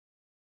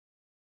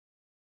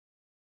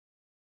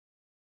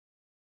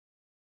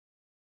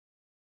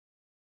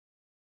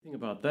Thing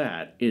about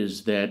that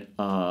is that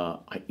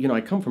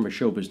I come from a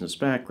show business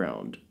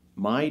background.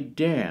 My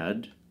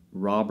dad,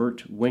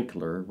 Robert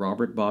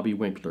Bobby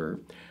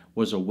Winkler,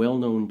 was a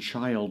well-known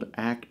child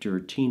actor,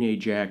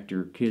 teenage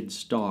actor, kid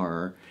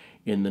star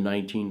in the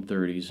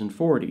 1930s and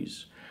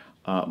 40s.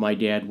 My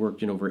dad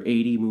worked in over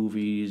 80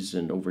 movies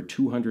and over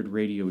 200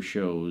 radio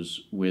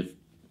shows with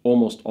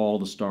almost all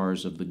the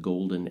stars of the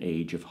golden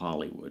age of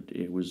Hollywood.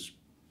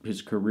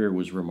 His career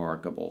was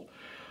remarkable.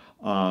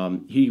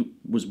 He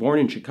was born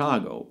in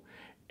Chicago,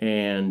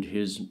 and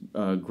his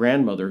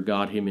grandmother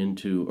got him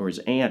into, or his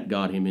aunt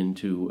got him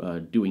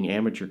into doing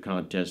amateur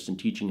contests and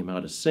teaching him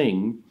how to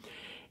sing.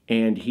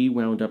 And he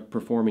wound up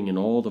performing in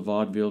all the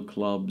vaudeville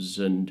clubs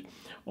and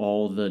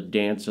all the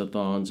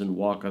dance-a-thons and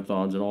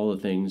walk-a-thons and all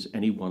the things,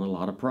 and he won a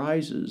lot of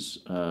prizes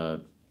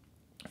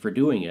for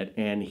doing it.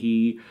 And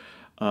he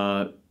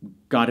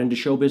got into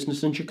show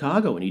business in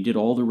Chicago, and he did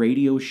all the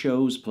radio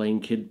shows,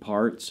 playing kid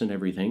parts and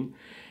everything,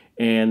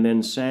 and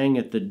then sang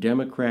at the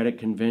Democratic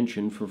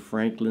Convention for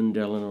Franklin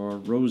Delano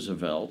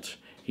Roosevelt.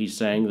 He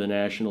sang the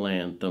national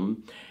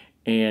anthem,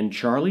 and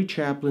Charlie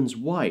Chaplin's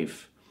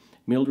wife,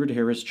 Mildred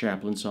Harris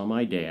Chaplin, saw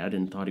my dad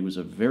and thought he was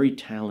a very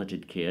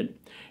talented kid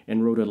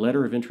and wrote a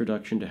letter of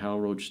introduction to Hal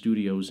Roach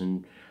Studios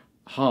in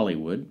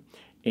Hollywood.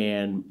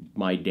 And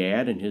my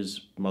dad and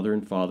his mother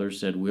and father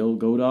said, "We'll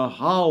go to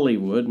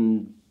Hollywood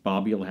and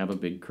Bobby will have a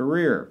big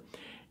career."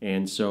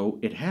 And so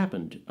it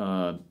happened.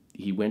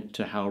 He went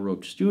to Hal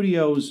Roach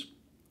Studios.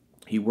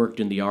 He worked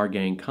in the Our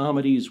Gang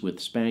comedies with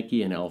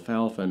Spanky and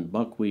Alfalfa and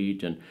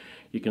Buckwheat, and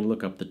you can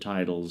look up the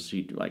titles.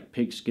 He like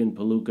Pigskin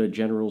Palooka,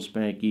 General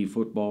Spanky,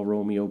 Football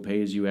Romeo,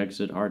 Pay As You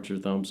Exit, Hearts or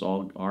Thumps,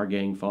 all Our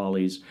Gang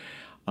Follies.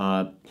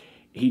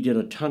 He did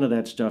a ton of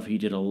that stuff. He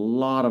did a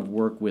lot of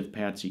work with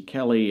Patsy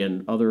Kelly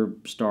and other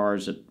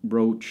stars at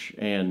Roach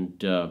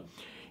and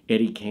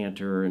Eddie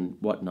Cantor and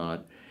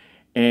whatnot,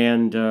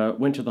 and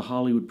went to the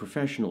Hollywood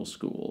Professional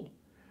School.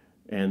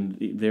 And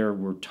there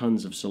were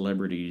tons of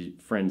celebrity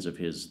friends of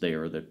his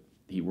there that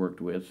he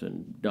worked with,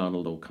 and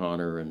Donald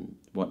O'Connor and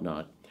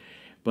whatnot.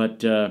 But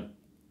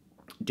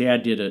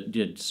Dad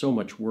did so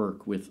much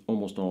work with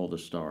almost all the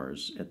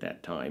stars at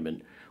that time,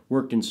 and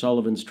worked in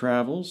Sullivan's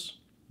Travels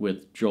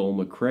with Joel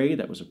McCrea.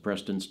 That was a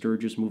Preston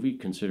Sturges movie,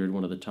 considered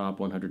one of the top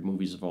 100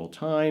 movies of all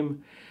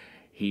time.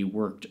 He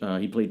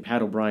played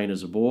Pat O'Brien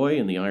as a boy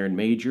in The Iron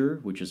Major,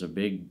 which is a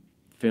big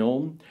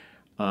film.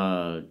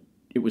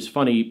 It was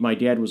funny, my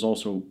dad was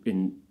also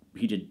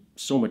he did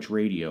so much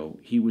radio.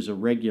 He was a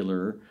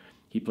regular,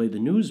 he played the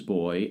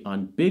newsboy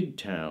on Big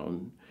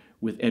Town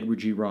with Edward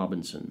G.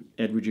 Robinson.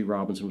 Edward G.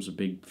 Robinson was a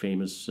big,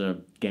 famous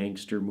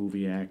gangster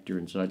movie actor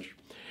and such.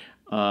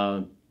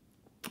 And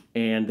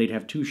they'd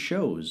have two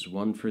shows,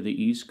 one for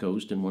the East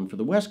Coast and one for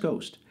the West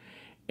Coast.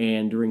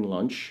 And during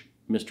lunch,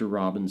 Mr.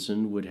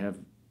 Robinson would have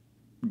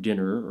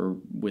dinner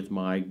with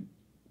my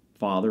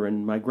father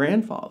and my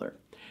grandfather.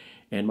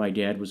 And my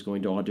dad was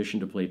going to audition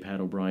to play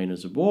Pat O'Brien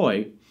as a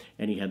boy,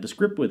 and he had the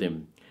script with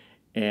him.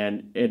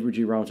 And Edward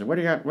G. Robinson said,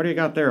 "What do you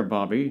got there,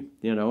 Bobby?"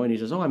 And he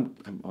says, "Oh, I'm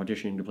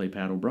auditioning to play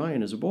Pat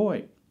O'Brien as a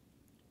boy."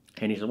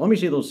 And he said, "Let me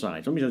see those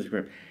sides. Let me see the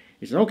script."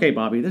 He said, "Okay,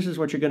 Bobby, this is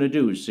what you're going to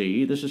do,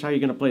 see? This is how you're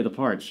going to play the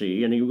part,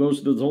 see?" And he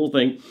goes through the whole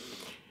thing.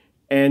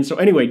 And so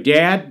anyway,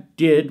 Dad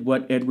did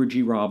what Edward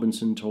G.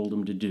 Robinson told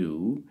him to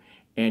do,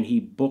 and he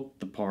booked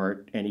the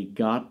part, and he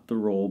got the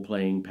role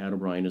playing Pat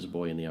O'Brien as a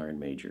boy in The Iron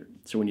Major.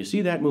 So when you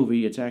see that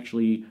movie, it's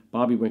actually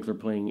Bobby Winkler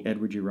playing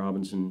Edward G.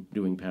 Robinson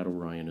doing Pat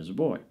O'Brien as a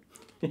boy.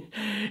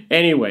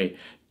 Anyway,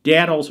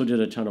 Dad also did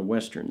a ton of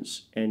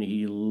westerns, and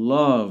he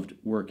loved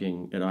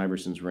working at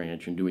Iverson's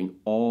Ranch and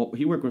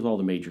he worked with all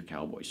the major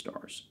cowboy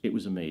stars. It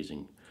was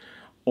amazing.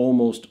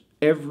 Almost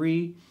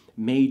every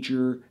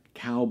major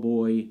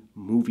cowboy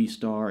movie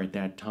star at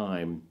that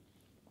time,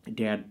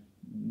 Dad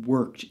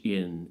worked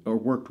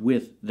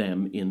with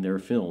them in their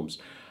films.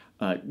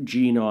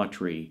 Gene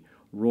Autry,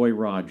 Roy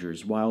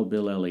Rogers, Wild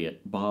Bill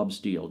Elliott, Bob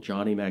Steele,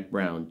 Johnny Mac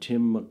Brown,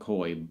 Tim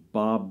McCoy,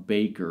 Bob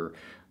Baker,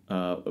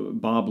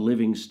 Bob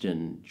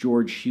Livingston,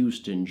 George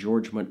Houston,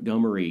 George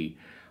Montgomery,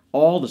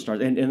 all the stars,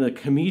 and the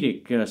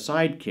comedic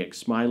sidekicks,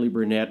 Smiley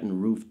Burnett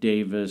and Ruth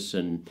Davis,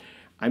 and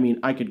I mean,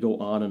 I could go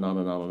on and on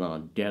and on and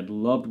on. Dad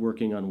loved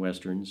working on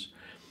westerns.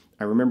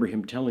 I remember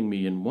him telling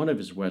me in one of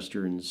his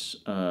westerns,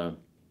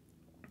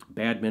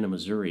 Bad Men of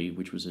Missouri,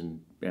 which was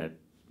at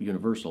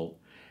Universal,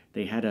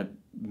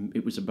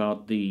 it was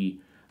about the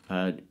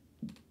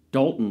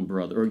Dalton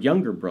or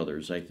younger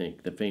brothers, I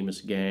think, the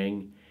famous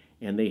gang,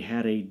 and they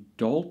had a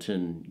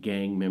Dalton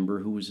gang member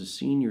who was a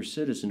senior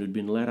citizen who'd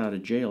been let out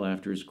of jail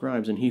after his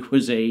crimes, and he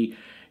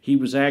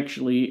was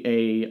actually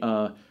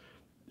a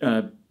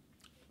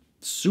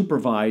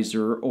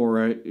supervisor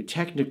or a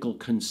technical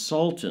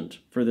consultant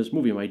for this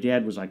movie. My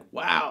dad was like,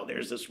 "Wow,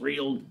 there's this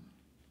real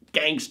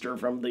gangster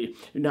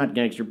not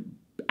gangster,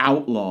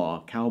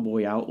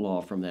 cowboy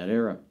outlaw from that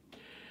era."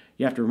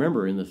 You have to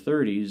remember, in the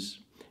 30s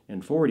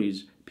and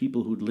 40s,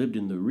 people who'd lived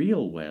in the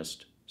real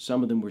West,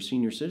 some of them were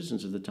senior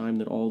citizens at the time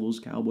that all those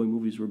cowboy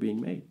movies were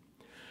being made.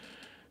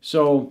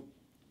 So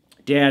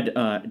Dad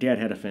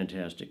had a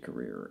fantastic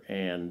career,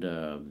 and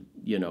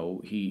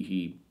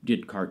he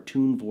did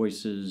cartoon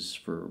voices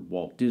for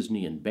Walt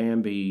Disney and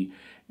Bambi,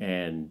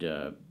 and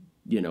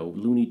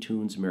Looney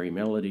Tunes, Merry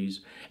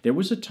Melodies. There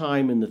was a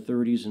time in the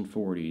 30s and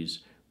 40s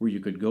where you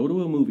could go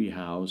to a movie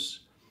house,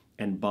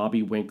 and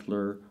Bobby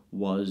Winkler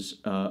was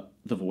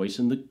the voice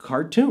in the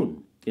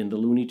cartoon. In the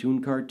Looney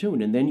Tune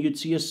cartoon, and then you'd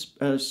see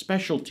a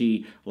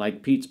specialty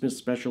like Pete Smith's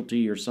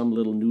specialty or some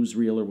little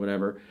newsreel or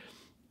whatever,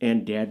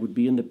 and Dad would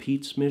be in the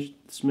Pete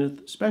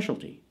Smith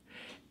specialty.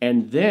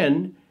 And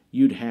then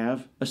you'd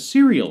have a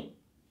serial.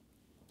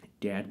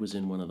 Dad was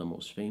in one of the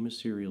most famous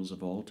serials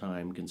of all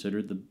time,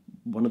 considered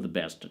one of the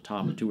best, a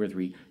top of 2 or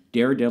 3,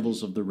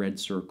 Daredevils of the Red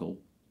Circle.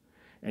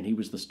 And he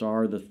was the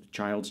star, the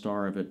child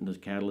star of it, and the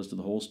catalyst of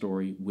the whole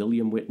story.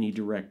 William Whitney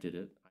directed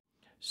it.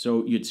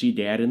 So you'd see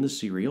Dad in the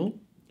serial,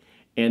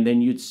 and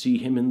then you'd see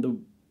him in the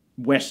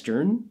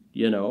Western,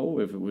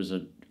 if it was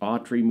an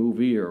Autry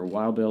movie or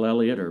Wild Bill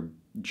Elliott or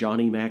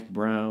Johnny Mac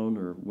Brown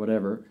or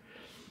whatever.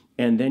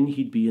 And then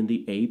he'd be in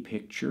the A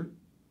picture,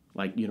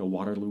 like,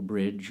 Waterloo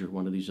Bridge or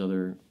one of these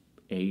other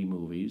A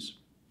movies.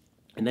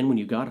 And then when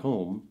you got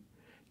home,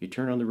 you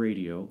turn on the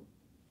radio.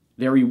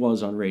 There he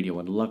was on radio,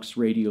 on Lux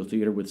Radio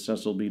Theater with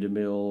Cecil B.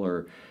 DeMille,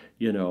 or,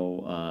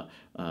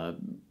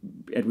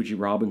 Edward G.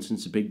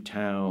 Robinson's Big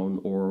Town,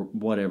 or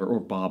whatever, or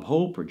Bob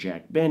Hope, or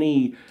Jack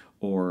Benny,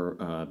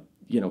 or,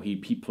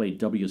 he played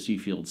W.C.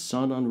 Field's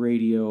son on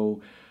radio.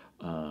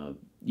 I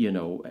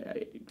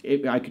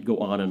could go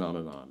on and on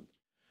and on.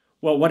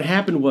 Well, what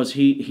happened was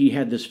he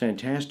had this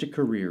fantastic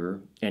career,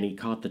 and he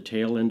caught the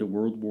tail end of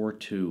World War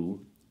II,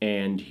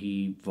 and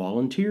he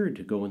volunteered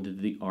to go into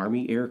the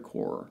Army Air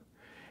Corps.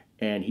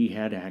 And he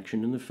had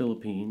action in the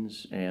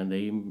Philippines, and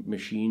they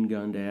machine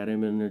gunned at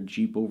him, and a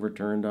Jeep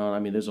overturned on.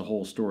 I mean, there's a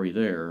whole story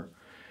there.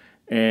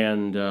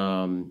 And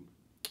then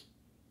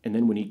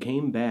when he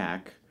came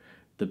back,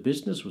 the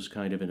business was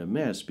kind of in a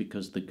mess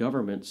because the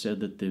government said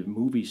that the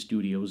movie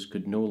studios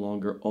could no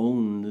longer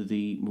own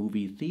the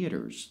movie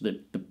theaters.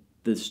 That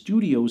the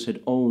studios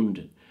had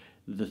owned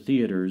the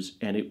theaters,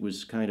 and it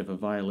was kind of a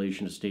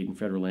violation of state and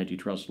federal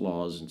antitrust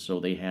laws. And so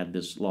they had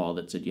this law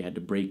that said you had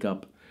to break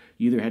up.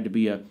 You either had to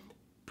be a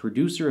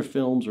producer of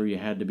films or you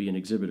had to be an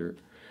exhibitor.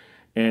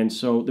 And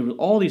so there were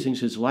all these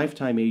things. His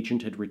lifetime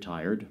agent had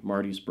retired,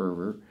 Marty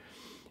Sperver,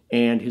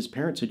 and his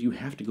parents said, you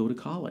have to go to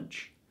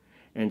college.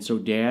 And so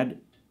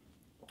Dad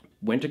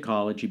went to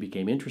college. He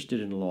became interested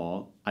in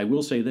law. I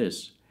will say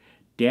this.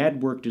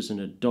 Dad worked as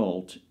an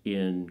adult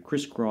in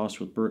Criss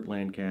Cross with Burt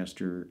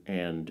Lancaster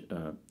and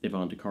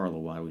Yvonne DiCarlo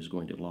while he was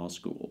going to law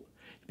school.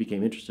 He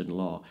became interested in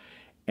law.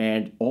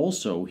 And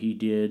also he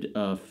did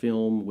a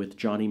film with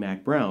Johnny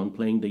Mac Brown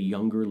playing the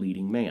younger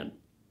leading man.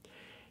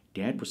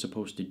 Dad was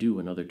supposed to do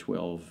another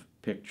 12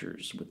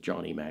 pictures with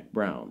Johnny Mac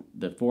Brown.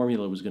 The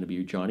formula was going to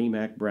be Johnny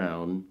Mac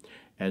Brown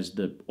as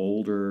the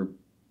older,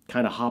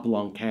 kind of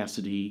Hopalong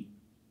Cassidy,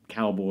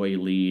 cowboy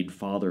lead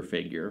father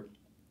figure.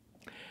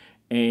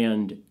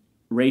 And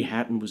Ray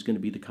Hatton was going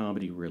to be the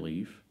comedy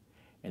relief.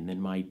 And then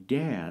my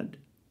dad,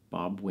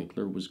 Robert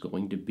Winckler was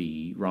going to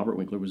be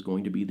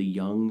the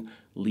young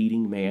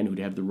leading man who'd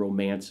have the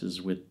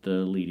romances with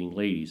the leading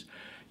ladies.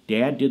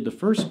 Dad did the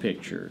first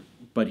picture,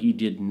 but he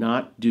did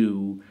not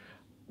do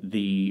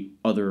the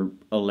other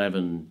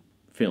 11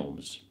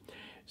 films.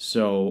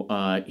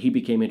 So he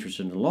became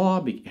interested in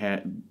law,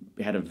 had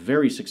a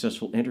very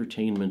successful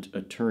entertainment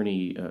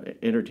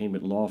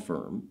law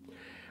firm,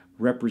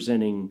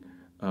 representing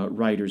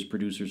writers,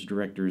 producers,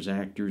 directors,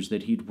 actors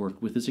that he'd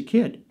worked with as a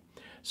kid.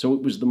 So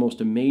it was the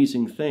most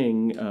amazing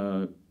thing,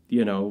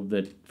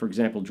 that, for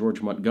example,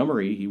 George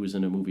Montgomery, he was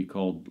in a movie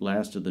called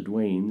Last of the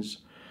Duanes,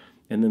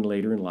 and then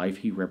later in life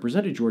he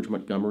represented George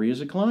Montgomery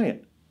as a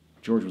client.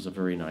 George was a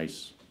very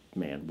nice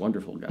man,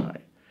 wonderful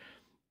guy.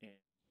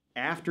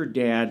 After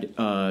Dad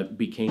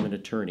became an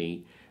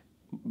attorney,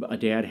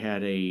 Dad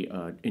had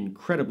a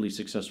incredibly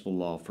successful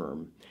law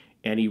firm,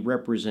 and he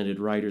represented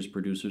writers,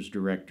 producers,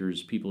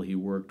 directors, people he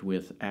worked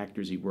with,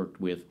 actors he worked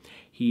with.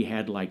 He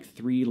had like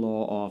 3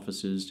 law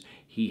offices.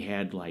 He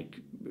had like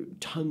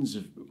tons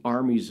of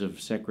armies of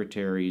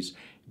secretaries,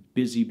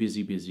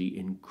 busy,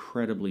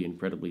 incredibly,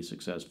 incredibly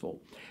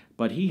successful.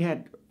 But he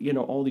had,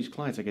 all these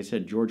clients, like I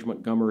said, George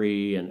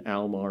Montgomery and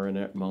Al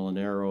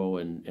Molinaro,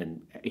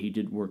 and he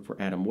did work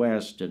for Adam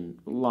West and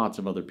lots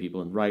of other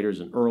people and writers,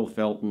 and Earl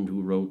Felton,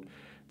 who wrote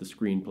the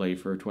screenplay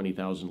for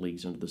 20,000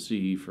 Leagues Under the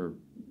Sea for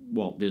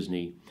Walt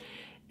Disney.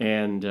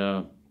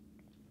 And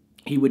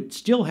he would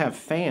still have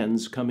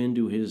fans come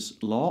into his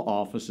law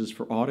offices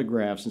for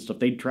autographs and stuff.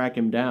 They'd track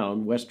him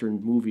down,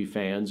 Western movie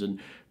fans, and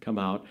come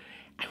out.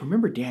 I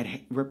remember Dad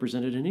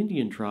represented an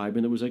Indian tribe,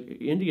 and there was an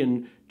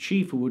Indian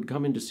chief who would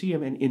come in to see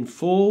him, and in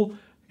full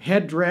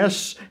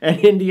headdress and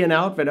Indian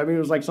outfit. I mean, it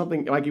was like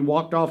something, like he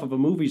walked off of a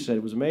movie set.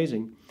 It was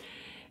amazing.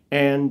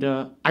 And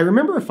I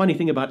remember a funny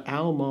thing about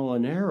Al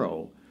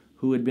Molinaro,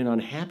 who had been on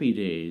Happy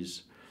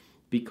Days,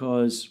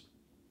 because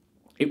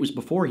it was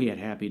before he had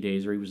Happy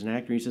Days, or he was an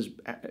actor.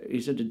 He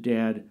said to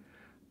Dad,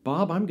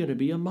 "Bob, I'm going to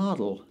be a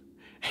model."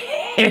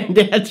 And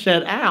Dad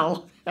said,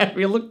 "Al, Have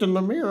you looked in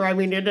the mirror? I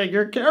mean,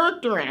 you're a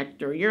character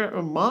actor. You're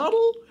a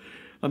model?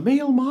 A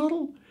male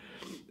model?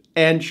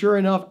 And sure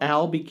enough,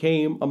 Al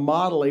became a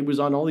model. He was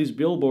on all these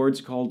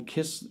billboards called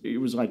Kiss. It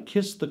was like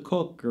Kiss the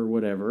Cook or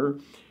whatever.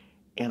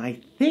 And I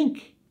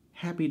think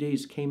Happy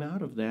Days came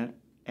out of that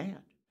ad.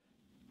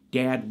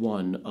 Dad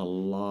won a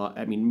lot.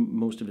 I mean,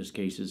 most of his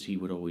cases, he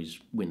would always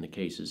win the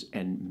cases.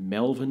 And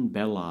Melvin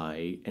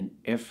Belli and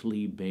F.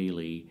 Lee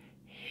Bailey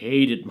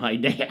hated my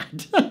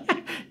dad.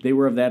 They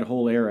were of that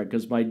whole era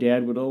because my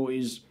dad would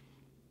always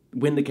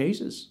win the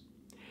cases.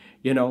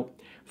 You know,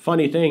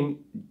 funny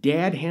thing,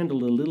 Dad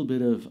handled a little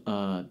bit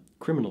of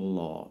criminal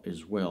law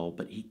as well,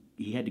 but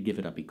he had to give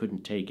it up. He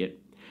couldn't take it.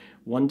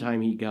 One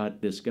time he got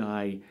this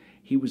guy,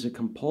 he was a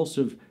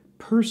compulsive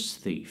purse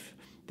thief.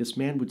 This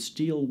man would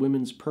steal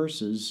women's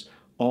purses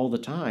all the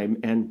time,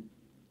 and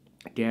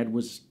Dad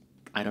was,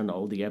 I don't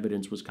know, the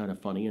evidence was kind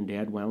of funny, and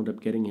Dad wound up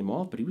getting him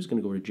off, but he was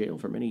going to go to jail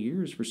for many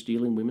years for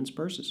stealing women's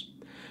purses.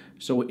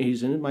 So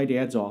he's in my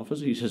dad's office.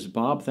 He says,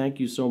 Bob, thank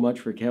you so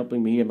much for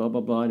helping me, and blah, blah,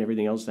 blah, and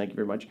everything else. Thank you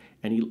very much.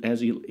 And as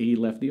he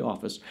left the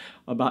office,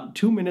 about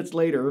 2 minutes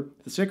later,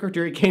 the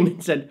secretary came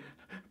and said,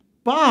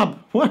 Bob,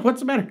 what's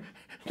the matter?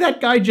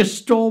 That guy just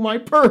stole my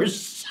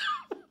purse.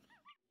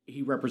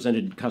 He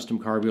represented custom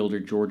car builder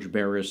George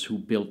Barris, who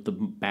built the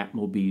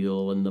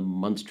Batmobile and the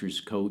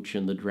Munsters coach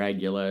and the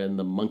Dragula and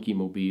the Monkey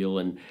Mobile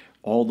and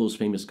all those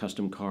famous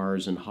custom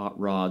cars and hot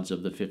rods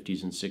of the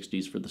 50s and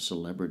 60s for the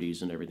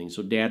celebrities and everything.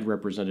 So Dad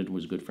represented and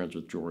was good friends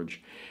with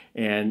George.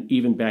 And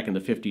even back in the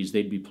 50s,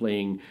 they'd be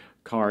playing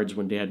cards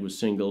when Dad was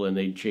single, and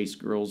they'd chase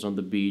girls on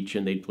the beach,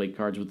 and they'd play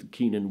cards with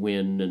Keenan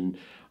Wynn and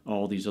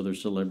all these other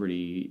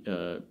celebrity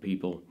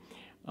people.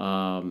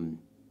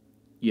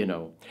 You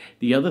know,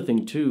 the other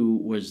thing, too,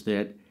 was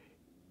that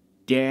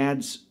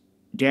Dad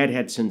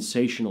had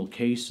sensational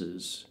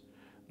cases,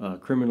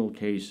 criminal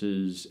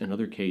cases and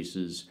other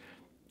cases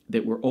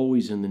that were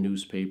always in the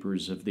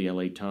newspapers of the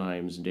LA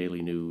Times and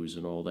Daily News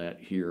and all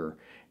that here.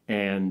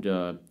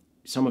 And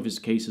some of his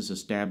cases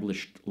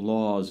established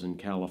laws in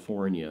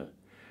California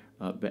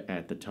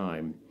at the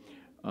time.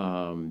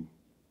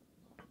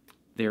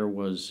 There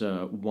was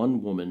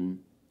one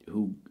woman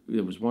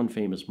there was one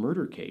famous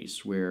murder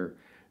case where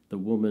the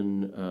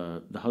woman,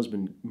 the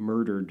husband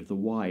murdered the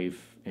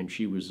wife, and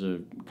she was a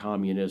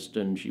communist,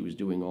 and she was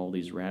doing all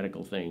these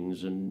radical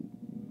things and,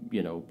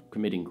 you know,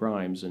 committing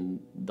crimes, and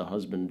the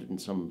husband in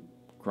some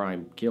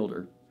crime killed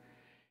her.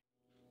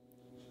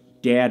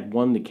 Dad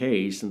won the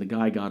case, and the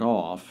guy got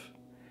off,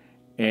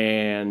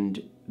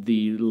 and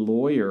the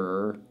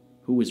lawyer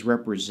who was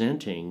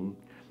representing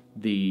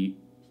the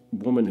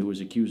woman who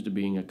was accused of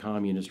being a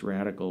communist,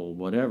 radical,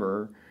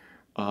 whatever,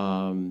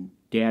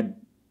 Dad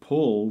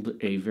pulled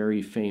a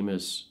very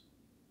famous,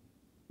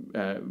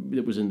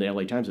 it was in the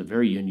LA Times, a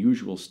very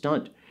unusual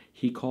stunt.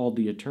 He called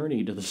the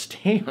attorney to the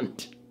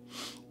stand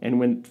and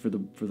went for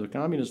the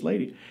communist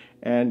lady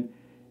and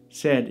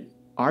said,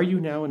 "Are you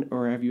now,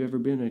 or have you ever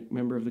been a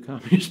member of the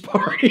Communist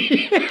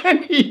Party?"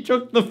 And he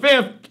took the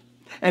fifth,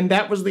 and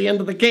that was the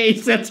end of the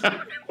case. That's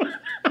how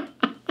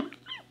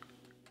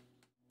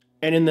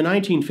And in the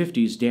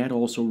 1950s, Dad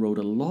also wrote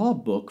a law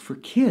book for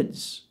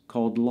kids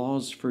called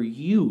Laws for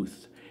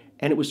Youth.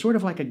 And it was sort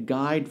of like a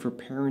guide for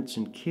parents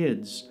and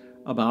kids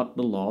about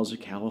the laws of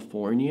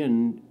California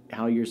and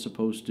how you're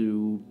supposed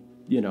to,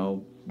 you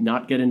know,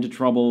 not get into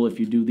trouble if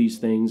you do these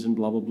things and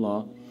blah, blah,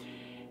 blah.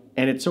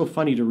 And it's so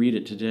funny to read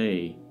it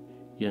today,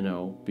 you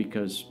know,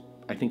 because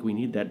I think we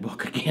need that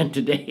book again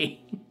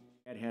today.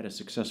 Dad had a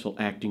successful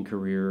acting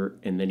career,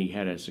 and then he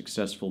had a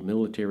successful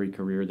military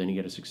career, then he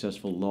had a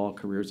successful law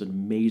career. It's an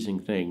amazing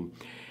thing.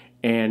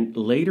 And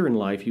later in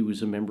life, he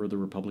was a member of the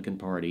Republican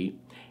Party,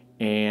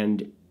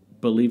 and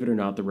believe it or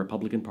not, the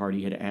Republican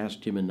Party had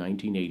asked him in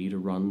 1980 to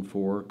run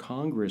for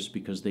Congress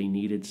because they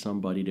needed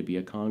somebody to be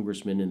a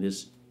congressman in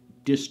this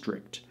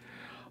district.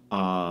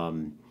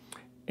 And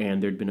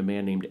there'd been a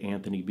man named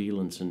Anthony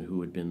Bielenson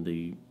who had been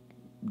the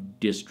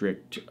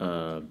district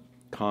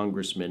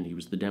congressman. He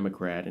was the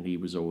Democrat, and he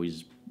was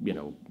always, you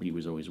know, he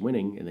was always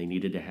winning, and they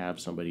needed to have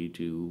somebody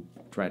to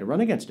try to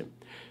run against him.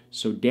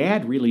 So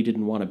Dad really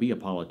didn't want to be a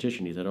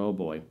politician. He said, oh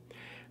boy.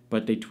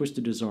 But they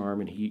twisted his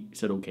arm, and he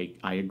said, okay,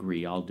 I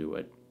agree, I'll do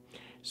it.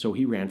 So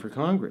he ran for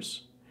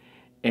Congress.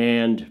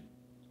 And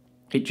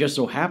it just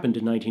so happened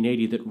in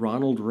 1980 that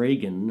Ronald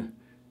Reagan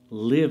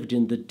lived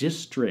in the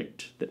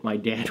district that my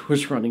dad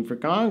was running for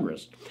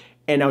Congress.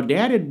 And now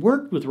Dad had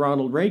worked with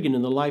Ronald Reagan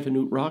in The Life of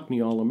Newt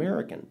Rockne,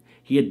 All-American.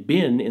 He had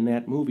been in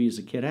that movie as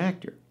a kid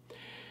actor.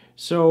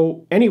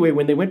 So anyway,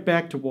 when they went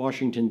back to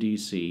Washington,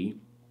 D.C.,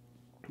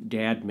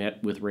 Dad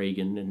met with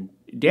Reagan, and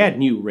Dad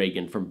knew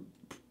Reagan from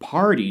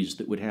parties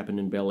that would happen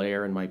in Bel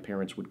Air, and my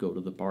parents would go to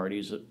the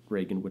parties that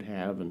Reagan would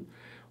have and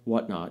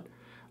whatnot.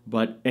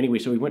 But anyway,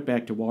 so we went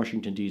back to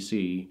Washington,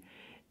 D.C.,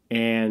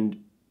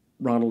 and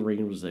Ronald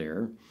Reagan was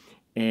there,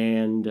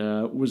 and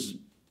was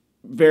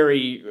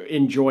very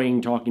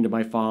enjoying talking to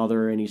my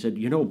father, and he said,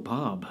 you know,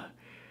 Bob,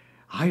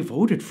 I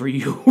voted for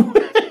you.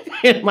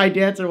 And my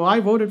dad said, well, I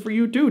voted for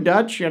you too,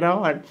 Dutch, you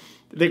know.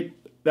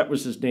 That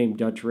was his name,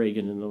 Dutch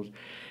Reagan, and those.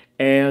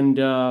 And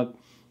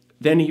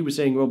then he was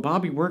saying, well,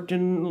 Bobby worked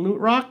in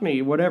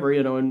Rockney, whatever,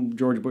 and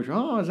George Bush,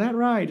 oh, is that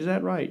right? Is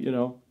that right?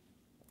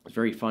 It's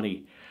very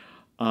funny.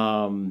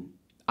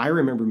 I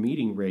remember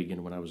meeting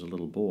Reagan when I was a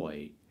little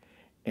boy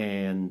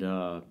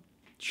and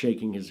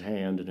shaking his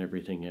hand and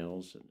everything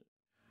else.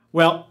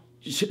 Well,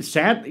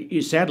 sadly,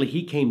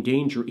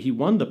 he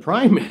won the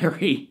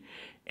primary,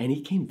 and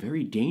he came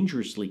very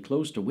dangerously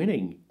close to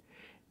winning.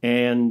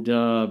 And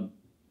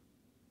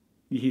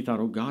he thought,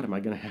 oh, God, am I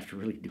going to have to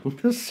really do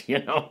this,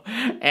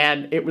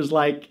 And it was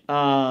like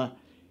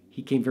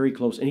he came very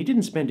close. And he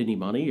didn't spend any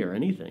money or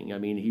anything. I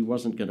mean, he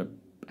wasn't going to,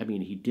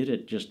 he did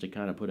it just to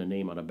kind of put a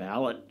name on a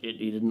ballot.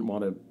 He didn't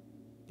want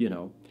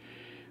to,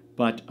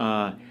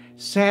 But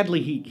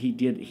sadly,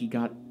 he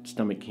got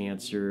stomach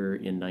cancer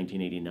in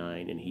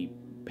 1989, and he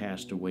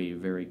passed away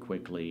very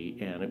quickly,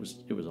 and it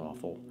was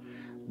awful.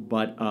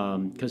 But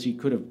because he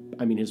could have,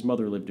 his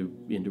mother lived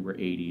into her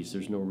 80s.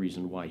 There's no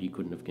reason why he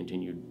couldn't have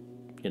continued,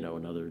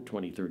 another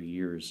 20, 30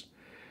 years.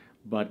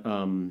 But,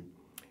 so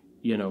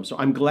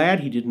I'm glad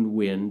he didn't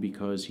win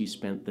because he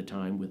spent the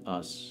time with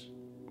us,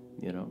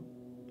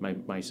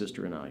 my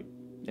sister and I,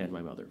 and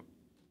my mother.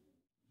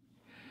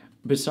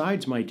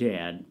 Besides my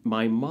dad,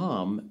 my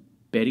mom,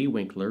 Betty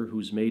Winckler,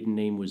 whose maiden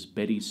name was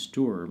Betty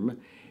Sturm,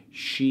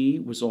 she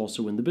was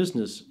also in the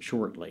business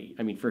shortly,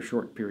 for a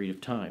short period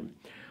of time.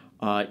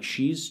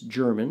 She's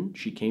German.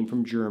 She came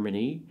from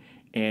Germany,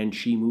 and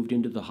she moved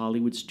into the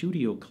Hollywood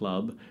Studio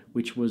Club,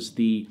 which was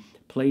the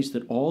place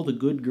that all the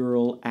good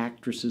girl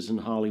actresses in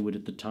Hollywood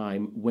at the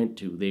time went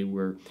to. They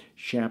were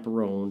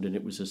chaperoned, and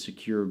it was a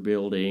secure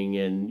building,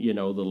 and,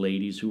 the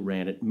ladies who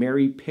ran it.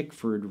 Mary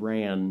Pickford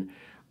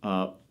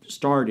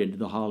started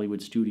the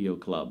Hollywood Studio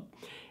Club,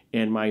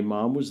 and my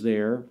mom was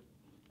there,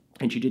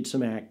 and she did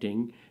some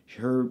acting.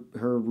 Her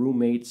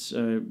roommates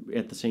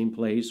at the same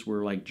place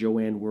were like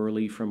Joanne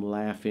Worley from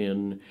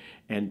Laugh-In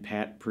and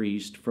Pat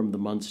Priest from the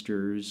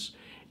Munsters.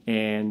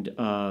 And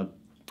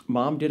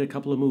Mom did a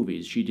couple of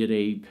movies. She did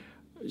a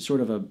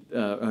sort of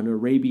an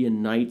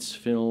Arabian Nights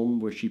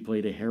film where she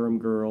played a harem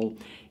girl.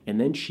 And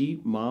then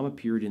Mom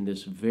appeared in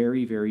this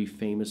very, very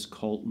famous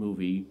cult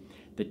movie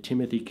that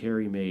Timothy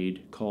Carey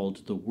made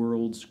called The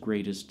World's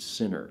Greatest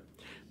Sinner.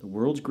 The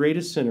World's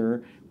Greatest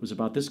Sinner was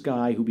about this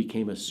guy who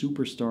became a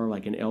superstar,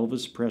 like an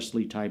Elvis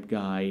Presley type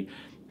guy,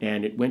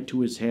 and it went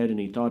to his head and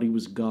he thought he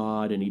was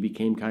God, and he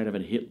became kind of a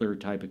Hitler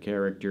type of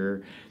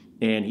character,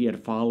 and he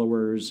had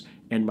followers,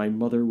 and my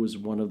mother was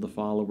one of the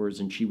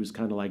followers, and she was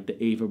kind of like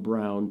the Ava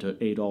Braun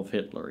to Adolf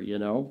Hitler,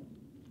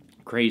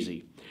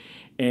 Crazy.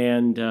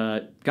 And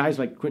guys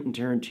like Quentin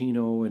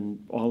Tarantino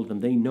and all of them,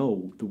 they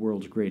know The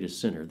World's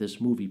Greatest Sinner. This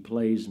movie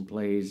plays and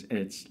plays, and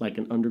it's like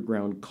an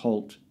underground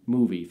cult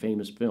movie,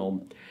 famous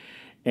film.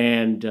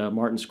 And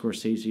Martin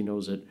Scorsese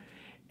knows it.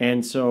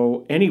 And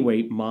so,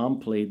 anyway, Mom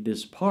played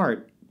this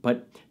part.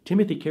 But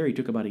Timothy Carey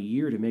took about a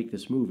year to make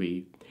this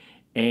movie.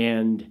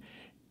 And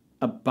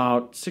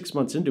about 6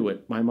 months into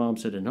it, my mom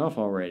said, enough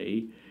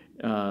already.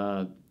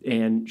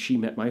 And she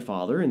met my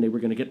father, and they were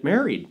going to get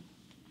married.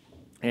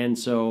 And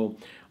so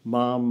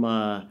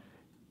Mom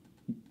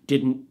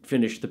didn't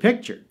finish the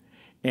picture.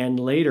 And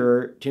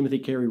later, Timothy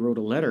Carey wrote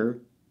a letter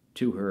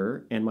to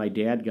her, and my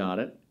dad got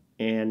it.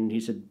 And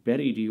he said,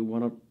 Betty,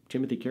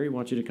 Timothy Carey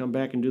wants you to come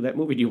back and do that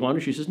movie. Do you want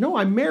to? She says, no,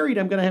 I'm married.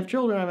 I'm going to have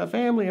children. I have a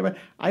family.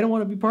 I don't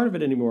want to be part of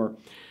it anymore.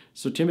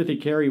 So Timothy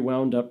Carey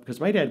wound up, because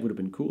my dad would have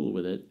been cool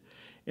with it.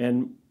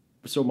 And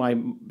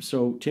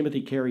so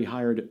Timothy Carey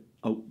hired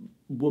a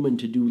woman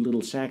to do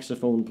little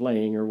saxophone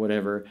playing or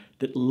whatever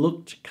that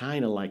looked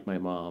kind of like my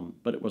mom,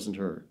 but it wasn't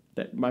her.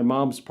 That my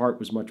mom's part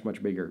was much,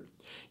 much bigger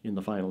in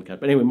the final cut.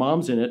 But anyway,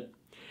 Mom's in it,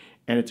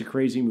 and it's a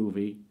crazy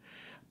movie.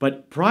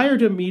 But prior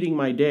to meeting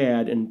my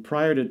dad and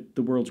prior to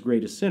The World's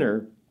Greatest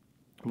Sinner,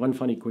 one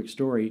funny quick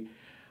story,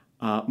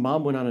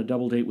 Mom went on a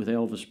double date with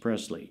Elvis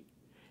Presley,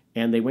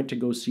 and they went to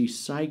go see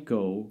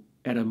Psycho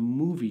at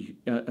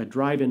a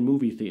drive-in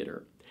movie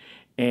theater.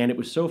 And it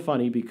was so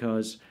funny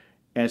because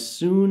as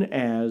soon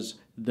as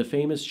the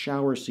famous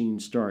shower scene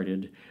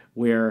started,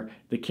 where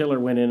the killer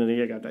went in and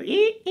he got the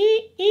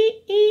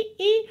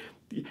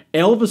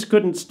Elvis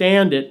couldn't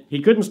stand it.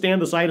 He couldn't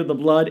stand the sight of the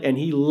blood, and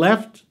he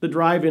left the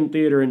drive-in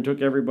theater and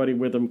took everybody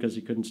with him because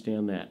he couldn't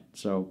stand that.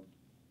 So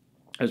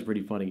that was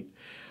pretty funny.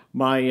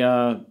 My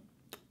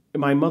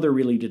mother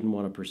really didn't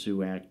want to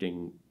pursue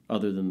acting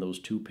other than those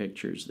two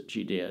pictures that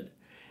she did.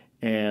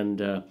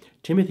 And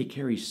Timothy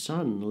Carey's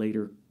son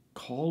later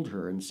called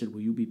her and said,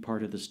 will you be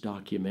part of this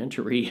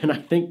documentary? And I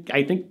think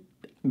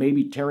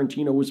maybe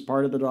Tarantino was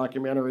part of the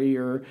documentary,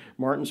 or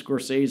Martin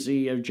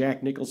Scorsese, or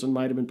Jack Nicholson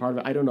might have been part of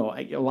it. I don't know.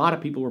 A lot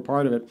of people were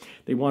part of it.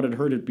 They wanted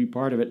her to be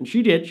part of it, and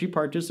she did. She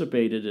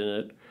participated in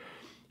it.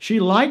 She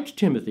liked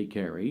Timothy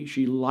Carey.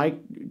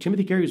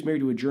 Timothy Carey was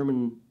married to a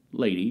German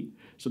lady,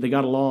 so they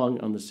got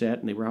along on the set,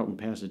 and they were out in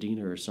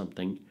Pasadena or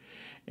something.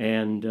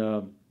 And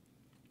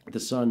the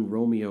son,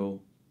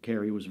 Romeo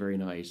Carey, was very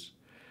nice.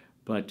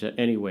 But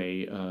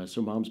anyway,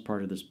 so Mom's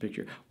part of this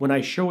picture. When I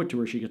show it to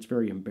her, she gets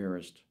very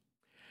embarrassed.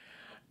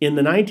 In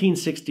the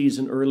 1960s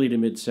and early to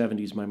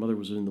mid-70s, my mother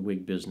was in the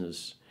wig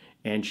business,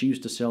 and she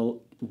used to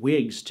sell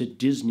wigs to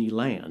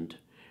Disneyland.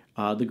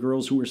 The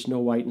girls who were Snow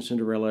White and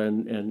Cinderella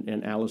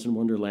and Alice in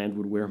Wonderland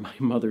would wear my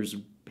mother's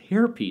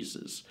hair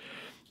pieces.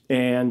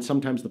 And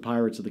sometimes the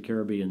Pirates of the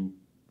Caribbean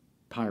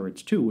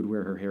pirates, too, would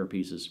wear her hair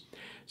pieces.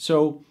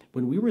 So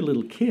when we were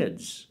little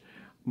kids,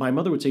 my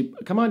mother would say,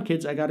 come on,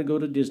 kids, I got to go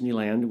to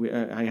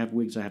Disneyland. I have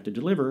wigs I have to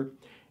deliver.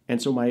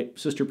 And so my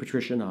sister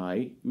Patricia and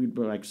I, we'd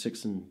be like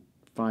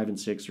 5 and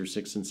 6 or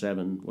 6 and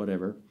 7,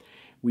 whatever,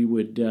 we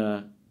would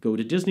go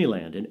to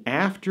Disneyland. And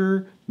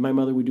after my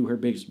mother would do her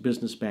big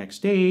business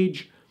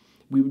backstage,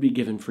 we would be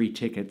given free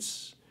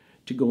tickets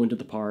to go into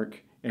the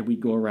park, and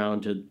we'd go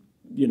around to,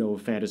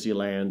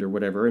 Fantasyland or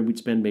whatever, and we'd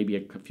spend maybe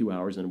a few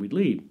hours and then we'd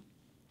leave.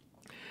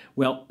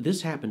 Well,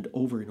 this happened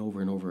over and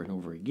over and over and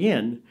over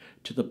again,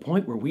 to the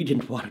point where we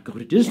didn't want to go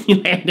to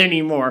Disneyland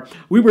anymore.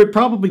 We were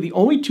probably the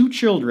only 2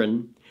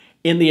 children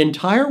in the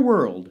entire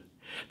world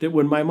that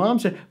when my mom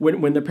said,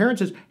 when the parent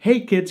says,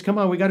 hey kids, come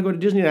on, we got to go to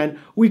Disneyland,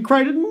 we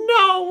cried,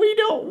 no, we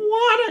don't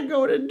want to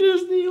go to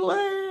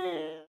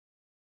Disneyland.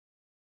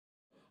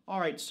 All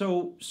right,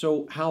 so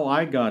how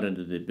I got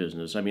into the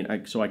business,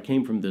 I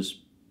came from this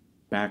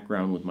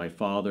background with my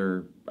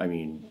father,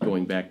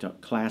 going back to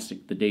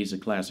the days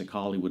of classic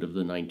Hollywood of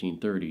the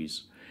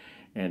 1930s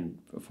and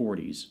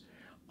 40s.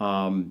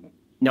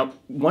 Now,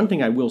 one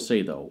thing I will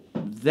say, though,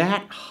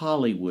 that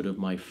Hollywood of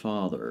my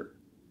father,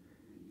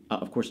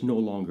 of course, no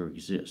longer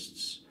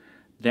exists.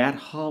 That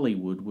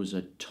Hollywood was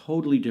a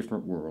totally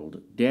different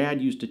world.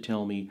 Dad used to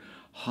tell me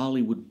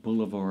Hollywood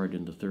Boulevard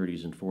in the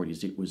 30s and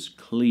 40s, it was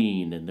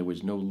clean and there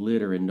was no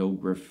litter and no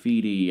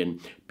graffiti,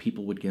 and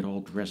people would get all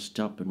dressed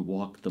up and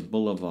walk the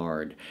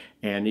boulevard,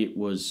 and it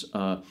was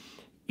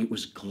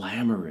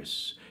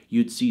glamorous.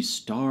 You'd see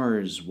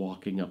stars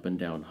walking up and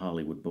down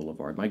Hollywood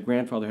Boulevard. My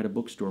grandfather had a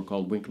bookstore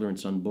called Winckler and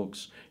Son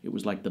Books. It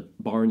was like the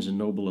Barnes and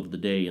Noble of the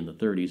day in the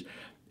 30s,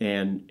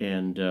 and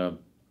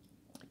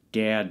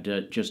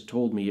Dad just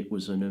told me it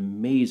was an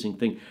amazing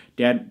thing.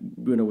 Dad,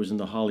 was in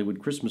the Hollywood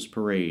Christmas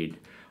Parade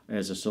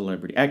as a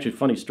celebrity. Actually,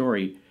 funny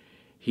story,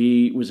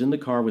 he was in the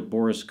car with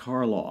Boris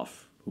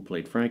Karloff, who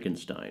played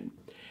Frankenstein,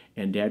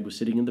 and Dad was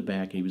sitting in the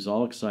back, and he was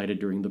all excited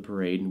during the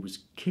parade and was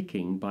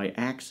kicking, by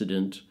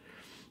accident,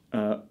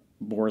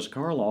 Boris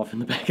Karloff in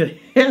the back of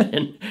the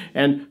head,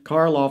 and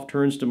Karloff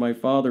turns to my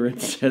father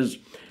and says,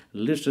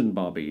 listen,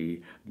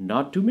 Bobby,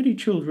 not too many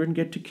children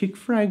get to kick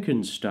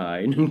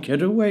Frankenstein and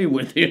get away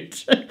with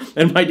it.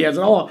 And my dad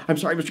said, oh, I'm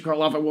sorry, Mr.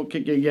 Karloff, I won't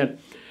kick you again.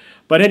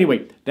 But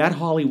anyway, that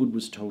Hollywood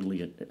was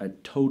totally a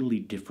totally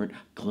different,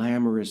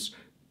 glamorous,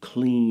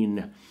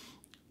 clean,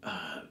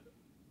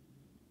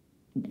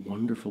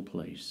 wonderful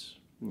place.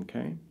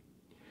 Okay?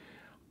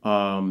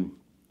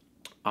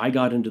 I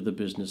got into the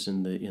business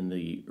in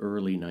the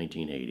early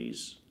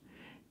 1980s.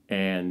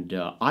 And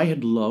I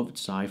had loved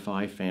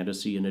sci-fi,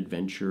 fantasy, and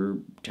adventure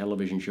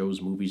television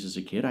shows, movies as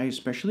a kid. I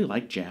especially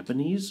liked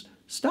Japanese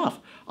stuff.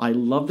 I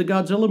loved the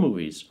Godzilla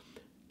movies.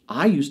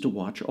 I used to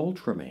watch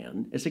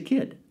Ultraman as a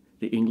kid,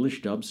 the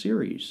English dub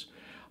series.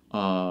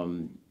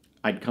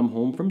 I'd come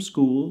home from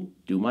school,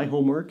 do my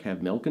homework,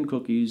 have milk and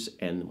cookies,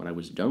 and when I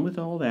was done with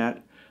all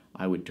that,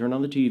 I would turn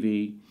on the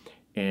TV,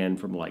 and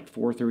from like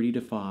 4:30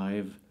 to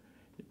 5,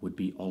 it would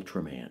be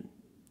Ultraman.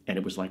 And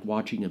it was like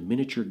watching a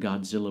miniature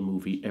Godzilla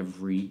movie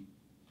every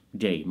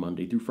day,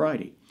 Monday through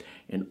Friday.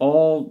 And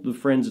all the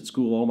friends at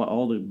school,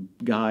 all the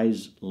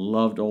guys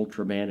loved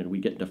Ultraman, and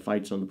we'd get into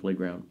fights on the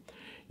playground,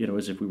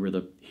 as if we were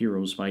the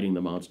heroes fighting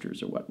the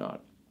monsters or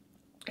whatnot.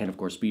 And of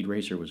course, Speed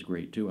Racer was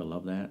great too. I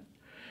love that.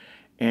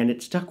 And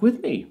it stuck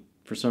with me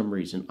for some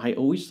reason. I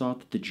always thought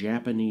that the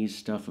Japanese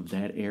stuff of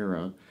that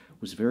era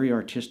was very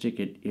artistic.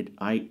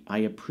 I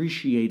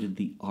appreciated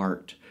the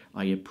art.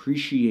 I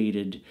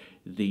appreciated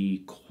the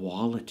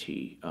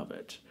quality of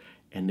it.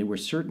 And there were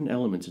certain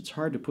elements, it's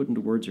hard to put into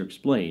words or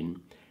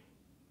explain,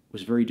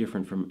 was very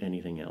different from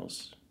anything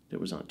else that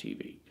was on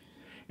TV.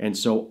 And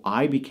so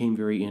I became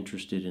very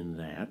interested in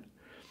that.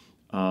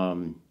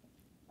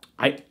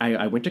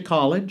 I went to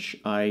college.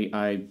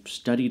 I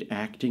studied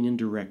acting and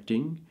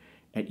directing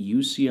at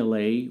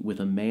UCLA with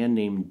a man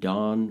named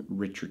Don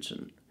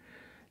Richardson.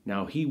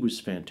 Now, he was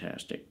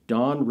fantastic.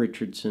 Don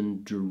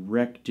Richardson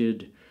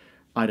directed,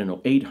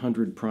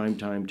 800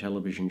 primetime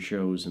television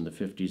shows in the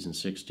 50s and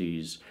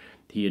 60s.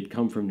 He had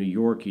come from New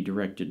York. He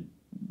directed,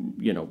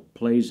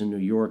 plays in New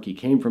York. He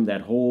came from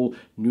that whole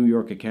New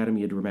York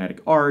Academy of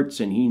Dramatic Arts,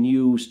 and he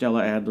knew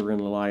Stella Adler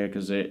and Lalia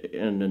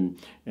Kazan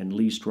and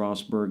Lee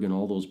Strasberg and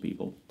all those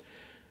people.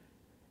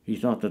 He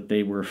thought that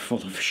they were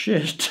full of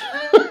shit.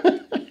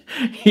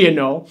 He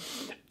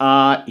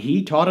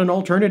taught an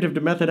alternative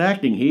to method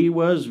acting. He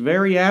was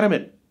very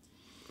adamant.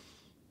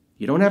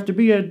 You don't have to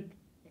be you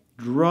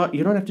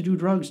don't have to do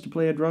drugs to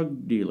play a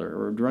drug dealer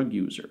or a drug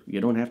user.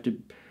 You don't have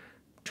to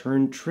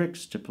turn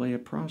tricks to play a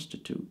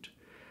prostitute.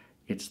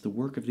 It's the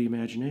work of the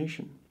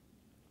imagination.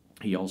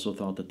 He also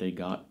thought that they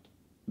got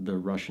the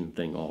Russian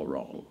thing all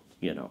wrong,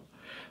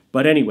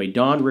 But anyway,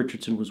 Don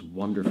Richardson was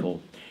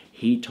wonderful.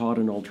 He taught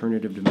an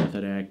alternative to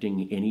method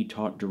acting, and he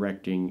taught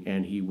directing,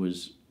 and he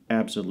was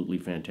absolutely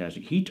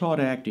fantastic. He taught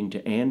acting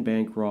to Anne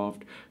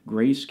Bancroft,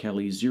 Grace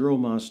Kelly, Zero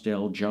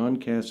Mostel, John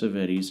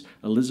Cassavetes,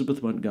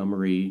 Elizabeth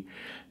Montgomery,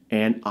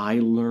 and I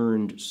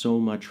learned so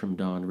much from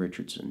Don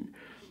Richardson.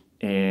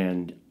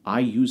 And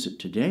I use it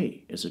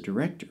today as a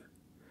director.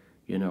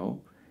 You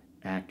know,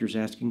 actors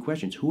asking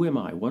questions. Who am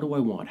I? What do I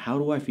want? How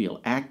do I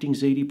feel?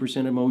 Acting's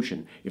 80%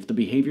 emotion. If the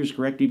behavior's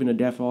correct, even a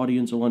deaf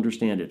audience will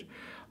understand it.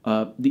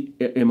 The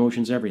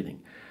emotion's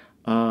everything.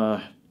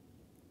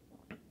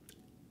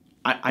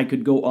 I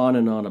could go on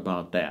and on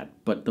about that,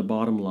 but the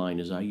bottom line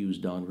is I use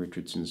Don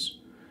Richardson's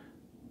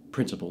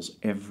principles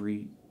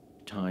every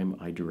time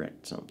I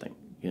direct something,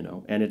 you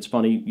know. And it's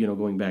funny, you know,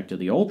 going back to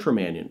the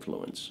Ultraman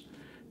influence,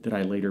 that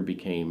I later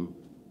became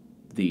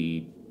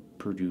the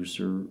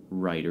producer,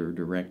 writer,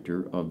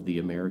 director of the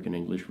American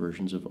English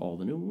versions of all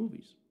the new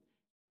movies.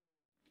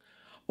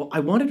 Well, I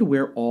wanted to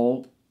wear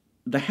all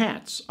the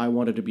hats. I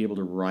wanted to be able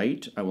to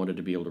write, I wanted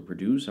to be able to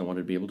produce, I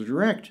wanted to be able to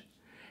direct.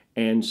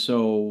 And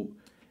so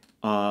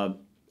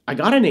I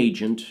got an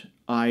agent.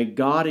 I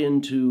got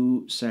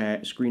into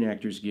Screen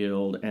Actors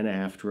Guild and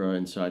AFTRA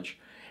and such,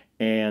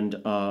 and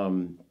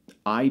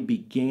I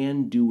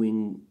began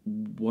doing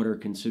what are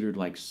considered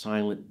like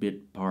silent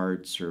bit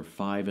parts or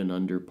 5 and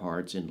under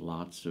parts in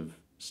lots of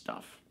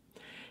stuff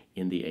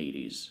in the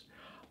 80s.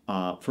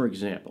 For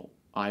example,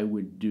 I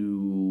would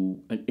do,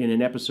 in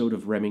an episode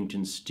of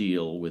Remington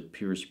Steele with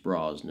Pierce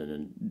Brosnan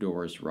and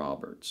Doris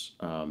Roberts,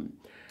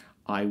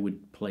 I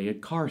would play a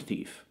car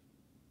thief.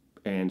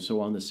 And so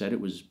on the set, it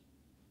was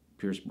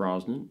Pierce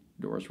Brosnan,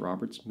 Doris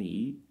Roberts,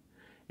 me,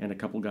 and a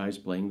couple guys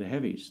playing the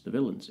heavies, the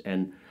villains.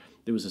 And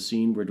there was a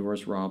scene where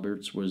Doris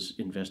Roberts was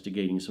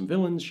investigating some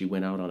villains. She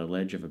went out on a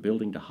ledge of a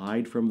building to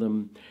hide from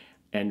them.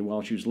 And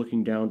while she was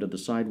looking down to the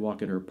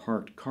sidewalk in her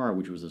parked car,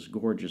 which was this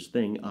gorgeous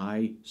thing,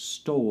 I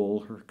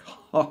stole her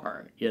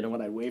car, you know,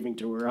 and I'm waving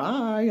to her,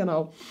 hi, you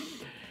know.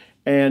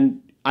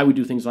 And I would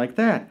do things like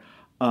that.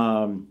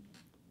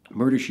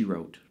 Murder, She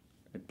Wrote.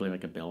 I'd play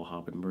like a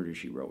bellhop in Murder,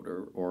 She Wrote,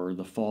 or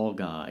The Fall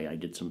Guy. I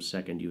did some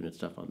second unit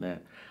stuff on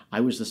that.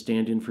 I was the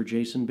stand-in for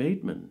Jason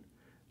Bateman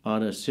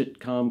on a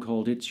sitcom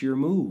called It's Your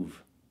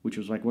Move, which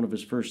was like one of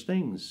his first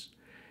things,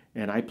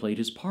 and I played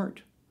his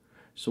part.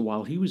 So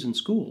while he was in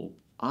school,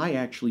 I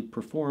actually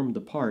performed the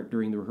part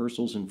during the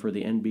rehearsals and for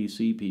the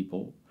NBC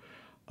people,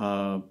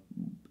 and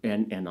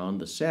on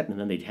the set, and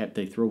then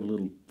they throw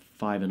little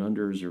 5 and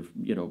unders or,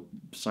 you know,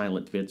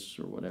 silent bits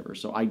or whatever.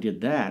 So I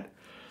did that,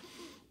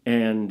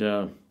 and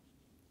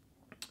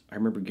I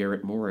remember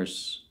Garrett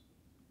Morris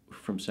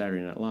from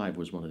Saturday Night Live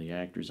was one of the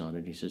actors on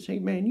it. He says, "Hey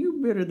man,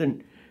 you better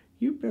than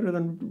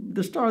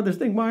the star of this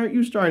thing. Why aren't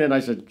you starring?" And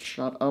I said,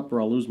 "Shut up,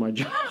 or I'll lose my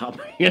job."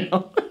 You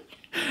know.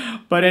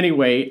 But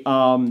anyway,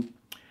 I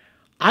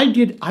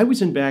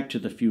was in Back to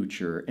the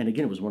Future, and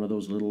again, it was one of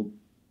those little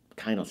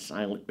kind of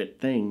silent bit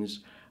things.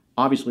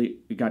 Obviously,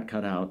 it got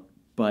cut out,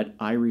 but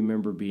I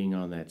remember being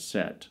on that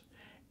set,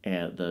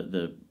 and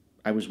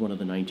I was one of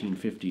the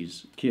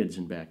 1950s kids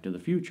in Back to the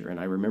Future, and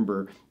I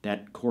remember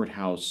that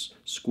courthouse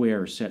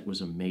square set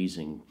was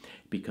amazing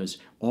because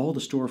all the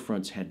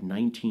storefronts had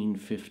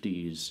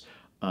 1950s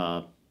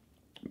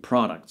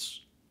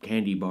products,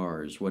 candy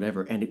bars,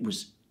 whatever, and it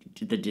was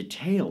the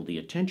detail, the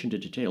attention to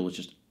detail was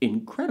just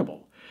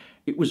incredible.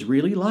 It was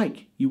really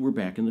like you were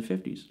back in the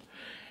 50s.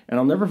 And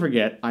I'll never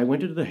forget, I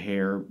went into the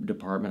hair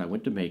department, I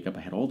went to makeup, I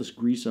had all this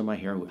grease on my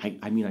hair.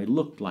 I mean, I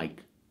looked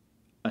like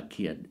a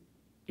kid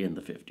in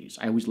the 50s.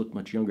 I always looked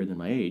much younger than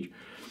my age.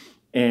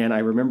 And I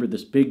remember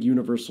this big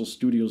Universal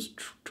Studios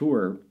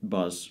tour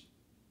bus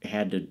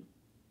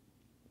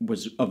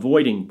was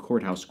avoiding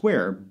Courthouse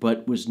Square,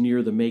 but was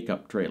near the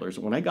makeup trailers.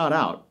 When I got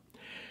out,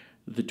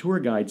 the tour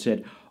guide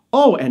said,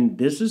 "Oh, and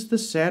this is the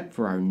set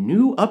for our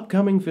new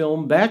upcoming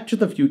film, Back to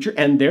the Future,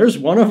 and there's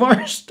one of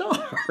our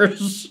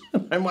stars."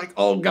 I'm like,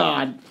 oh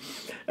God.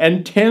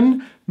 And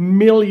 10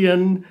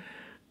 million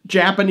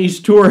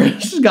Japanese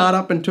tourists got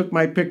up and took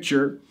my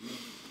picture.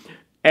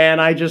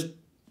 And I just,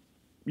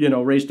 you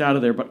know, raced out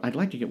of there. But I'd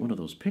like to get one of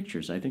those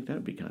pictures. I think that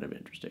would be kind of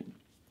interesting.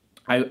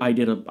 I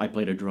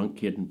played a drunk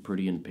kid in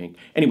Pretty in Pink.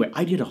 Anyway,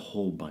 I did a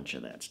whole bunch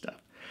of that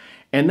stuff.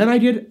 And then I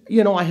did,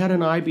 you know, I had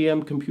an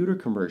IBM computer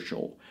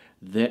commercial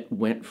that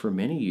went for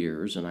many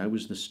years, and I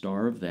was the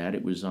star of that.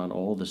 It was on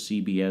all the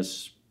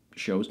CBS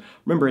shows.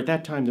 Remember, at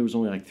that time, there was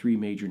only like 3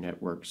 major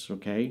networks,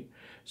 okay?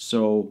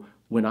 So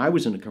when I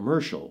was in a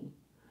commercial,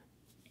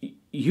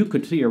 you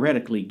could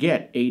theoretically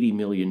get 80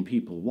 million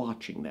people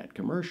watching that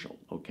commercial,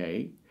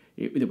 okay?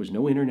 There was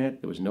no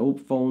internet, there was no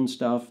phone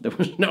stuff, there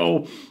was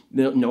not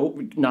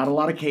a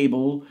lot of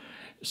cable.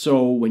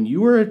 So when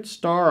you were a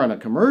star on a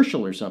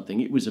commercial or something,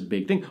 it was a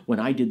big thing. When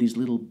I did these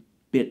little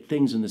bit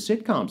things in the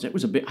sitcoms, it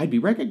was I'd be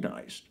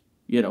recognized.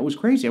 You know, it was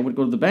crazy. I would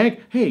go to the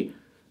bank, "Hey,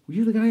 were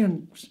you the guy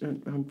on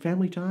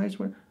Family Ties?"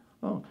 Where?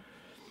 Oh.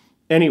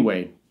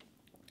 Anyway,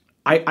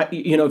 I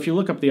you know, if you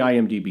look up the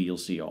IMDb, you'll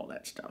see all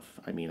that stuff.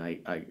 I mean,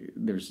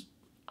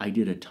 I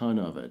did a ton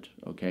of it,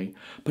 okay?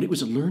 But it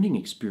was a learning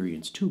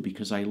experience, too,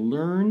 because I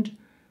learned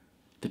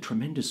the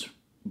tremendous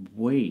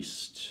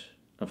waste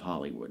of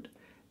Hollywood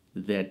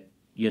that,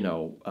 you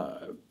know,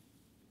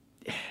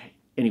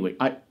 anyway,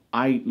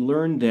 I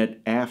learned that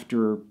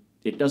after,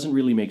 it doesn't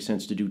really make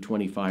sense to do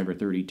 25 or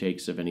 30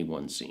 takes of any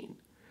one scene.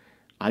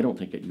 I don't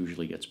think it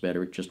usually gets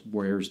better. It just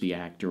wears the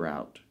actor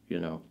out, you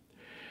know.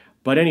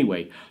 But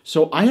anyway,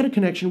 so I had a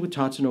connection with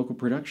Tatsunoko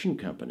Production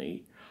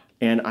Company,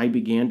 and I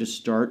began to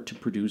start to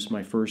produce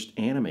my first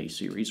anime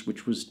series,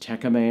 which was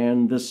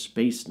Tekkaman the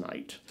Space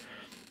Knight.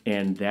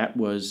 And that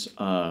was, it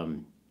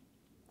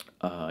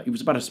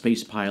was about a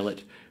space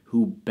pilot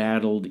who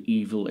battled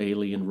evil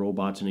alien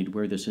robots, and he'd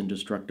wear this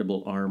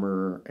indestructible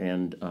armor.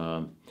 And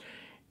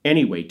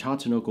anyway,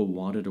 Tatsunoko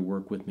wanted to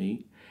work with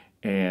me,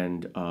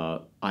 and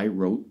I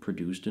wrote,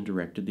 produced, and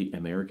directed the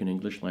American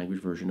English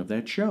language version of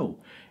that show.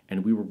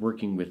 And we were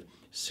working with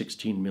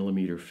 16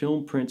 millimeter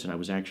film prints, and I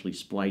was actually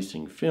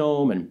splicing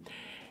film,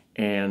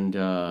 and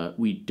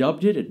we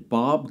dubbed it at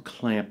Bob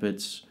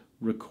Clampett's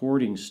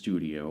recording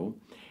studio.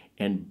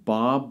 And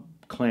Bob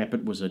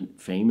Clampett was a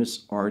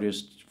famous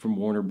artist from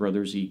Warner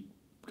Brothers.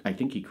 I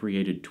think he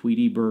created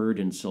Tweety Bird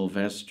and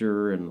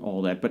Sylvester and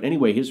all that. But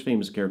anyway, his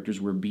famous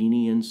characters were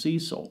Beanie and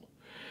Cecil.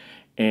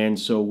 And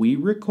so we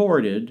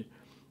recorded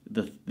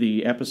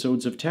the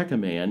episodes of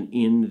Tekkaman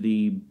in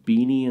the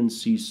Beanie and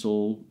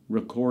Cecil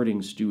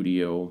recording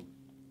studio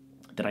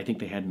that I think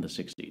they had in the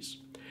 60s.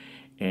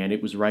 And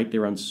it was right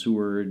there on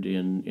Seward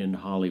in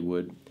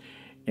Hollywood.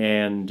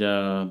 And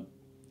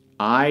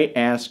I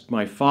asked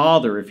my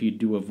father if he'd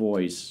do a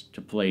voice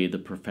to play the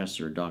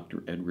professor,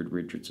 Dr. Edward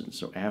Richardson.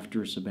 So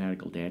after a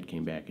sabbatical, Dad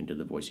came back into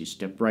the voice. He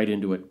stepped right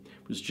into it.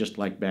 It was just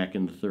like back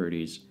in the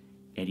 30s.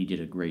 And he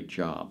did a great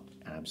job.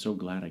 And I'm so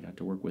glad I got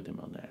to work with him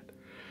on that.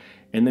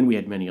 And then we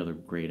had many other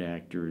great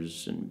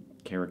actors and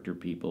character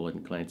people,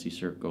 and Clancy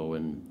Serco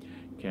and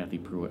Kathy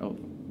Pruitt. Oh,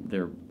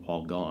 they're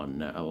all gone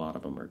now. A lot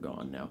of them are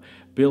gone now.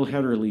 Bill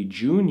Heatherly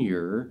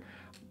Jr.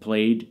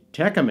 played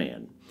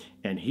Tekkaman,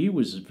 and he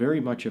was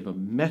very much of a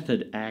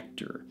method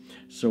actor.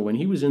 So when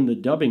he was in the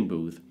dubbing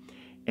booth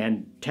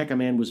and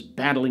Tekkaman was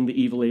battling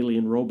the evil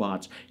alien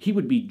robots, he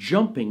would be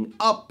jumping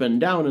up and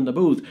down in the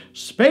booth.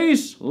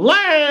 Space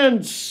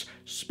Lance!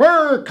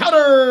 Spur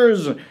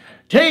Cutters!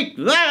 Take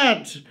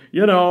that!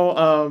 You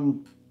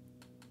know,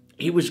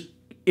 it was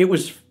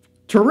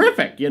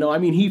terrific. You know, I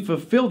mean, he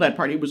fulfilled that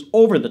part. It was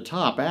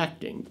over-the-top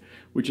acting,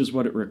 which is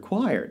what it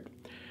required.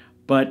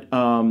 But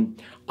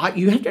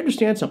you have to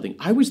understand something.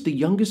 I was the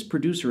youngest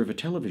producer of a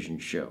television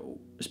show,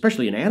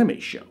 especially an anime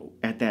show,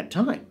 at that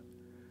time.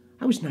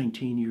 I was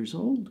 19 years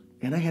old,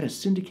 and I had a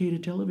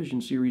syndicated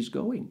television series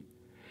going.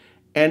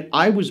 And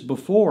I was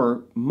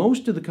before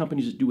most of the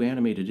companies that do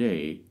anime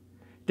today.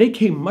 They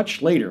came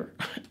much later.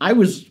 I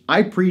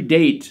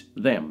predate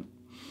them,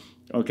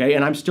 okay?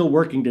 And I'm still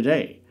working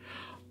today.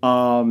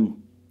 When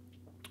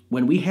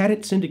we had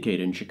it syndicated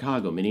in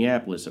Chicago,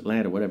 Minneapolis,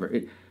 Atlanta, whatever,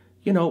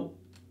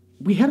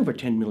 we had over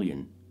 10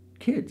 million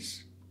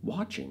kids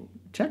watching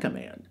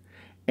Tekkaman.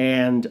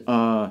 And,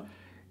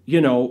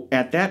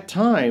 at that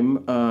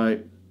time,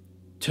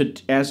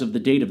 as of the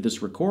date of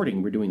this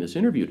recording, we're doing this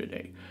interview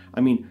today,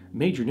 I mean,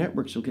 major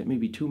networks will get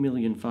maybe 2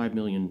 million, 5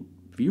 million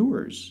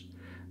viewers.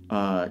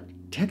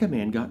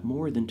 Tekkaman got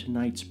more than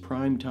tonight's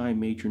primetime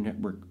major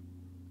network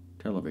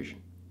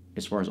television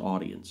as far as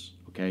audience,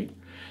 okay?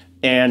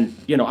 And,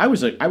 I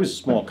was a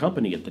small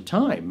company at the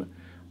time.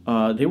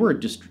 They were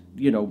just,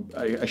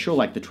 a show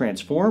like the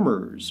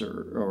Transformers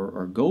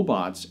or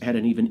GoBots had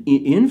an even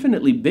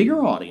infinitely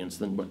bigger audience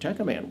than what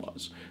Tekkaman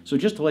was. So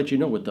just to let you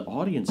know what the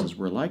audiences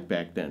were like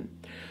back then.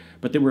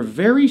 But there were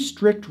very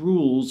strict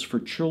rules for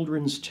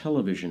children's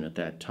television at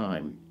that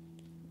time.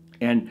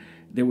 And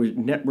there were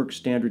network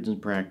standards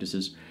and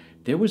practices.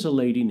 There was a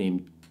lady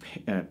named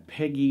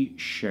Peggy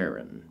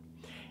Sharon,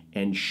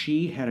 and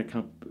she had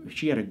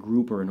a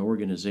group or an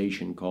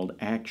organization called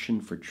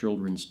Action for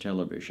Children's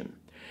Television.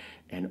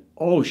 And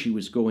she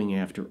was going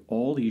after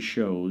all these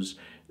shows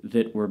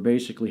that were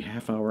basically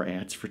half-hour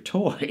ads for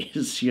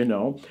toys,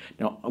 Now,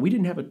 we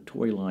didn't have a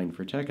toy line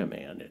for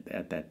Tekkaman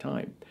at that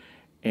time.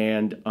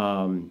 And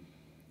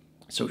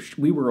so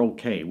we were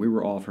okay. We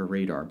were off her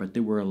radar. But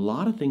there were a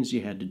lot of things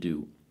you had to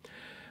do.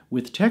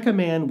 With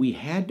Tekkaman, we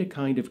had to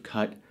kind of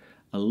cut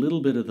a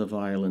little bit of the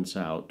violence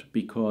out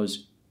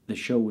because the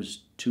show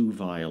was too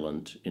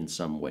violent in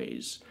some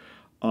ways.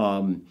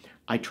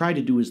 I tried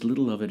to do as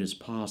little of it as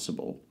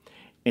possible.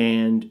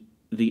 And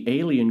the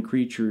alien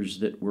creatures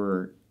that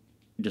were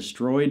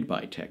destroyed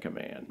by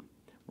Tekkaman,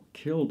 or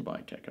killed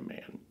by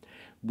Tekkaman,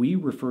 we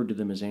referred to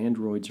them as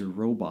androids or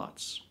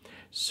robots.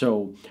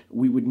 So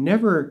we would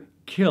never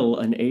kill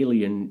an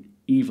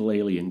evil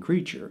alien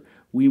creature.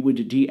 We would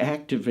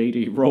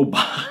deactivate a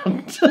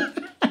robot.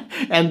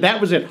 And that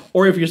was it.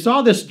 Or if you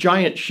saw this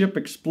giant ship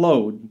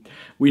explode,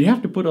 we'd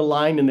have to put a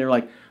line in there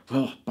like,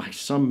 well, by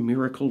some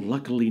miracle,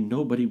 luckily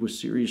nobody was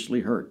seriously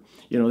hurt.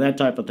 That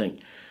type of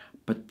thing.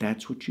 But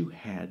that's what you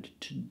had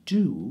to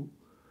do.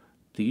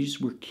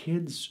 These were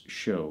kids'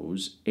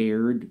 shows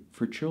aired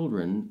for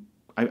children.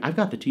 I've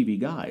got the TV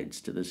guides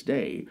to this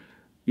day.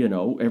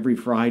 Every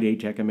Friday,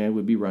 Tekkaman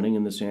would be running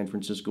in the San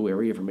Francisco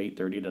area from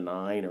 8:30 to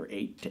 9 or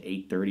 8 to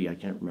 8:30. I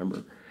can't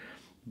remember.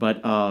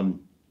 But, of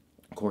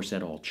course,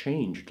 that all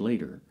changed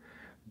later.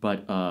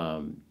 But,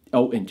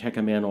 oh, and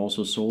Tekkaman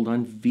also sold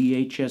on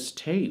VHS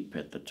tape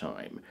at the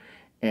time.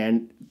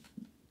 And,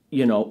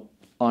 you know,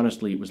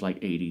 honestly, it was like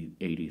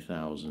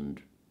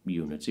 80,000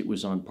 units. It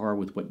was on par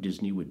with what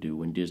Disney would do.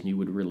 When Disney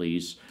would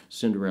release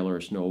Cinderella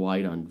or Snow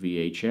White on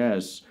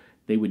VHS,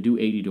 they would do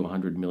 80 to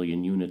 100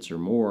 million units or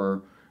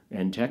more,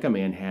 and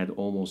Tekkaman had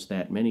almost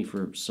that many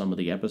for some of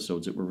the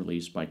episodes that were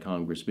released by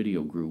Congress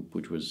Video Group,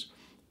 which was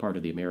part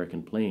of the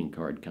American Playing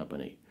Card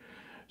Company.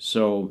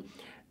 So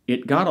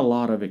it got a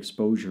lot of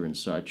exposure and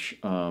such.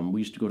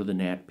 We used to go to the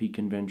NatP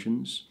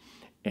conventions,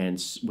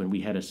 and when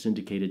we had a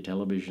syndicated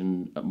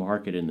television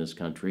market in this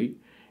country,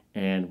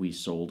 and we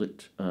sold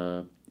it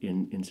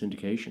in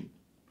syndication.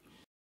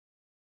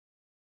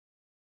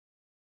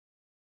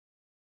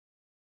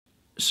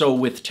 So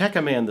with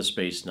Tekkaman the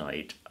Space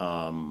Knight,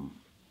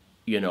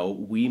 you know,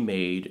 we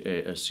made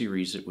a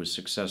series that was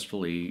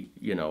successfully,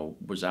 you know,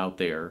 was out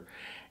there.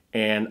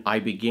 And I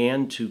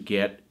began to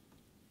get,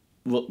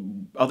 well,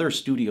 other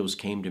studios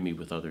came to me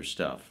with other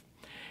stuff.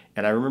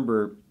 And I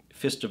remember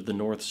Fist of the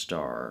North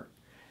Star,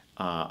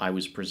 I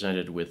was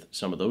presented with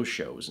some of those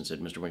shows and said,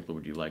 Mr. Winckler,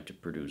 would you like to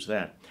produce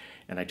that?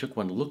 And I took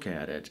one look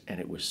at it, and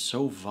it was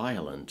so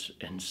violent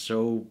and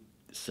so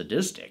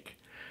sadistic.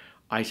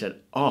 I said,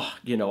 oh,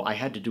 you know, I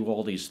had to do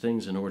all these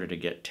things in order to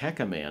get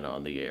Tekkaman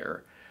on the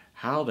air.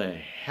 How the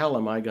hell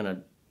am I going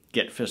to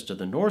get Fist of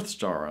the North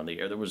Star on the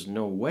air? There was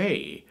no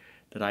way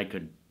that I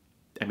could.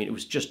 I mean, it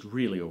was just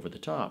really over the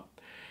top.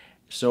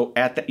 So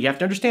you have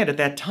to understand, at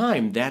that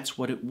time, that's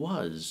what it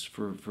was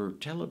for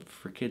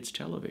kids'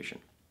 television.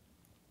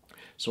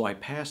 So I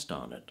passed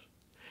on it.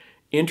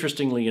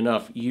 Interestingly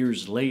enough,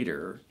 years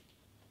later,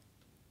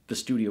 the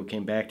studio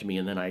came back to me,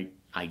 and then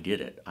I did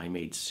it. I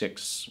made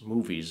 6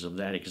 movies of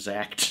that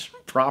exact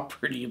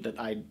property that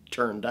I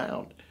turned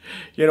down.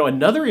 You know,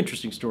 another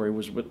interesting story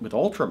was with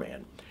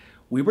Ultraman.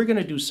 We were going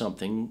to do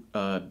something.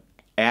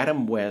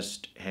 Adam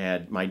West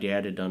my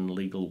dad had done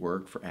legal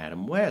work for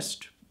Adam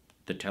West,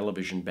 the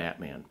television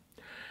Batman.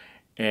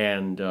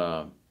 And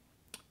I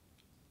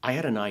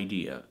had an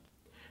idea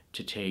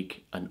to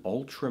take an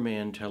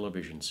Ultraman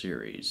television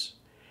series,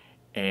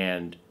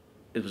 and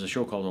it was a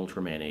show called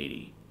Ultraman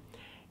 80,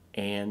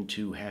 and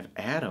to have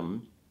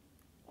Adam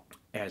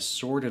as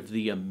sort of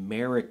the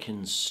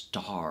American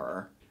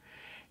star.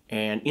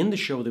 And in the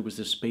show, there was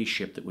this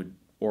spaceship that would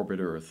orbit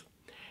Earth.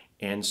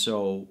 And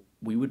so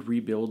we would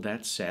rebuild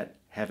that set,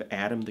 have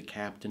Adam the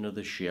captain of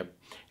the ship.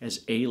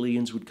 As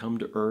aliens would come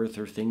to Earth,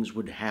 or things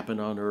would happen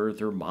on Earth,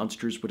 or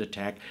monsters would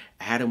attack,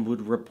 Adam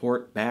would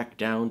report back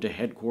down to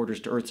headquarters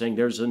to Earth saying,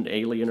 there's an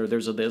alien, or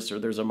there's a this, or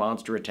there's a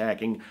monster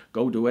attacking,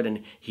 go do it,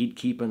 and he'd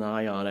keep an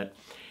eye on it.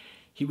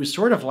 He was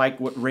sort of like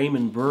what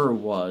Raymond Burr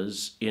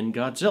was in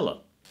Godzilla,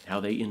 how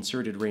they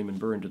inserted Raymond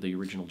Burr into the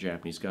original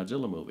Japanese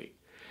Godzilla movie.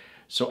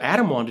 So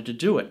Adam wanted to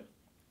do it,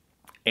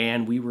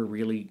 and we were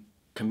really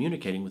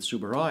communicating with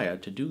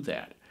Tsuburaya to do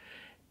that.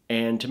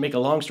 And to make a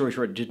long story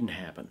short, it didn't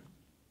happen.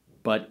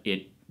 But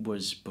it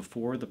was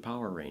before the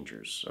Power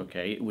Rangers,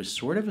 okay? It was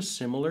sort of a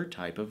similar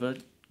type of a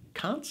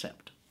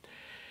concept.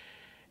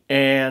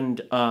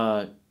 And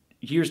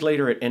years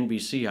later at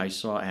NBC, I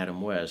saw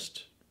Adam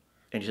West,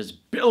 and he says,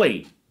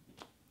 Billy,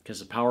 because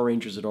the Power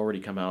Rangers had already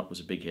come out, it was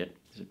a big hit.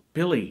 He said,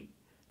 Billy,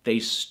 they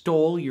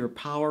stole your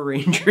Power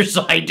Rangers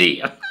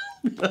idea.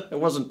 It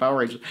wasn't Power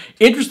Rangers.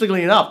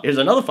 Interestingly enough, here's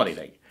another funny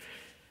thing.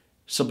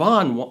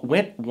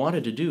 Saban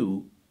wanted to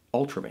do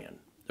Ultraman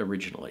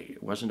originally.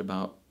 It wasn't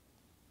about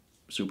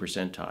Super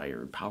Sentai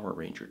or Power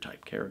Ranger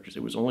type characters.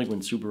 It was only when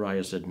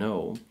Tsuburaya said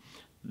no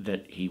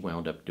that he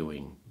wound up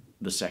doing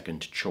the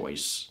second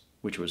choice,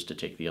 which was to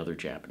take the other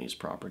Japanese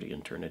property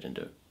and turn it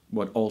into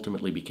what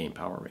ultimately became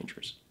Power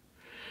Rangers.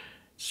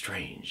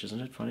 Strange,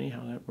 isn't it funny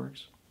how that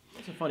works?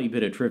 It's a funny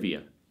bit of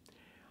trivia.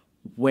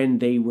 When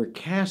they were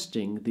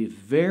casting the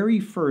very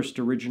first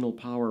original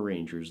Power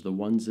Rangers, the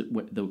ones that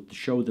the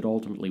show that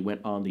ultimately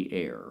went on the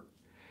air,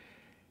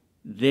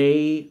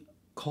 they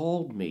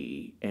called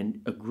me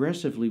and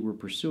aggressively were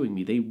pursuing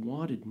me. They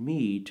wanted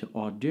me to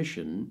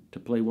audition to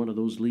play one of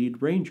those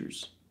lead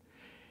Rangers.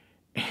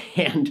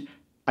 And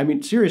I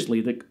mean,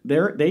 seriously,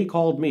 they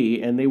called me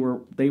and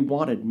they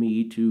wanted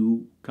me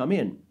to come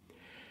in.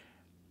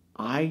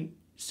 I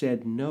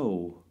said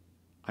no,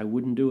 I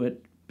wouldn't do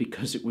it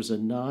because it was a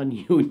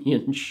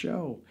non-union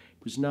show.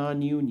 It was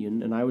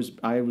non-union, and I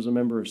was a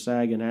member of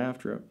SAG and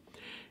AFTRA,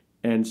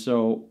 and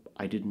so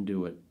I didn't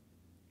do it.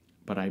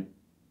 But I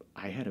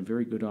had a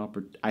very good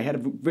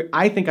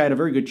I think I had a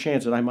very good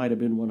chance that I might have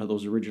been one of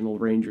those original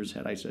Rangers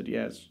had I said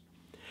yes.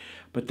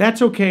 But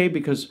that's okay,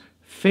 because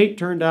fate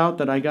turned out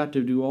that I got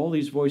to do all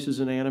these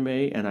voices in anime,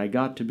 and I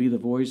got to be the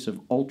voice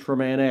of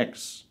Ultraman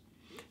X,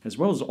 as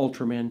well as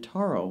Ultraman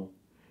Taro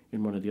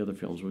in one of the other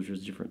films, which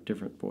was a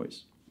different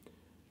voice.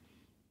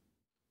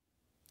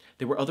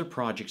 There were other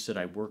projects that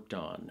I worked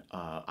on.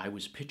 I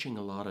was pitching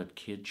a lot of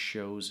kids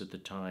shows at the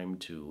time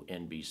to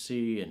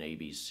NBC and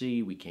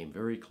ABC. We came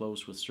very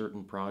close with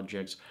certain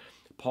projects.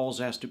 Paul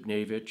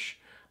Zastupnevich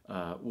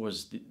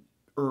was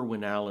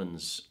Irwin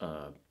Allen's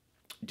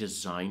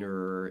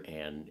designer,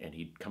 and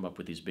he'd come up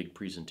with these big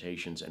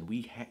presentations, and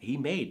he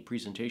made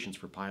presentations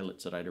for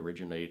pilots that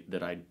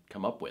I'd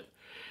come up with,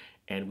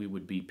 and we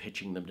would be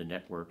pitching them to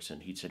networks,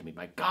 and he'd say to me,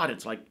 "My God,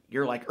 it's like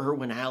you're like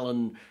Irwin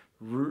Allen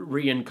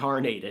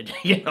reincarnated,"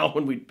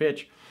 when we'd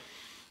pitch.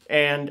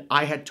 And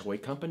I had toy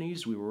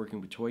companies. We were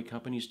working with toy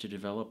companies to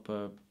develop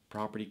a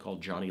property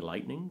called Johnny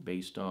Lightning,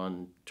 based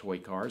on toy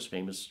cars,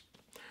 famous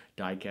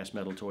die-cast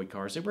metal toy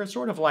cars. They were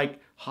sort of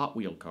like Hot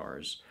Wheel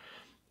cars.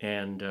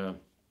 And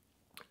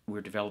we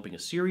were developing a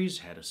series,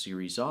 had a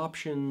series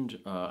optioned.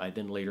 I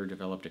then later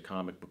developed a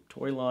comic book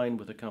toy line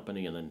with a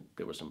company, and then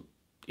there were some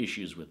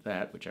issues with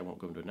that, which I won't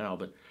go into now.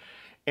 But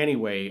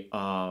anyway,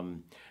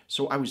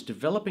 so I was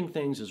developing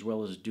things as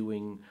well as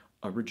doing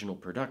original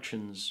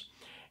productions,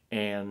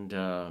 and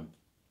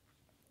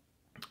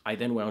I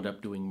then wound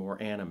up doing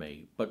more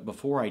anime. But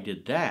before I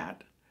did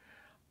that,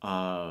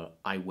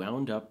 I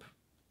wound up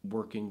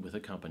working with a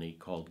company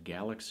called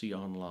Galaxy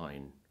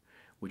Online,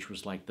 which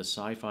was like the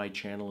Sci-Fi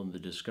Channel and the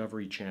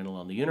Discovery Channel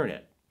on the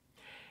internet.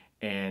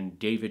 And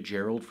David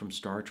Gerrold from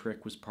Star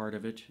Trek was part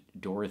of it.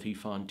 Dorothy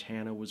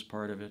Fontana was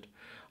part of it.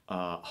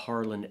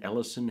 Harlan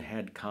Ellison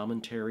had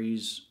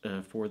commentaries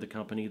for the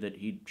company that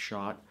he'd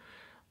shot.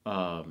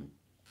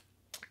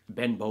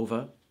 Ben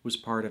Bova was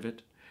part of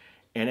it.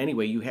 And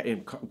anyway, you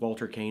had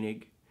Walter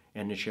Koenig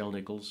and Nichelle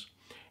Nichols.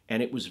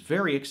 And it was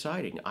very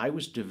exciting. I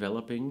was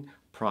developing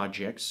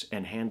projects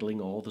and handling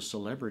all the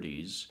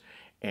celebrities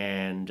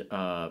and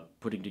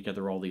putting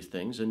together all these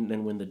things. And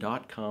then when the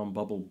dot-com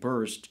bubble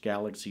burst,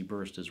 Galaxy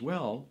burst as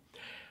well.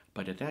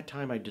 But at that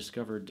time, I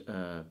discovered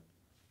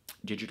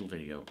digital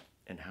video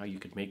and how you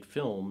could make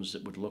films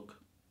that would look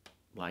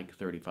like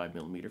 35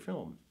 millimeter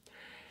film.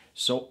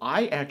 So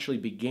I actually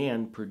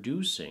began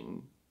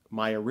producing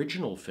my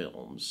original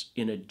films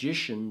in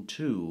addition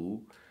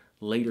to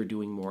later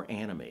doing more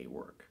anime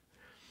work.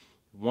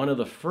 One of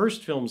the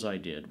first films I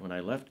did when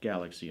I left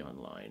Galaxy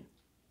Online,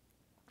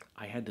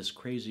 I had this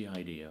crazy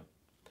idea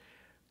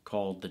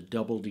called The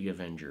Double D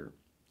Avenger.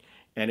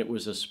 And it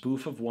was a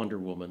spoof of Wonder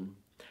Woman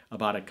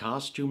about a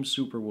costume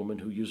superwoman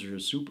who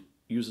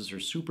uses her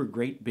super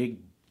great big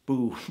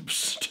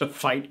boobs to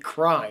fight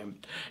crime.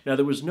 Now,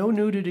 there was no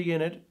nudity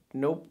in it,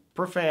 no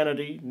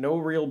profanity, no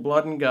real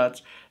blood and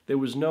guts. It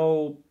was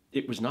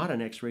not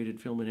an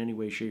X-rated film in any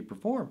way, shape, or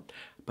form,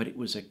 but it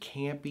was a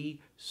campy,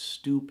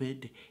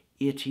 stupid,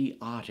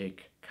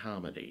 idiotic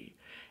comedy.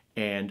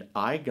 And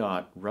I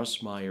got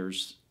Russ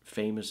Meyer's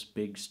famous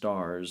big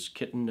stars,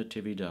 Kitten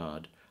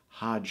Natividad,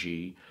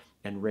 Haji,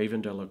 and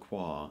Raven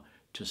Delacroix,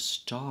 to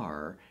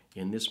star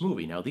in this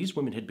movie. Now, these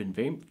women had been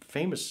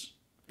famous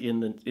in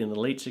the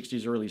late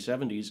 60s, early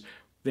 70s.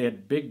 They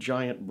had big,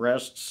 giant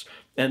breasts,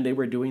 and they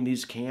were doing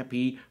these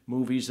campy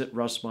movies that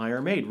Russ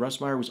Meyer made. Russ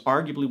Meyer was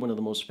arguably one of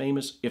the most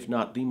famous, if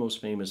not the most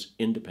famous,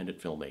 independent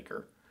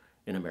filmmaker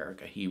in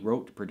America. He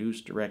wrote,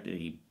 produced, directed,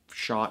 he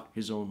shot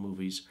his own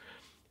movies,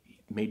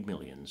 made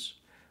millions,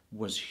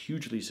 was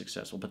hugely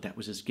successful, but that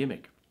was his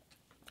gimmick.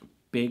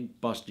 Big,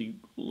 busty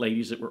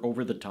ladies that were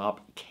over the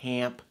top,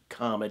 camp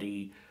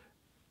comedy,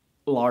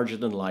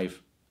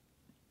 larger-than-life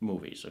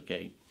movies,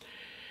 okay?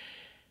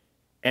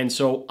 And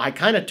so I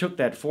kind of took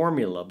that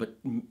formula, but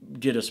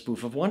did a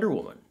spoof of Wonder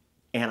Woman.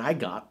 And I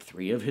got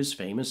 3 of his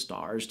famous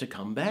stars to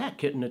come back.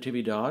 Kitten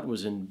Natividad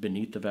was in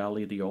Beneath the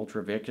Valley of the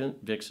Ultra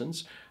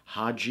Vixens.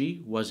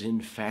 Haji was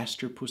in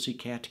Faster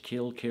Pussycat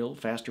Kill Kill.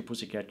 Faster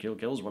Pussycat Kill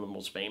Kill is one of the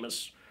most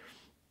famous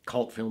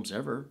cult films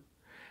ever.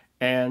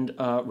 And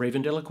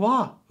Raven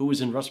Delacroix, who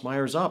was in Russ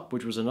Meyer's Up,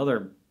 which was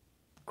another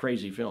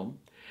crazy film.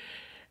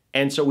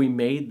 And so we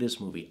made this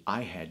movie.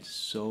 I had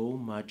so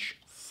much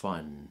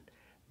fun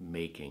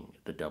making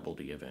The Double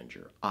D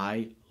Avenger.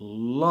 I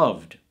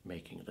loved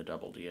making The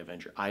Double D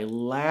Avenger. I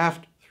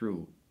laughed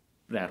through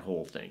that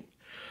whole thing.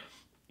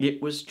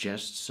 It was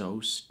just so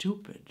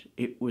stupid.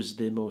 It was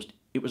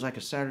like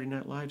a Saturday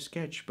Night Live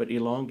sketch, but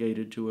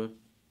elongated to a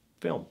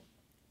film.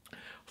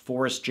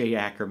 Forrest J.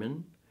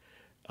 Ackerman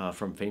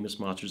from Famous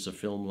Monsters of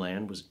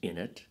Filmland was in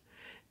it.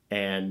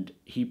 And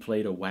he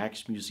played a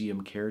wax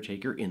museum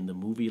caretaker in the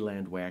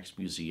Movieland Wax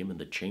Museum in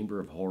the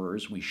Chamber of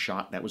Horrors.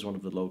 That was one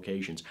of the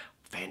locations.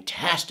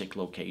 Fantastic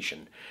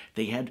location.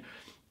 They had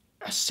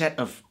a set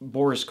of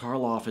Boris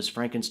Karloff as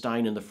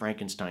Frankenstein in the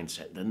Frankenstein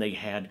set. Then they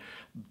had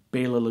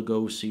Bela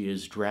Lugosi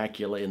as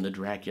Dracula in the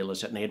Dracula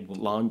set. And they had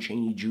Lon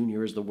Chaney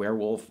Jr. as the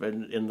werewolf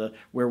in the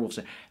werewolf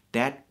set.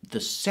 The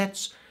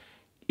sets,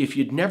 if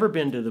you'd never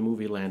been to the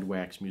Movieland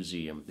Wax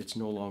Museum, it's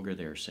no longer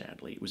there,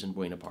 sadly. It was in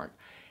Buena Park.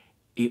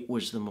 It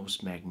was the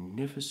most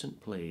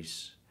magnificent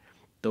place.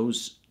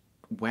 Those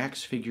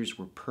wax figures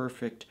were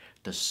perfect.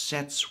 The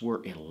sets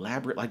were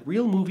elaborate, like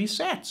real movie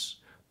sets.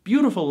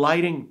 Beautiful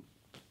lighting.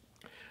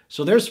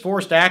 So there's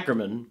Forrest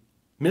Ackerman,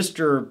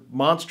 Mr.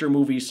 Monster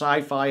Movie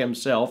Sci-Fi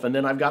himself, and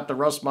then I've got the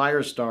Russ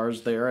Meyer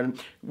stars there, and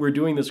we're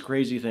doing this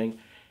crazy thing.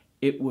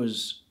 It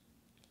was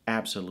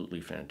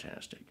absolutely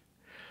fantastic.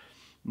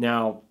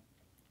 Now,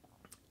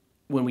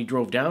 when we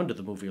drove down to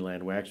the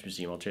Movieland Wax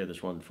Museum, I'll tell you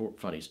this one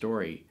funny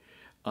story.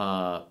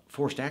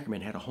 Forrest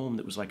Ackerman had a home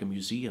that was like a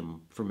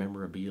museum for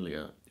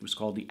memorabilia. It was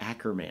called the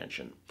Acker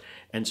Mansion.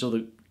 And so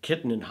the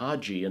Kitten and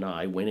Haji and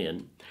I went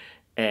in,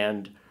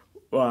 and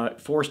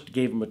Forrest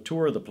gave him a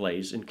tour of the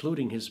place,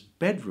 including his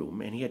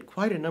bedroom, and he had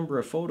quite a number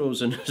of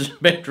photos in his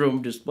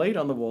bedroom displayed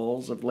on the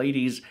walls of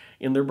ladies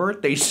in their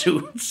birthday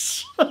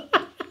suits.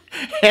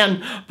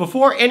 And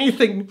before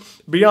anything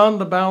beyond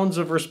the bounds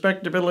of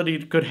respectability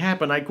could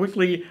happen, I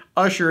quickly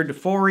ushered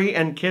Forry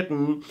and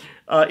Kitten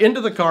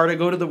into the car to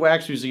go to the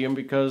Wax Museum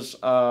because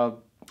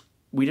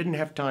we didn't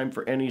have time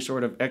for any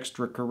sort of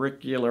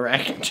extracurricular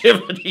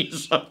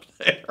activities up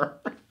there.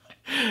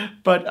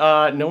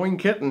 But knowing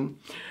Kitten,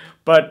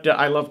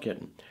 I love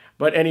Kitten.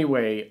 But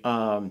anyway,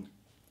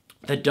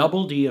 the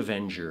Double D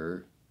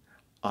Avenger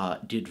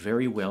did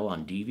very well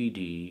on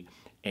DVD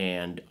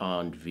and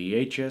on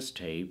VHS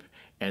tape.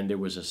 And there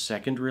was a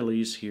second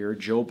release here.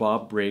 Joe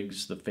Bob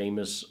Briggs, the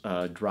famous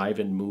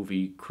drive-in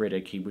movie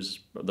critic, he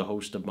was the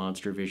host of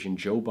Monster Vision.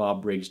 Joe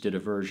Bob Briggs did a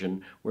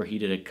version where he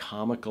did a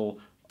comical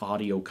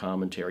audio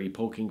commentary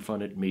poking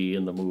fun at me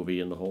in the movie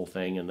and the whole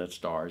thing and the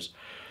stars.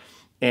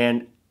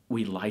 And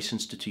we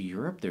licensed it to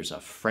Europe. There's a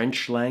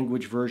French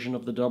language version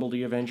of the Double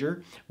D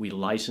Avenger. We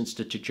licensed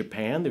it to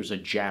Japan. There's a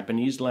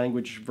Japanese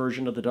language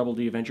version of the Double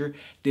D Avenger.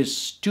 This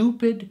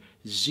stupid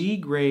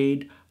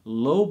Z-grade,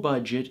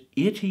 low-budget,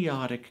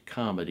 idiotic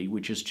comedy,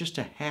 which is just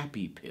a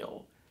happy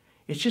pill.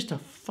 It's just a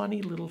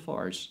funny little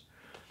farce.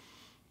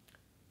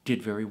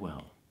 Did very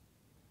well.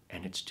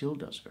 And it still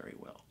does very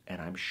well.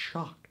 And I'm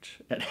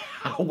shocked at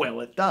how well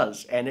it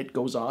does. And it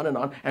goes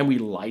on. And we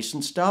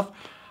license stuff.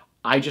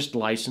 I just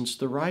licensed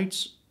the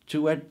rights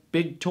to a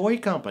big toy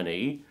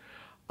company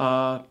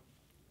to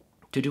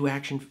do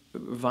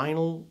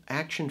vinyl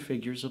action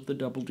figures of the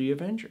Double D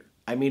Avenger.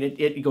 I mean,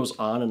 it goes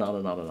on and on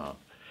and on and on.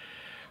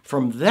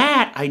 From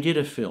that, I did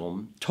a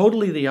film,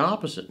 totally the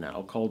opposite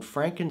now, called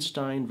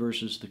Frankenstein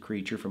versus the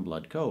Creature from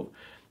Blood Cove.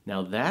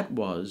 Now, that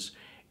was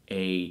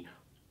a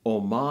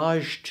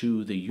homage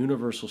to the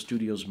Universal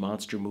Studios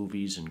monster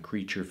movies and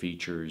creature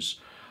features,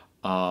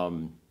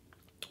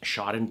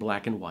 shot in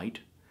black and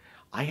white.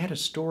 I had a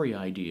story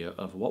idea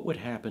of what would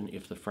happen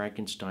if the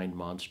Frankenstein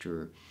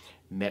monster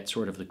met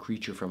sort of the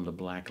creature from the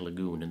Black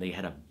Lagoon, and they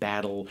had a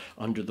battle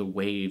under the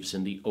waves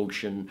in the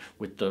ocean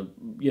with the,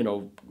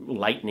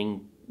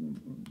 lightning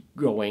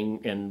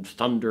going and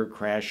thunder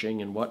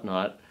crashing and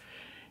whatnot.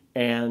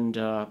 And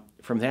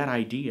from that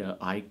idea,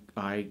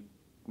 I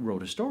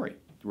wrote a story,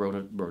 wrote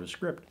a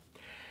script.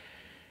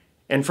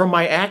 And from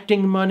my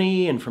acting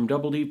money and from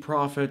Double D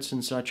profits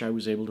and such, I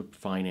was able to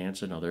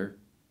finance another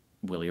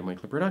William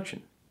Winckler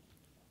production.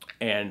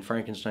 And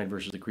Frankenstein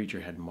versus the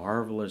Creature had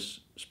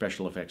marvelous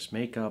special effects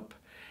makeup.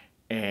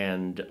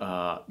 And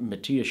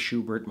Matthias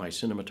Schubert, my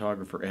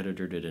cinematographer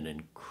editor, did an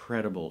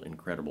incredible,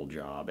 incredible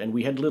job. And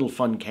we had little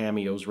fun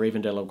cameos.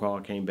 Raven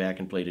Delacroix came back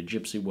and played a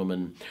gypsy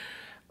woman.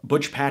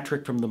 Butch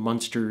Patrick from the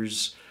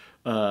Munsters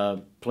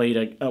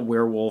played a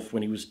werewolf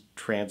when he was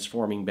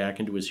transforming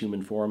back into his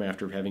human form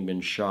after having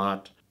been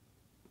shot.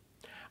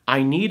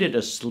 I needed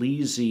a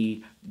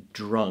sleazy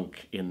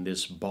drunk in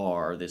this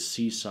bar, this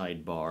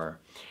seaside bar.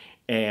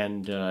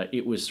 And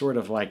it was sort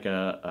of like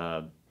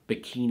a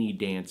bikini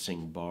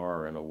dancing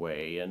bar in a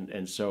way.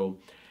 And so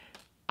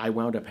I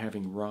wound up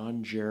having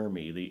Ron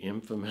Jeremy, the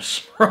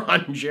infamous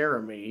Ron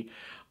Jeremy,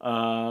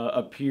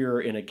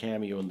 appear in a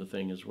cameo in the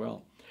thing as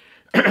well.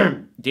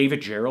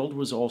 David Gerald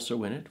was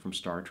also in it from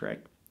Star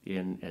Trek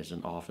as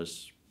an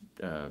office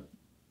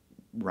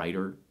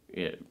writer,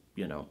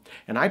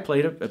 And I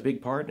played a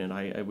big part, and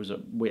it was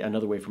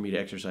another way for me to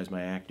exercise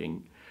my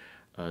acting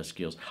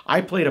skills.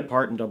 I played a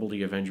part in Double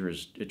D Avenger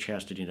as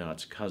Chastity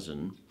Knott's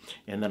cousin,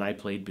 and then I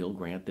played Bill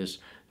Grant, this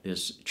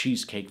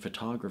cheesecake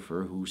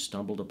photographer who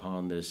stumbled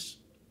upon this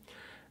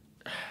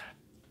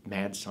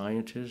mad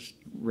scientist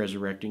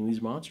resurrecting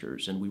these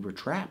monsters, and we were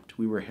trapped.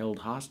 We were held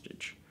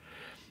hostage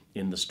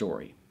in the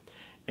story.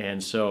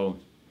 And so,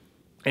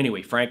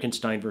 anyway,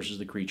 Frankenstein versus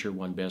the Creature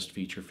won Best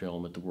Feature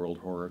Film at the World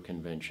Horror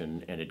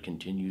Convention, and it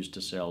continues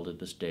to sell to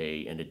this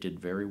day, and it did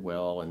very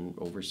well and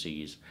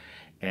overseas.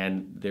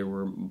 And there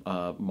were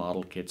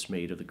model kits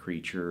made of the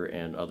creature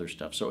and other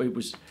stuff. So it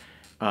was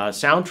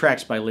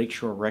soundtracks by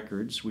Lakeshore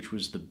Records, which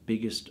was the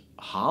biggest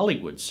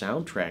Hollywood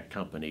soundtrack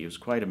company. It was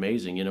quite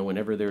amazing.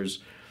 Whenever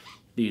there's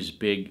these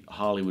big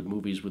Hollywood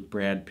movies with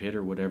Brad Pitt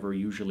or whatever,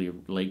 usually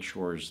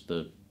Lakeshore's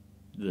the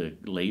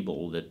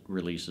label that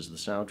releases the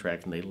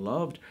soundtrack. And they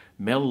loved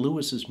Mel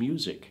Lewis's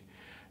music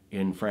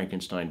in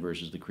Frankenstein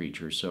versus the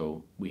Creature,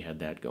 so we had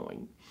that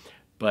going.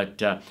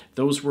 But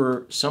those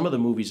were some of the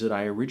movies that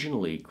I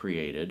originally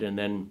created, and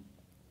then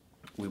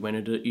we went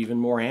into even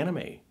more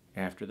anime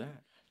after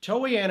that.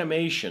 Toei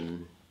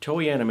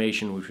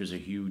Animation, which was a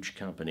huge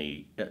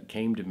company,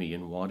 came to me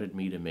and wanted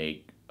me to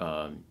make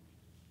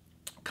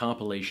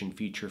compilation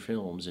feature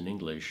films in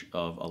English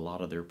of a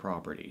lot of their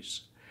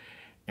properties.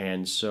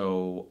 And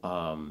so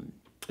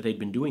they'd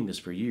been doing this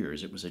for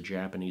years. It was a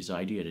Japanese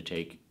idea to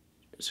take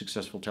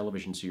successful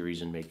television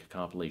series and make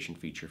compilation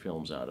feature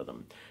films out of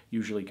them,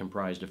 usually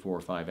comprised of 4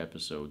 or 5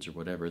 episodes or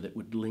whatever that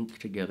would link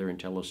together and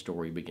tell a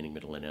story beginning,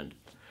 middle, and end.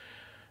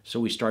 So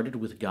we started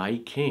with Guy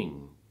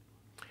King.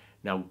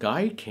 Now,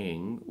 Guy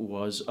King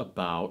was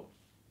about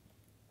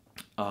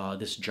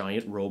this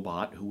giant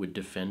robot who would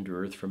defend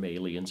Earth from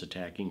aliens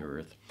attacking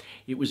Earth.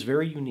 It was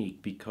very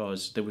unique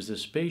because there was a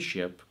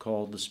spaceship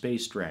called the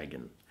Space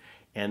Dragon.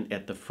 And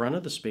at the front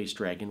of the Space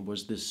Dragon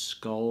was this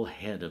skull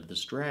head of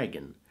this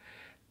dragon.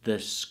 The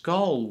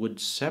skull would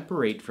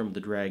separate from the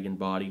dragon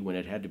body when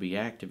it had to be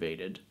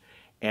activated,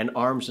 and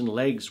arms and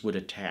legs would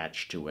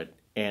attach to it.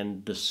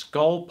 And the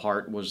skull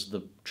part was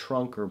the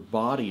trunk or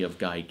body of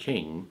Guy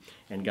King,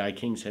 and Guy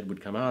King's head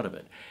would come out of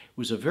it. It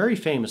was a very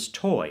famous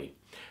toy.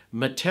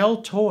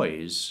 Mattel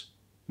Toys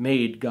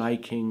made Guy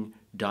King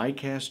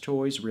die-cast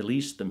toys,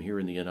 released them here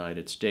in the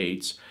United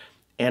States,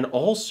 and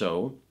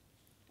also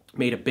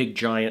made a big,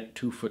 giant,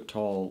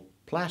 2-foot-tall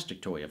plastic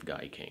toy of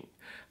Guy King.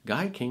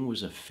 Guy King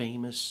was a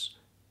famous,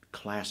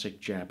 classic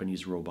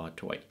Japanese robot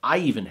toy. I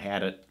even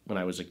had it when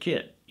I was a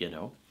kid, you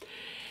know.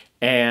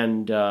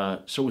 And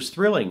so it was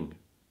thrilling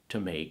to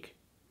make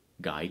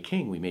Guy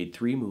King. We made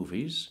 3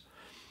 movies.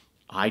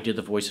 I did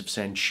the voice of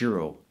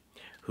Sanshiro,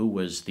 who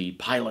was the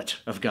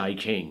pilot of Guy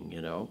King,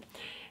 you know.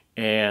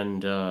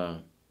 And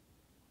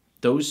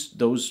those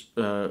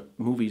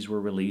movies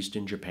were released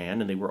in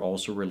Japan, and they were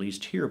also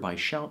released here by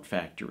Shout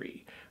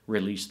Factory,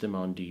 released them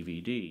on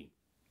DVD.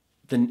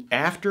 Then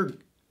after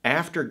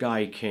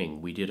Guy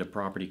King, we did a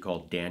property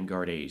called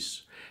Danguard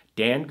Ace.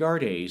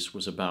 Danguard Ace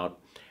was about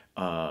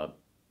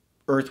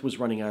Earth was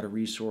running out of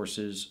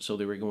resources, so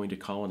they were going to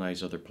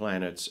colonize other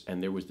planets,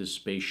 and there was this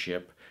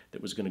spaceship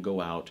that was going to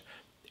go out.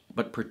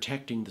 But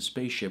protecting the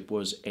spaceship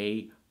was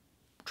a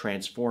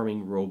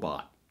transforming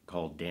robot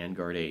called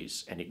Danguard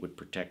Ace, and it would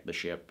protect the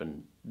ship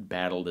and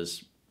battle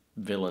this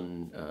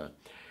villain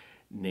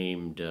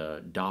named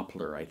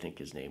Doppler, I think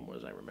his name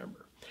was, I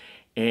remember.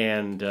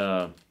 And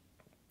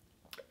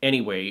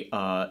anyway,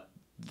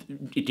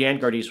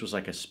 Danguard Ace was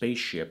like a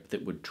spaceship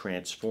that would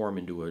transform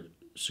into a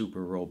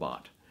super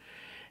robot.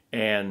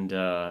 And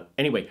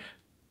anyway,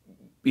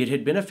 it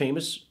had been a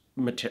famous,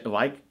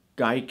 like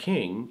Guy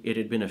King, it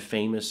had been a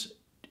famous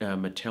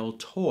Mattel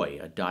toy,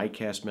 a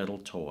die-cast metal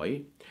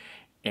toy,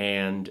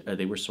 and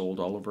they were sold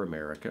all over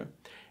America.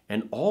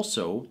 And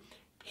also,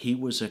 he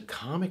was a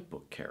comic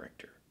book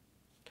character.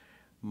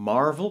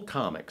 Marvel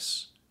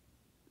Comics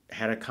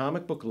had a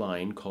comic book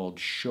line called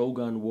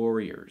Shogun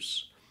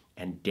Warriors,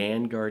 and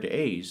Danguard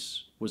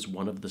Ace was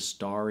one of the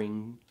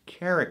starring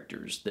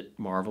characters that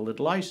Marvel had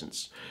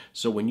licensed.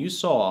 So when you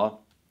saw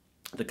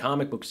the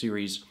comic book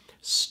series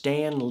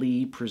Stan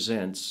Lee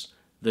Presents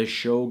the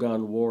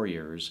Shogun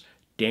Warriors,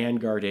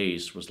 Danguard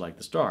Ace was like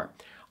the star.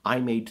 I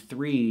made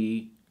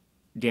 3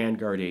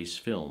 Danguard Ace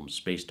films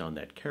based on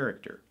that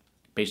character,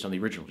 based on the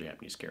original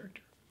Japanese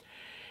character.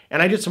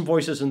 And I did some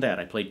voices in that.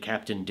 I played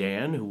Captain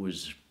Dan, who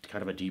was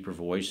kind of a deeper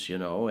voice, you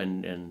know,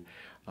 and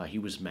he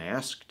was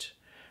masked,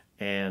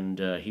 and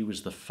he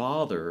was the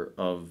father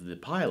of the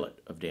pilot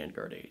of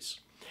Danguard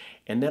Ace.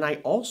 And then I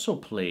also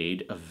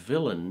played a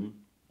villain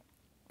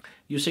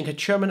using a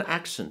German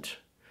accent.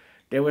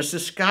 There was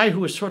this guy who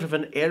was sort of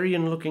an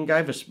Aryan-looking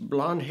guy with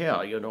blonde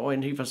hair, you know,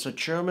 and he was a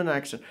German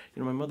accent.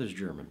 You know, my mother's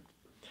German,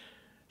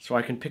 so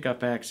I can pick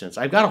up accents.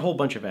 I've got a whole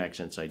bunch of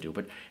accents I do,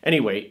 but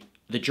anyway,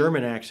 the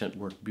German accent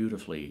worked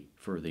beautifully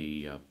for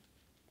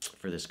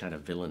this kind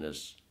of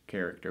villainous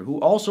character, who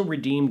also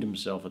redeemed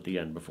himself at the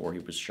end before he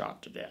was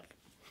shot to death.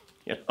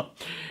 You know.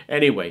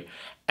 Anyway,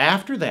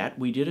 after that,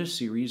 we did a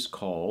series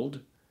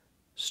called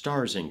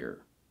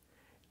Starzinger.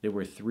 There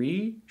were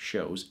 3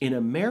 shows. In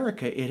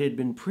America, it had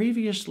been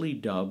previously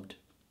dubbed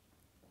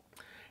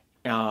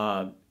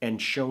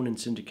and shown in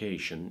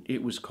syndication.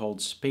 It was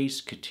called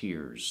Space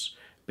Cateers.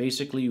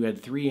 Basically, you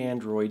had 3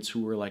 androids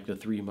who were like the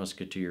 3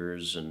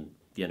 musketeers and,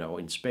 you know,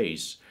 in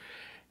space.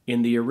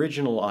 In the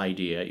original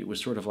idea, it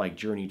was sort of like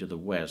Journey to the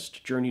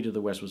West. Journey to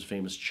the West was a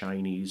famous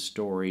Chinese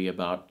story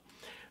about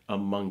a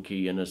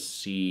monkey and a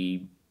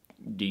sea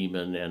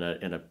demon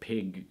and a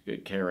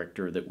pig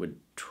character that would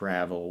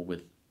travel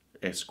with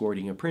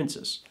escorting a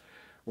princess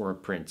or a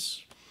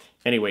prince.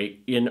 Anyway,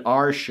 in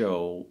our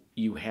show,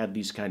 you had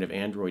these kind of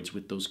androids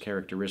with those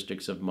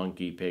characteristics of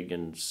monkey, pig,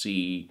 and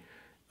sea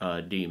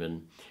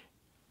demon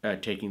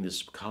taking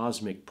this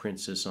cosmic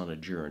princess on a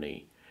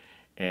journey.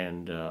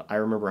 And I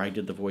remember I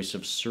did the voice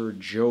of Sir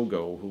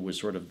Jogo, who was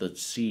sort of the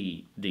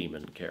sea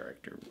demon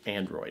character,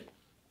 android.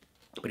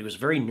 But he was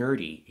very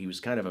nerdy. He was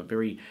kind of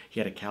he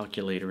had a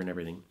calculator and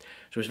everything.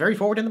 So he was very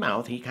forward in the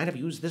mouth. He kind of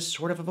used this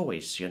sort of a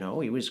voice, you know.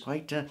 He was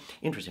quite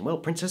interesting. Well,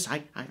 princess,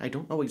 I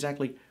don't know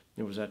exactly.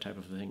 It was that type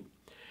of thing.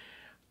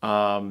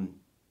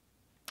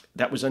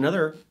 That was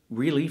another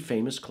really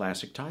famous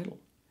classic title.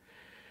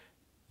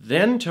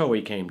 Then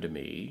Toei came to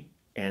me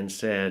and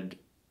said,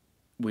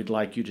 we'd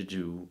like you to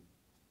do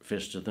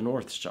Fist of the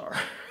North Star.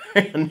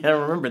 And I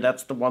remember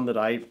that's the one that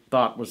I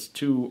thought was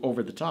too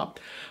over the top.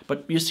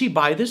 But you see,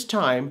 by this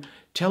time,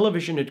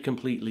 Television had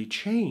completely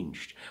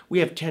changed. We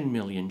have 10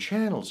 million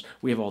channels.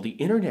 We have all the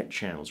internet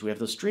channels. We have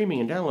the streaming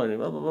and downloading,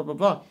 blah, blah, blah, blah,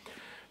 blah.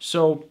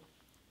 So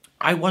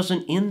I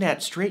wasn't in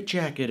that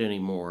straitjacket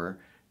anymore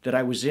that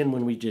I was in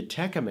when we did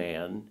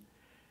Tech-A-Man,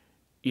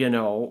 you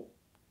know,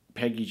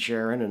 Peggy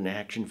Sharon and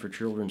Action for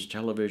Children's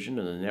Television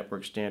and the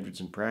Network Standards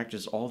and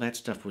Practice. All that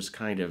stuff was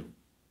kind of,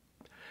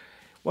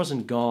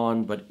 wasn't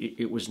gone, but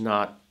it was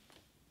not,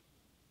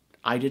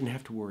 I didn't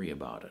have to worry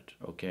about it,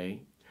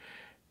 okay?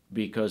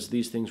 Because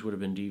these things would have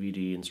been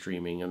DVD and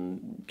streaming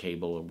and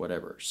cable or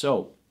whatever.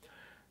 So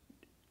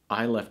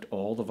I left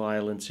all the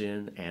violence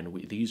in,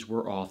 and these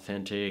were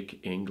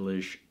authentic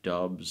English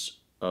dubs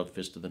of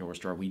Fist of the North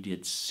Star. We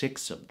did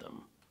 6 of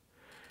them.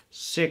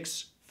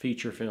 6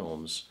 feature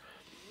films.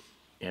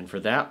 And for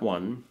that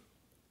one,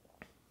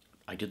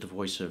 I did the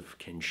voice of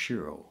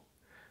Kenshiro,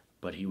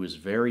 but he was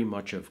very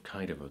much of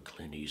kind of a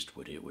Clint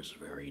Eastwood. It was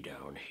very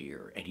down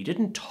here. And he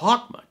didn't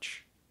talk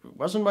much. It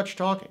wasn't much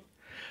talking.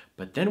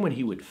 But then when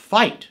he would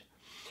fight,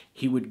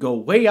 he would go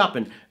way up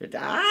and, you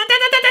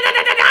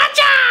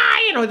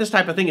know, this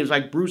type of thing. It was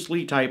like Bruce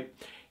Lee type.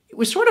 It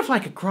was sort of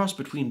like a cross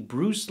between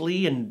Bruce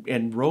Lee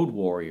and Road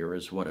Warrior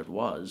is what it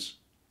was.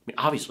 I mean,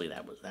 obviously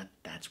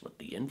that's what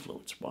the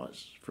influence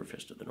was for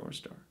Fist of the North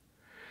Star.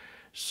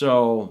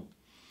 So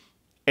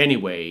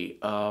anyway,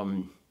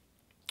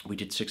 we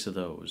did 6 of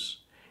those.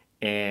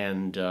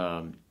 And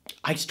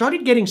I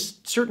started getting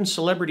certain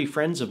celebrity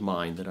friends of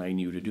mine that I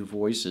knew to do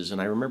voices. And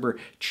I remember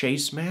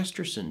Chase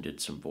Masterson did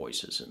some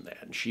voices in that.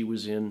 And she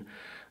was in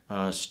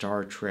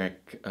Star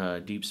Trek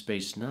Deep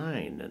Space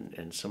Nine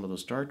and some of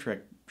those Star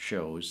Trek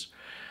shows.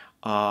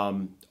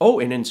 Oh,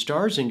 and in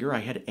Starzinger, I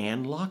had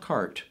Anne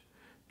Lockhart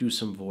do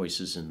some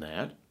voices in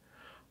that.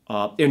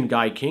 In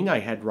Guy King, I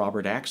had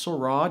Robert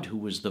Axelrod, who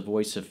was the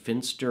voice of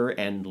Finster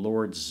and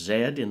Lord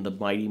Zed in the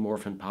Mighty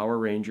Morphin Power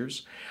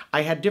Rangers.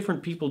 I had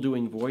different people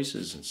doing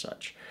voices and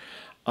such.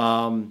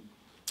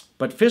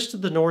 But Fist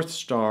of the North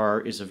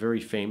Star is a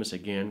very famous,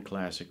 again,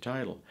 classic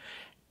title.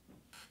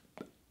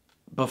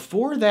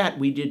 Before that,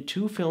 we did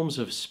 2 films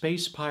of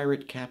Space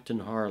Pirate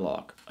Captain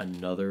Harlock,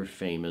 another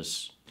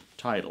famous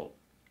title.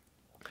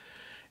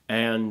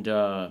 And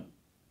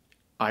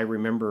I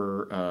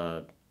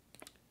remember...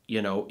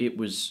 you know, it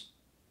was,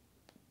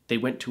 they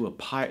went to a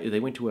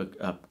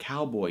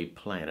cowboy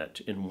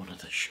planet in one of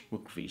the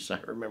movies. I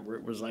remember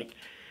it was like,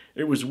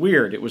 it was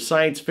weird. It was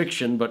science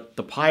fiction, but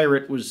the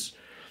pirate was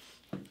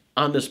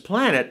on this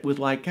planet with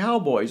like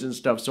cowboys and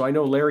stuff. So I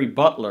know Larry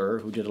Butler,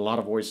 who did a lot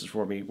of voices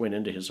for me, went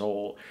into his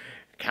whole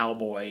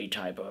cowboy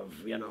type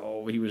of, you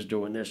know, he was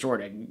doing this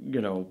sort of,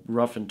 you know,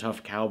 rough and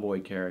tough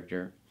cowboy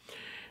character.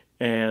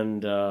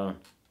 And, but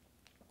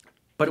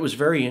it was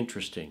very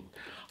interesting.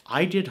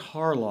 I did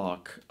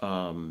Harlock,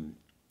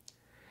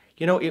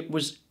 you know, it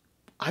was,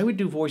 I would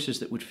do voices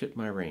that would fit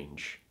my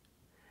range.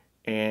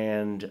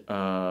 And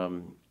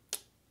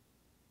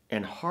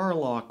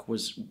Harlock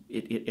was,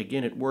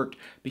 again, it worked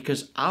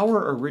because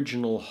our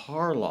original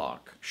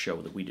Harlock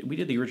show that we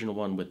did the original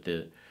one with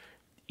the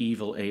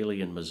evil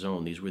alien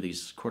Mazone. These were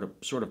these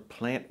sort of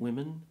plant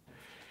women.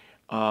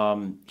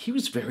 He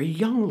was very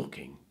young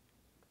looking.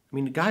 I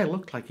mean, the guy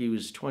looked like he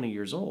was 20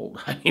 years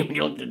old. I mean, when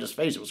you looked at his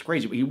face, it was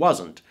crazy, but he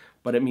wasn't.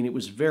 But, I mean, it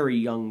was a very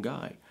young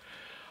guy.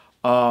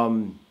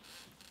 There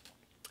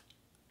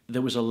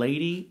was a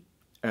lady,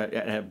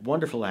 a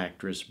wonderful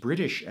actress,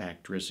 British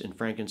actress in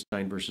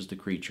Frankenstein versus the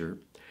Creature,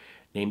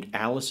 named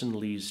Alison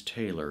Lees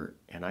Taylor,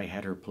 and I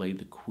had her play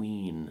the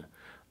queen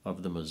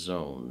of the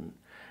Mazone.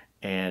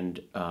 And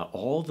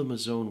all the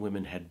Mazone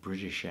women had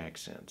British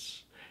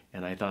accents.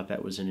 And I thought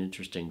that was an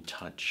interesting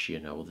touch, you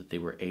know, that they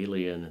were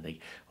alien and they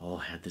all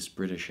had this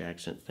British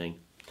accent thing.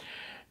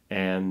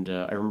 And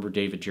I remember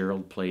David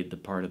Gerald played the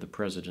part of the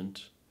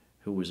president,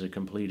 who was a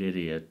complete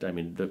idiot. I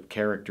mean, the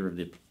character of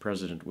the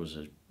president was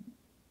a,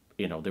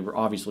 you know, they were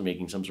obviously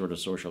making some sort of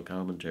social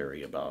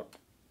commentary about,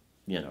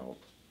 you know,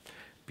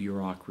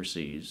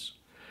 bureaucracies.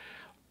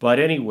 But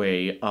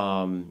anyway,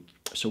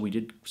 so we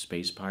did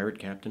Space Pirate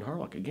Captain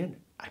Harlock. Again,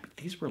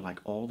 these were like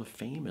all the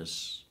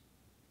famous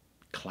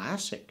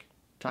classic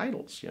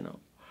titles, you know.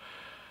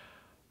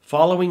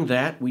 Following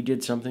that, we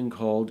did something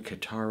called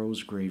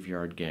Kitaro's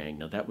Graveyard Gang.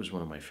 Now, that was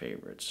one of my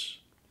favorites.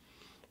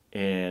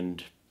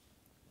 And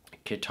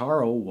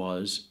Kitaro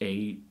was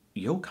a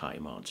yokai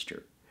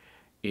monster.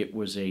 It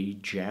was a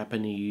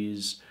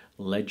Japanese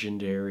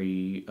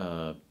legendary...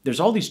 there's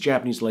all these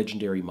Japanese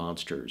legendary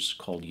monsters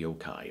called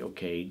yokai,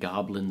 okay?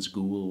 Goblins,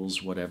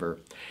 ghouls, whatever.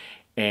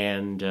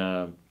 And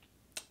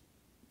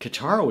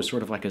Kitaro was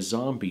sort of like a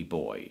zombie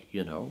boy,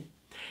 you know?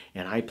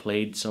 And I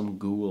played some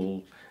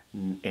ghoul,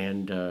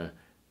 and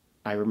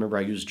I remember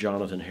I used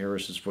Jonathan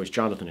Harris's voice.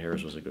 Jonathan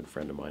Harris was a good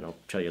friend of mine. I'll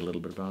tell you a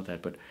little bit about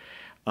that. But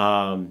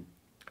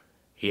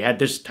he had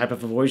this type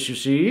of a voice, you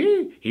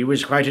see. He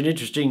was quite an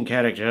interesting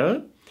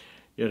character,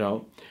 you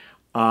know.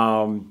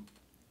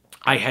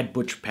 I had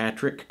Butch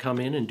Patrick come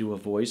in and do a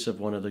voice of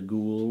one of the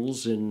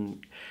ghouls.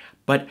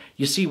 But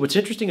you see, what's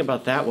interesting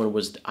about that one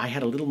was I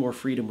had a little more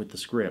freedom with the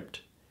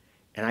script.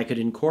 And I could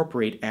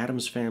incorporate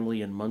Addams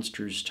Family and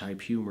Munsters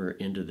type humor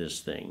into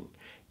this thing.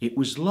 It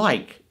was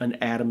like an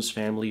Addams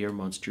Family or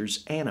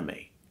Munsters anime.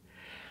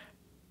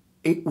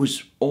 It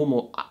was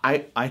almost,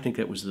 I think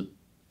that was the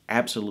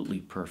absolutely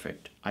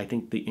perfect. I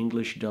think the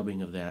English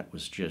dubbing of that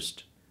was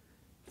just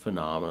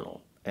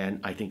phenomenal. And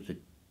I think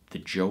that the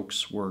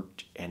jokes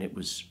worked, and it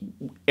was,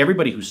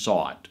 everybody who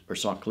saw it or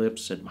saw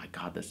clips said, my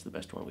God, that's the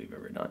best one we've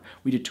ever done.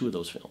 We did 2 of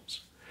those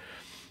films.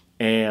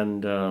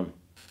 And,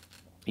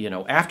 you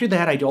know, after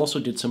that, I also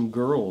did some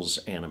girls'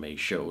 anime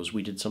shows.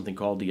 We did something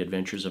called The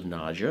Adventures of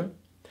Naja.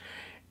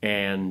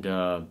 And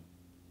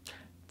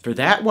for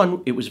that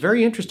one, it was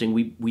very interesting.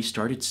 We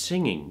started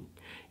singing.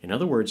 In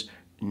other words,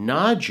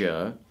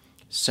 Naja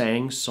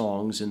sang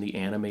songs in the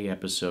anime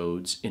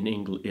episodes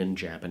in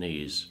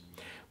Japanese.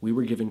 We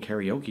were given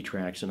karaoke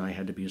tracks, and I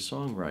had to be a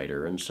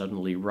songwriter and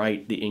suddenly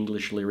write the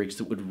English lyrics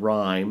that would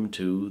rhyme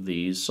to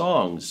these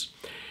songs.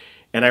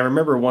 And I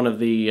remember one of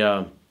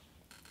the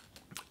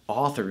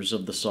authors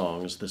of the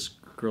songs, this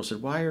girl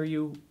said, "Why are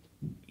your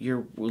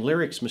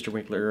lyrics, Mr.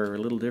 Winckler, are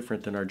a little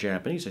different than our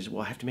Japanese?" I said,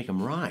 "Well, I have to make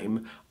them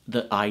rhyme.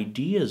 The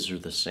ideas are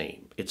the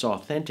same. It's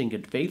authentic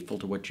and faithful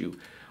to what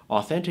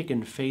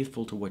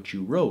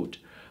you wrote,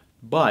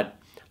 but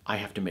I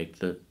have to make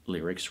the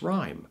lyrics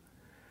rhyme.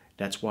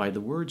 That's why the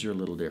words are a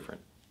little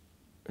different."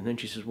 And then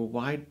she says, "Well,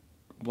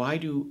 why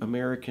do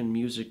American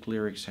music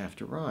lyrics have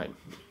to rhyme?"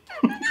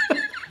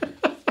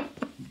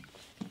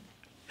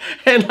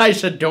 And I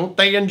said, "Don't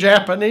they in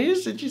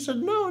Japanese?" And she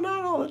said, "No,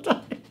 not all the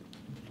time."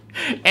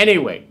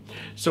 Anyway,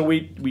 so we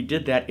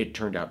did that. It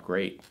turned out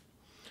great,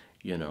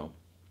 you know.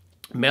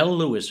 Mel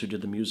Lewis, who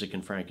did the music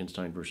in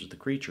Frankenstein versus the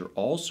Creature,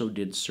 also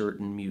did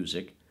certain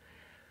music.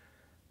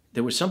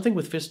 There was something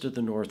with Fist of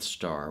the North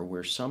Star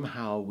where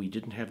somehow we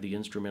didn't have the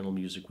instrumental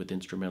music with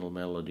instrumental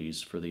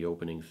melodies for the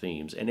opening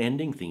themes and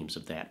ending themes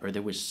of that. Or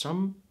there was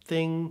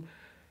something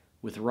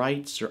with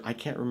rights, or I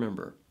can't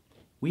remember.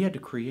 We had to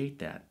create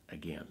that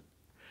again.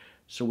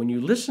 So when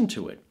you listen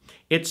to it,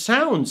 it's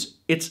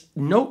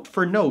note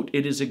for note,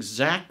 it is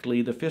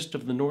exactly the Fist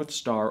of the North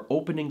Star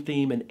opening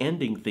theme and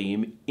ending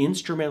theme,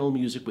 instrumental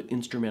music with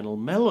instrumental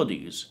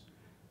melodies.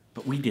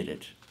 But we did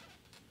it.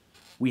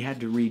 We had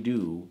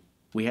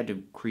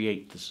to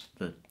create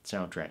the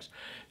soundtracks.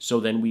 So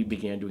then we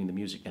began doing the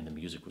music, and the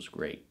music was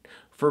great.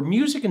 For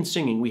music and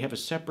singing, we have a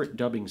separate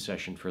dubbing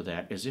session for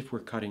that, as if we're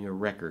cutting a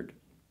record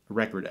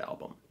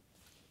album.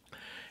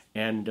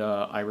 And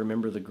I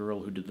remember the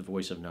girl who did the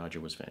voice of Naja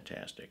was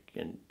fantastic,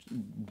 and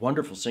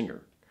wonderful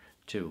singer,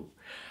 too.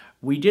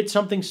 We did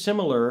something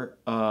similar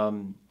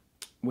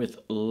with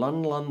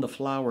Lun Lun the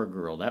Flower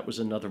Girl. That was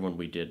another one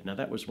we did. Now,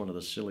 that was one of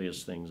the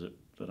silliest things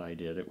that I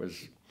did.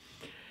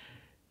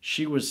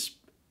 She was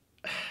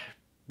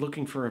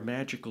looking for a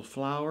magical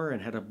flower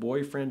and had a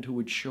boyfriend who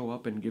would show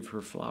up and give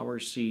her flower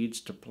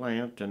seeds to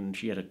plant, and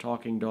she had a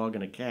talking dog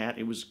and a cat.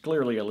 It was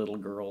clearly a little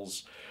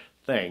girl's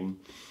thing.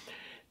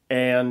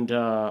 And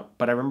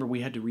but I remember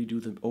we had to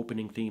redo the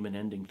opening theme and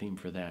ending theme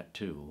for that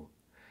too.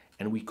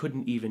 And we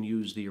couldn't even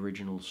use the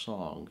original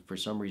song. For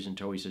some reason,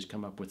 Toei says,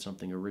 "Come up with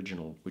something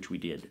original," which we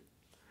did.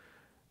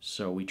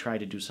 So we tried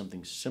to do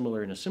something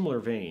similar in a similar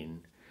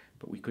vein,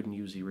 but we couldn't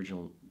use the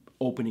original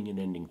opening and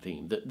ending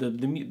theme. The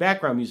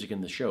background music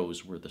in the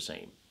shows were the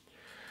same.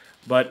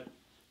 But,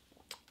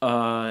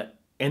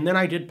 and then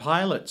I did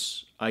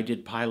pilots. I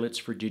did pilots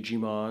for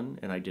Digimon,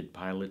 and I did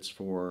pilots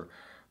for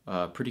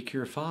Pretty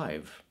Cure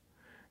 5.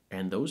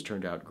 And those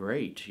turned out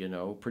great, you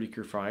know. Pretty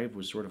Cure 5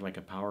 was sort of like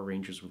a Power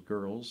Rangers with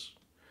girls.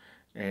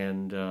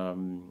 And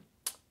then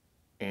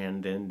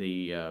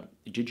the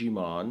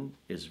Digimon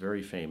is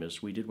very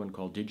famous. We did one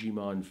called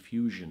Digimon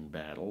Fusion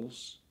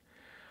Battles.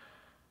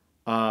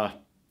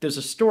 There's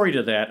a story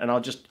to that, and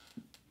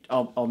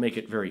I'll make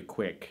it very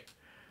quick.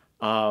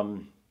 I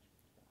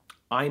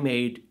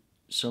made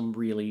some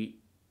really,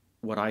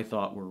 what I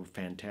thought were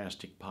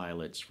fantastic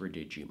pilots for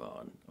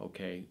Digimon,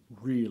 okay?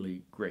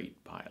 Really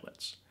great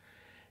pilots.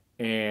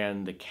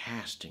 And the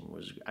casting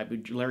was,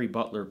 Larry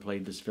Butler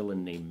played this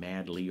villain named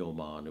Mad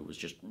Leomon, who was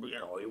just, you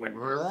know, he went,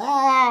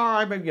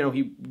 you know,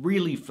 he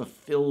really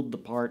fulfilled the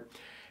part.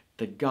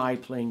 The guy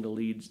playing the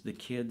leads, the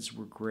kids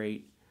were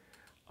great.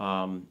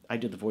 I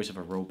did the voice of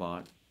a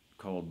robot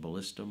called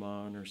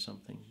Ballistamon or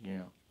something,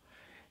 yeah.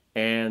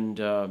 And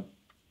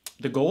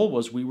the goal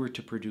was we were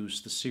to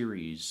produce the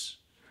series.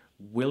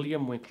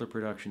 William Winckler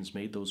Productions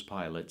made those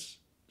pilots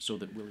so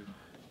that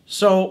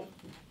So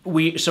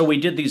we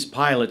did these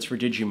pilots for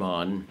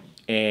Digimon,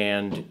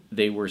 and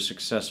they were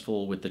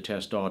successful with the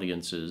test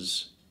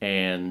audiences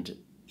and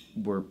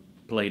were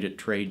played at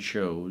trade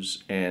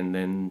shows, and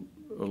then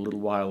a little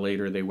while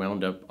later they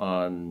wound up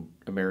on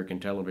American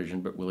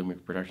television, but William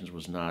Winckler Productions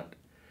was not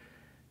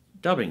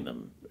dubbing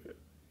them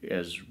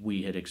as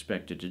we had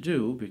expected to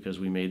do because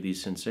we made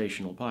these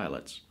sensational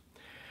pilots.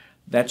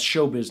 That's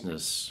show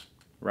business,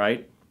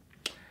 right?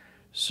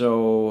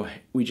 So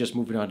we just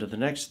moved on to the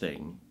next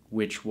thing,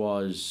 which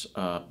was,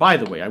 by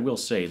the way, I will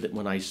say that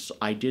when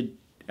I did,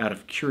 out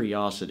of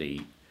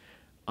curiosity,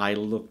 I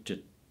looked at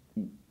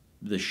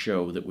the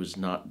show that was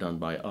not done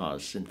by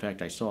us. In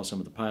fact, I saw some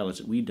of the pilots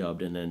that we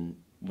dubbed, and then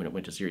when it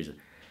went to series,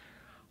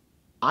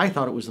 I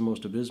thought it was the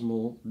most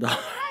abysmal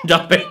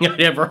dubbing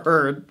I'd ever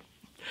heard.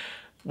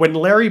 When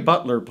Larry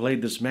Butler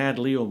played this Mad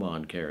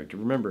Leomon character,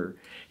 remember,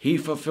 he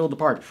fulfilled the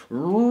part.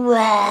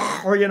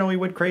 Or, he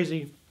went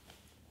crazy.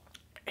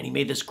 And he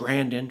made this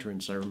grand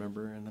entrance, I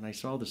remember. And then I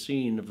saw the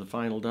scene of the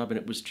final dub, and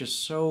it was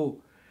just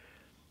so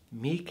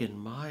meek and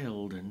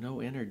mild and no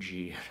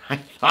energy. I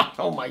thought,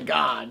 oh my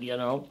God.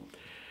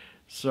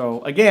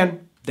 So,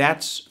 again,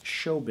 that's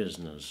show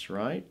business,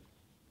 right?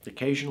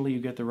 Occasionally you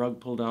get the rug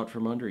pulled out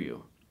from under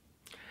you.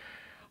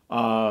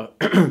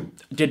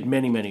 Did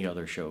many, many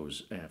other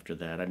shows after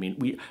that. I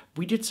mean,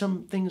 we did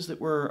some things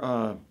that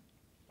were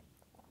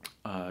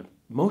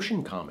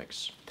motion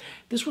comics.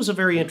 This was a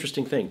very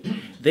interesting thing.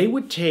 They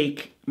would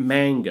take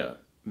manga.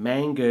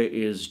 Manga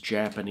is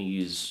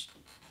Japanese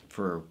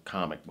for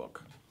comic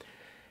book.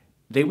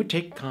 They would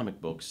take comic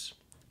books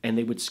and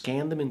they would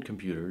scan them in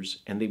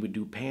computers and they would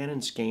do pan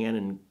and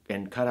scan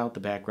and cut out the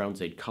backgrounds.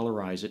 They'd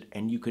colorize it,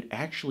 and you could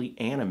actually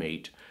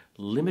animate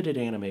limited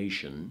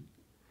animation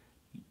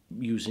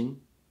using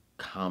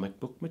comic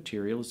book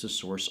material as the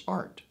source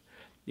art.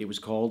 It was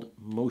called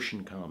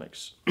motion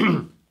comics.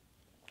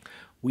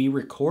 We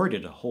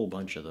recorded a whole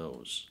bunch of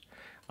those.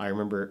 I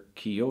remember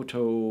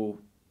Kyoto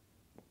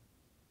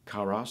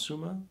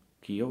Karasuma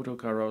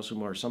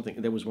or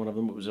something. There was one of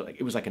them.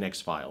 It was like an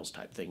X-Files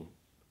type thing.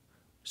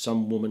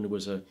 Some woman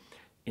was a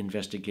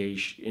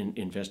investigator,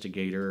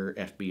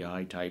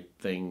 FBI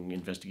type thing,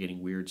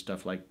 investigating weird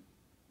stuff like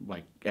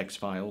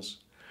X-Files.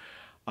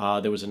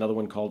 There was another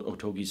one called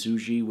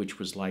Otogi-Suji, which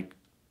was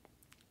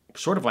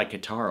sort of like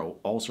Kitaro,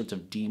 all sorts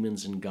of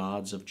demons and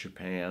gods of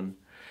Japan.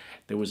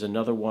 There was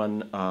another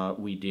one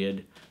we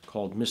did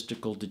called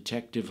Mystical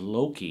Detective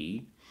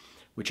Loki,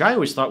 which I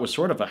always thought was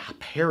sort of a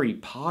Harry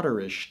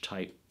Potter-ish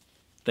type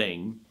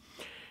thing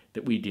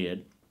that we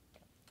did.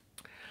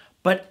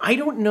 But I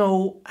don't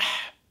know.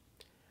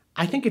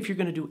 I think if you're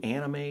going to do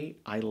anime,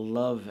 I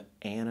love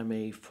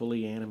anime,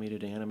 fully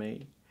animated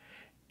anime.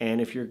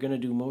 And if you're going to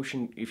do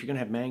motion, if you're going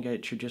to have manga,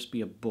 it should just be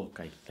a book,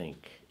 I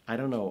think. I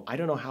don't know. I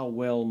don't know how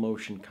well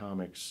motion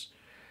comics,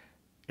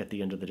 at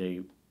the end of the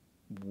day,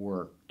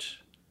 worked.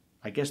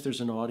 I guess there's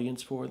an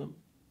audience for them.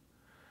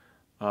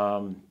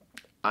 And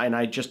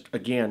I just,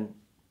 again,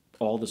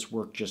 all this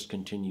work just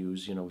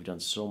continues. We've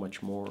done so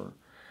much more.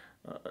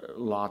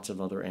 Lots of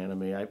other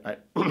anime.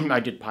 I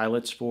did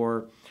pilots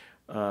for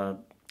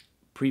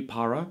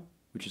Prepara,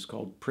 which is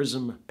called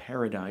Prism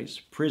Paradise.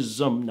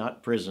 Prism,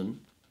 not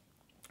prison.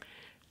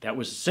 That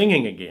was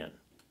singing again,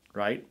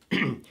 right?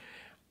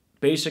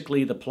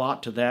 Basically, the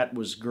plot to that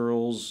was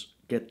girls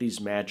get these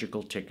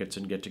magical tickets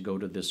and get to go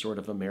to this sort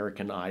of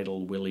American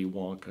Idol, Willy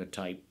Wonka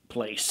type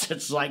place.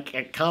 It's like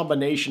a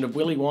combination of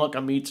Willy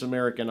Wonka meets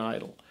American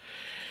Idol.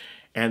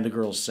 And the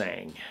girls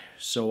sang.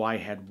 So I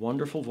had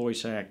wonderful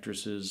voice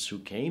actresses who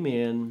came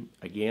in.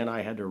 Again,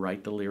 I had to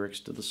write the lyrics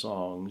to the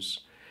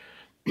songs.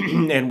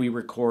 And we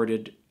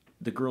recorded.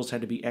 The girls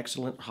had to be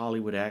excellent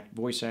Hollywood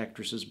voice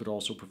actresses, but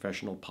also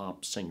professional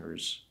pop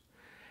singers.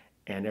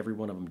 And every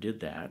one of them did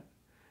that.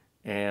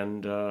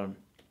 And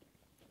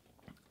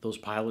those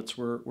pilots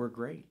were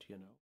great,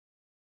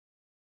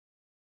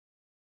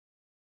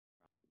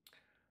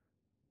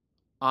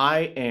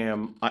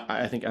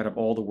 I think out of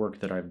all the work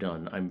that I've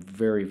done, I'm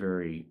very,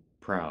 very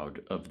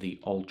proud of the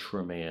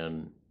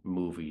Ultraman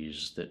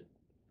movies that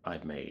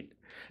I've made.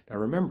 Now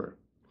remember,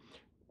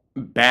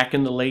 back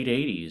in the late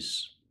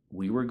 80s,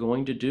 we were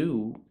trying to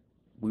do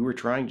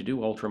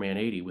Ultraman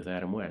 80 with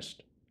Adam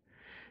West.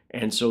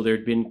 And so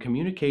there'd been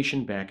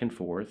communication back and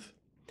forth.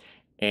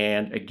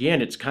 And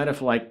again, it's kind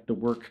of like the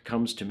work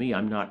comes to me.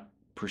 I'm not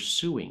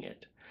pursuing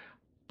it.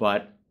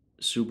 But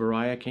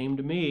Subaraya came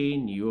to me,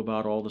 knew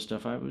about all the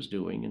stuff I was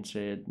doing, and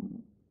said,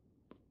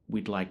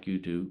 we're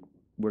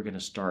going to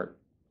start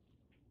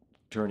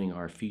turning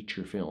our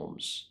feature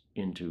films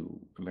into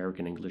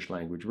American English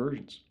language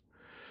versions.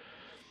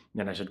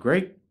 And I said,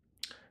 great.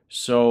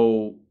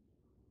 So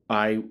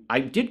I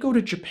did go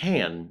to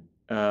Japan.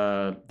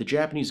 The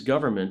Japanese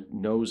government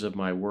knows of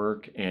my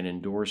work and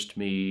endorsed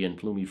me and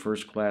flew me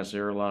first class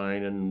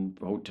airline and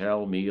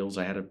hotel meals.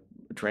 I had a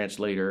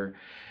translator,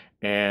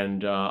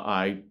 and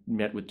I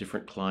met with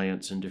different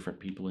clients and different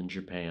people in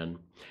Japan.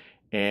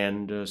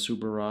 And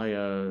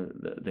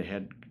Subaraya, the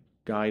head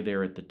guy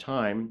there at the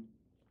time,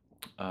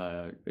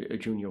 Jun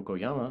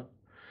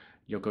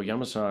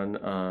Yokoyama-san,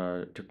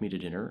 took me to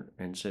dinner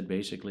and said,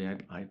 basically,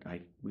 I'd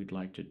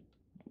like to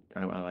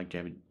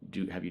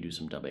have you do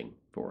some dubbing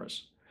for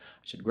us.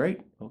 I said,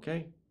 great,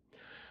 okay.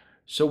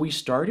 So we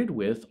started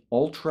with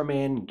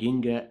Ultraman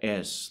Ginga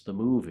S, the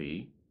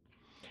movie,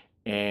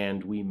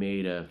 and we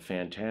made a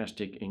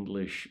fantastic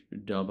English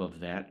dub of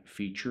that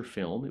feature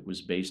film. It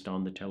was based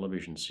on the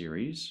television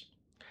series.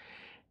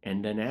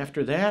 And then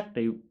after that,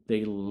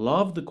 they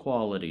loved the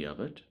quality of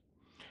it.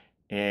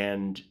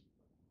 And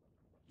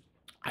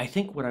I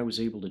think what I was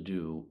able to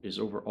do is,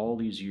 over all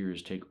these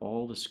years, take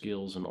all the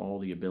skills and all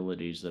the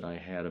abilities that I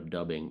had of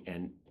dubbing,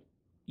 and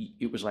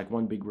it was like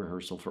one big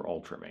rehearsal for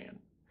Ultraman.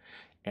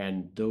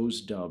 And those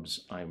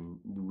dubs I'm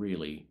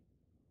really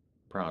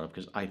proud of,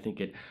 because I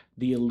think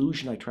the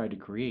illusion I tried to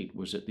create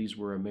was that these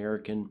were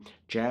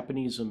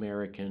Japanese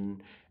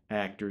American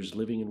actors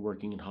living and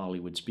working in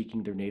Hollywood,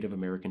 speaking their native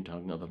American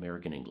tongue of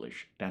American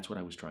English. That's what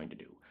I was trying to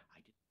do.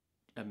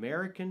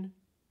 American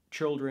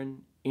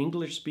children,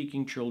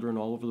 English-speaking children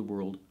all over the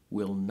world,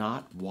 will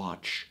not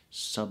watch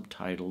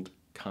subtitled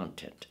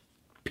content.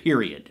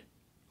 Period.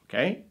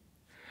 Okay?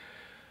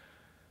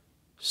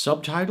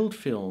 Subtitled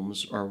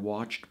films are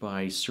watched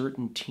by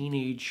certain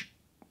teenage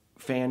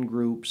fan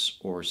groups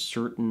or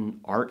certain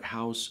art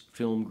house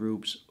film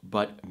groups,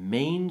 but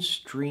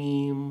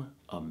mainstream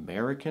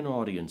American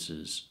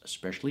audiences,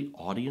 especially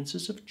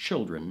audiences of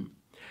children,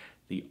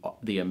 the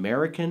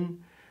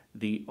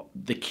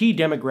key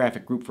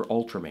demographic group for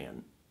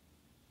Ultraman,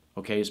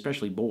 okay,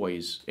 especially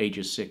boys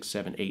ages 6,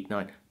 7, 8,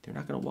 9, they're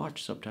not going to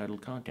watch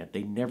subtitled content.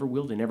 They never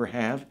will. They never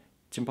have.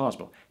 It's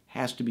impossible.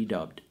 Has to be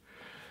dubbed.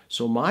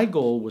 So my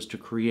goal was to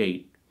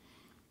create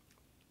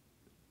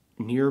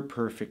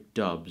near-perfect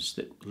dubs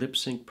that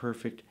lip-sync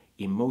perfect,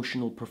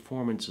 emotional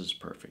performances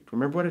perfect.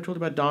 Remember what I told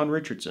you about Don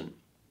Richardson?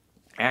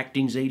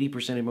 Acting's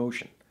 80%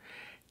 emotion.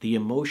 The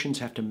emotions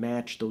have to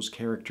match those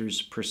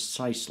characters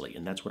precisely,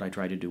 and that's what I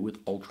tried to do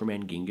with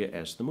Ultraman Ginga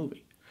as the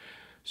movie.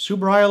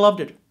 Subaraya loved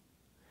it.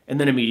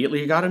 And then immediately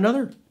he got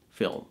another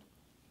film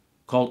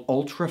called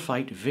Ultra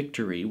Fight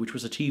Victory, which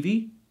was a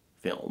TV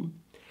film,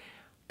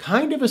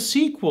 kind of a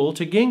sequel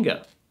to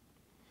Ginga.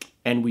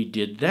 And we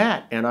did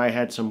that, and I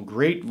had some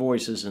great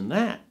voices in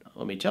that,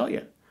 let me tell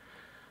you.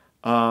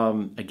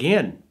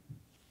 Again,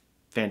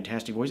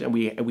 fantastic voice, and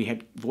we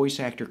had voice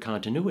actor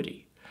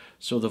continuity.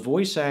 So the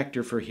voice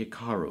actor for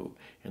Hikaru,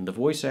 and the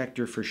voice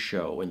actor for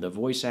Sho, and the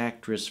voice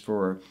actress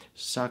for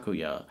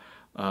Sakuya,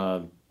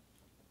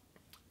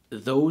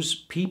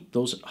 those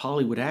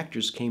Hollywood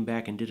actors came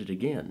back and did it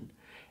again.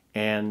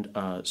 And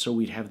so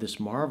we'd have this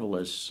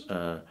marvelous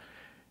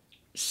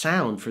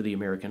sound for the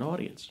American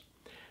audience.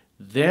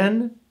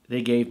 Then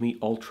they gave me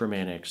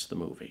Ultraman X the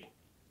movie.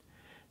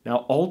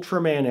 Now,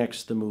 Ultraman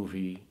X the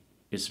movie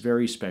is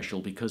very special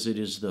because it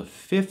is the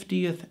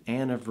 50th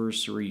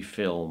anniversary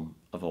film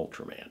of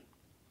Ultraman.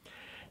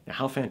 Now,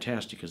 how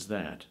fantastic is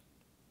that?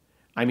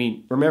 I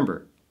mean,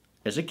 remember,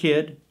 as a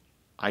kid,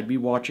 I'd be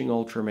watching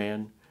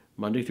Ultraman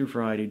Monday through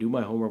Friday, do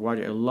my homework, watch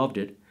it. I loved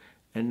it.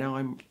 And now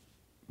I'm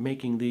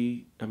making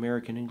the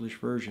American English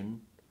version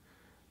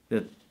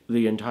that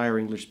the entire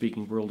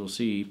English-speaking world will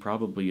see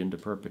probably into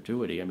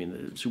perpetuity. I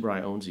mean,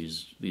 Subaraya owns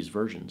these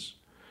versions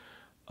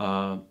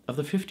of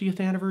the 50th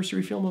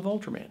anniversary film of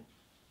Ultraman.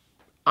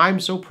 I'm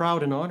so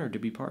proud and honored to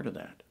be part of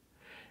that.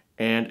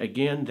 And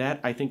again,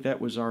 I think that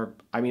was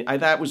my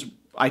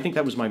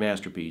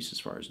masterpiece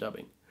as far as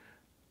dubbing.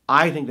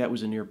 I think that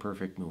was a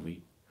near-perfect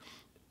movie.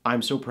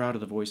 I'm so proud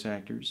of the voice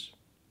actors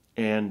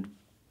and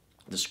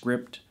the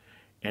script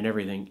and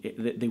everything.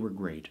 They were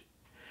great.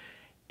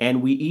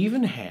 And we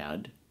even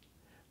had,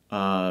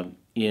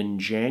 in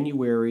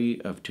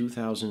January of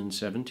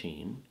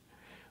 2017,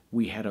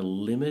 we had a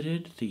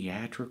limited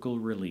theatrical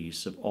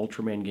release of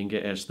Ultraman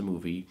Ginga S the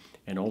movie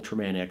and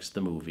Ultraman X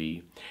the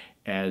movie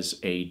as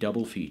a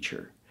double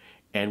feature.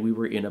 And we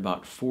were in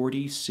about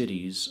 40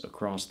 cities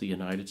across the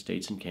United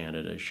States and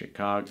Canada,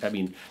 Chicago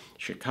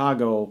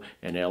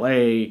and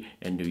LA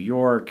and New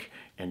York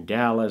and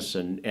Dallas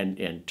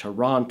and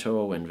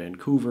Toronto and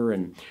Vancouver,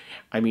 and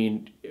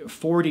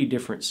 40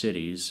 different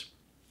cities.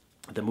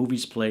 The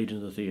movies played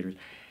in the theaters.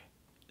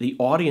 The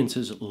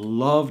audiences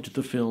loved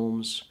the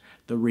films.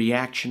 The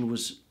reaction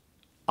was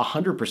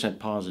 100%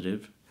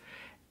 positive,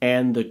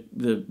 and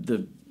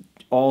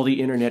all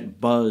the internet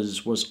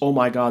buzz was, oh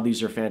my God,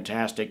 these are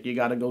fantastic. You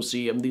got to go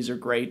see them. These are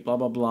great, blah,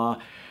 blah,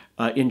 blah.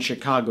 In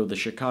Chicago, the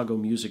Chicago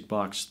Music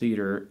Box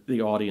Theater,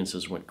 the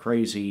audiences went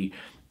crazy,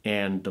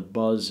 and the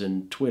buzz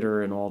and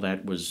Twitter and all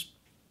that was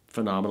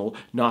phenomenal.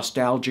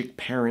 Nostalgic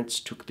parents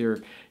took their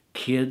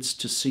kids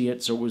to see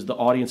it, so the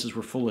audiences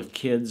were full of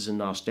kids and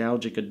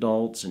nostalgic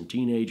adults and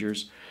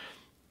teenagers,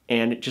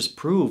 and it just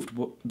proved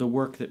the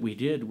work that we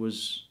did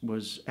was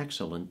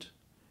excellent,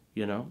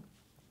 you know.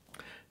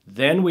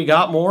 Then we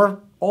got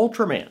more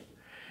Ultraman,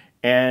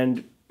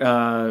 and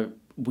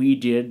we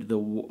did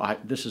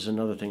this is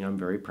another thing I'm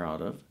very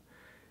proud of.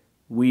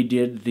 We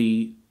did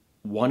the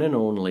one and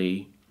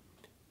only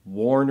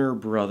Warner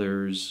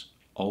Brothers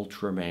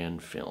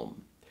Ultraman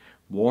film.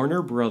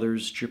 Warner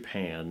Brothers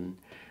Japan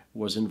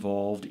was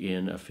involved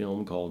in a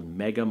film called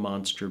Mega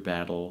Monster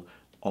Battle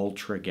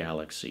Ultra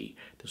Galaxy.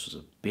 This was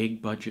a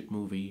big budget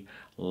movie,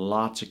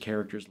 lots of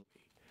characters.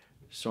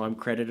 So I'm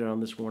credited on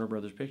this Warner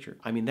Brothers picture.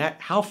 I mean,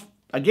 how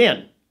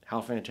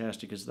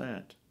fantastic is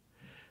that?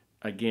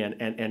 Again,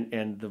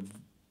 and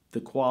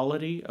the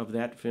quality of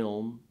that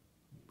film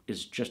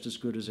is just as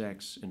good as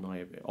X in my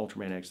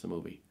Ultraman X the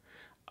movie.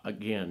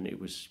 Again,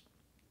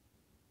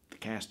 the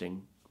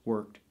casting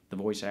worked, the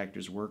voice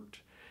actors worked.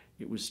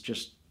 It was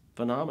just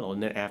phenomenal.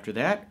 And then after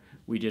that,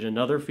 we did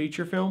another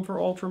feature film for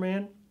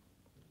Ultraman.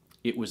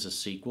 It was a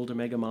sequel to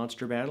Mega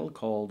Monster Battle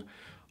called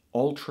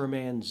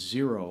Ultraman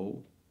Zero,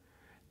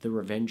 The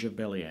Revenge of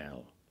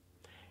Belial.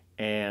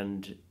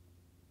 And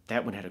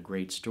that one had a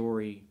great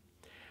story.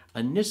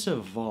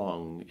 Anissa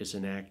Vong is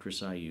an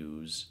actress I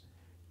use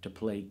to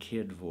play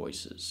kid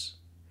voices.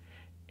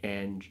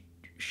 And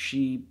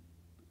she,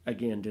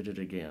 again, did it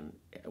again.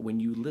 When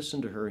you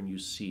listen to her and you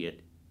see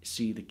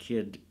the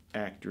kid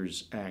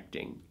actors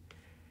acting,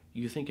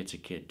 you think it's a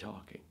kid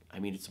talking. I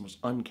mean, it's the most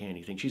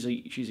uncanny thing. She's a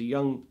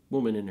young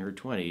woman in her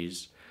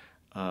 20s,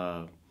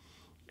 and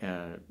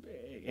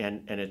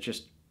it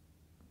just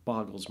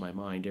boggles my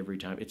mind every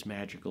time. It's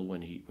magical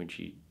when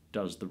she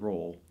does the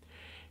role.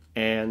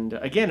 And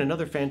again,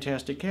 another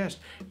fantastic cast.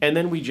 And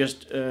then we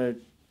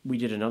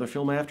did another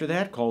film after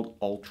that called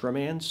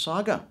Ultraman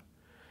Saga,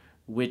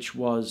 which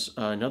was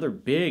another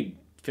big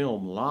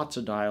film, lots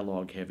of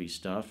dialogue heavy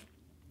stuff.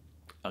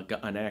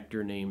 An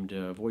actor named,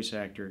 voice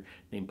actor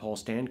named Paul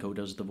Stanko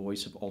does the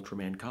voice of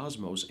Ultraman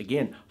Cosmos.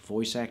 Again,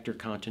 voice actor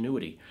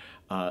continuity.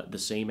 The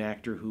same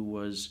actor who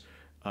was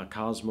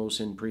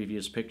Cosmos in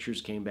previous pictures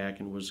came back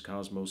and was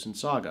Cosmos in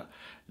Saga.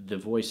 The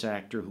voice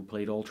actor who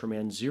played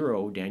Ultraman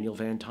Zero, Daniel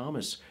Van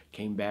Thomas,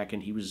 came back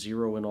and he was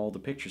Zero in all the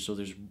pictures. So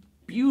there's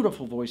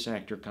beautiful voice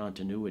actor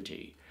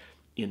continuity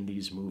in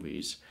these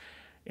movies.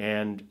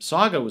 And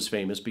Saga was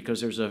famous because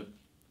there's a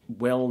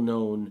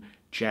well-known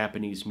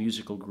Japanese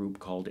musical group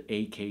called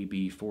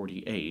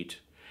AKB48,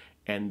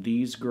 and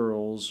these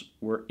girls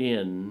were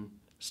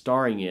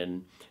starring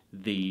in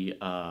the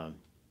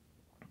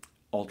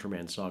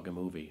Ultraman Saga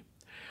movie.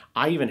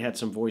 I even had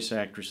some voice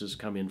actresses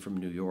come in from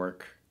New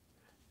York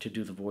to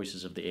do the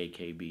voices of the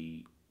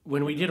AKB.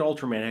 When we did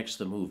Ultraman X,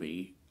 the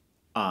movie,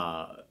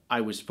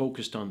 I was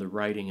focused on the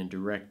writing and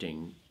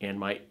directing, and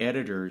my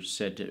editor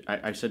said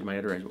I said to my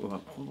editor,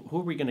 well, who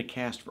are we going to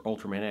cast for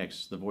Ultraman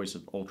X, the voice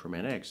of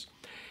Ultraman X?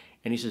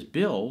 And he says,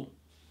 Bill,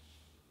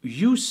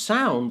 you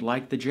sound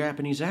like the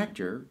Japanese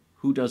actor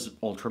who does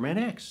Ultraman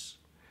X.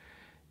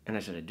 And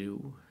I said, I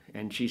do.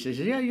 And she says,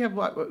 yeah.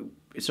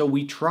 So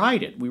we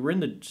tried it. We were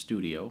in the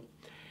studio,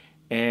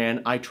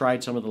 and I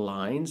tried some of the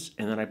lines,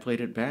 and then I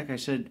played it back. I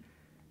said,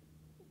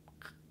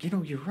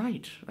 you're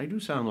right. I do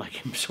sound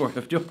like him, sort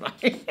of, don't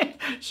I?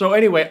 So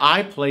anyway,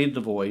 I played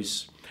the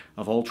voice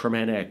of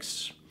Ultraman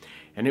X,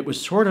 and it was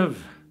sort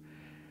of...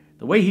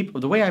 The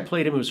way I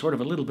played him, it was sort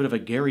of a little bit of a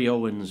Gary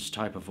Owens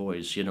type of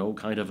voice,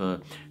 kind of a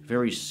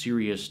very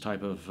serious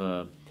type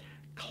of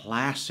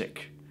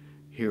classic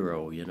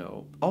hero,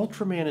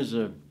 Ultraman is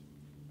a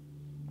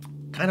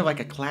kind of like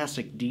a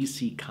classic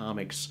DC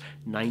Comics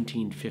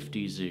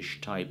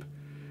 1950s-ish type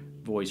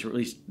voice, or at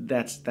least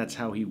that's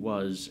how he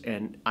was.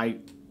 And I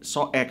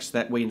saw X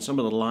that way in some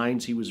of the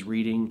lines he was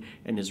reading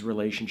and his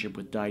relationship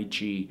with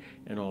Daichi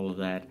and all of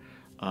that.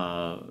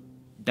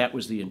 That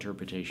was the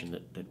interpretation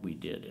that we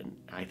did, and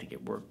I think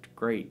it worked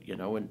great,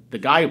 And the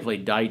guy who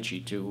played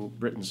Daichi, too,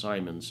 Britton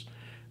Simons,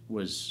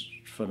 was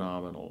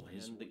phenomenal.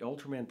 The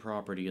Ultraman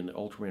property and the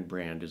Ultraman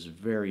brand is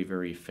very,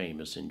 very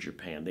famous in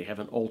Japan. They have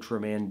an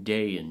Ultraman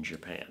Day in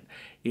Japan.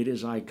 It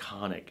is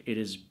iconic. It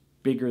is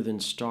bigger than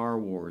Star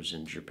Wars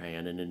in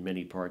Japan and in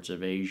many parts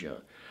of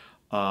Asia.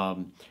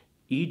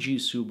 E.G.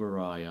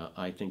 Tsuburaya,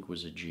 I think,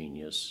 was a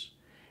genius.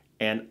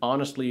 And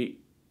honestly,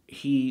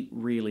 he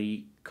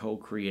really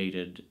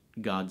co-created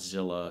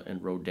Godzilla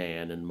and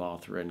Rodan and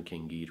Mothra and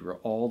King Ghidorah,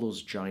 all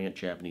those giant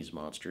Japanese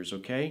monsters,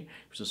 okay? He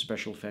was a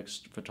special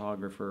effects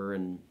photographer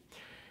and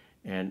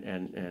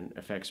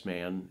effects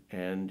man,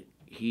 and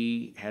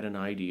he had an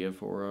idea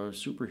for a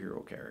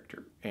superhero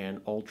character,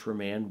 and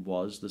Ultraman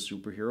was the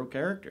superhero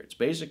character. It's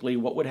basically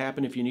what would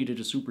happen if you needed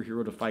a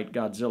superhero to fight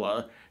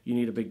Godzilla. You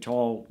need a big,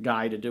 tall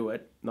guy to do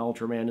it, and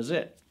Ultraman is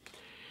it.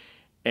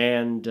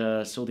 And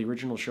so the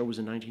original show was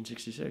in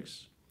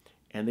 1966.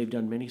 And they've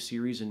done many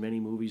series and many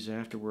movies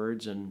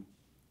afterwards, and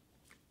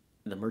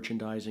the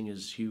merchandising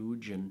is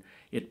huge, and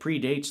it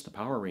predates the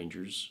Power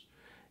Rangers,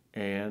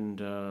 and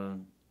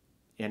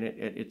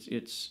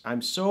it's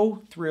I'm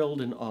so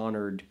thrilled and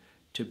honored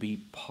to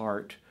be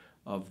part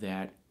of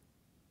that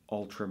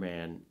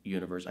Ultraman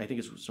universe. I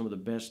think it's some of the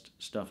best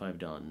stuff I've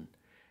done.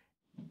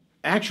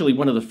 Actually,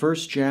 one of the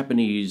first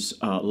Japanese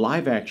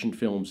live-action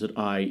films that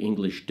I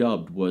English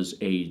dubbed was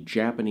a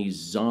Japanese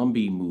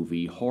zombie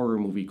movie, horror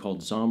movie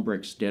called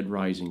Zombrex Dead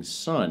Rising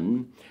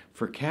Sun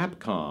for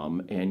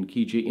Capcom and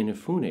Keiji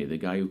Inafune, the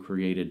guy who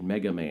created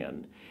Mega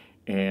Man.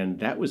 And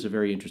that was a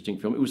very interesting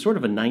film. It was sort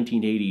of a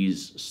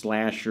 1980s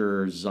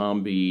slasher,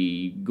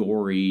 zombie,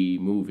 gory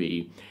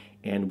movie,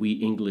 and we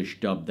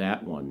English dubbed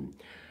that one.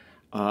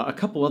 A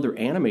couple other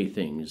anime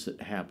things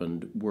that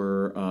happened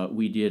were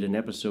we did an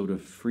episode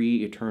of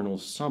Free Eternal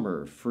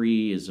Summer.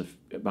 Free is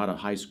about a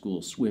high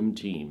school swim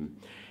team.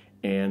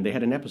 And they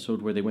had an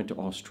episode where they went to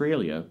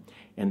Australia,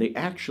 and they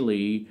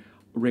actually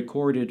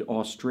recorded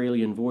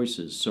Australian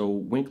voices. So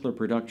Winckler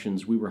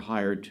Productions, we were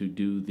hired to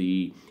do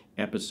the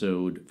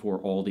episode for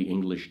all the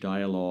English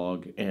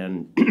dialogue,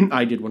 and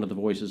I did one of the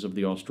voices of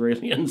the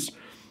Australians.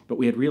 But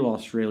we had real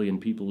Australian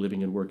people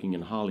living and working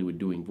in Hollywood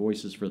doing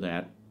voices for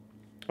that.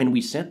 And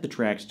we sent the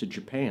tracks to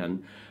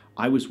Japan.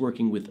 I was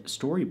working with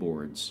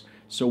storyboards.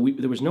 So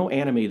there was no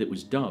anime that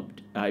was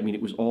dubbed. I mean,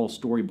 it was all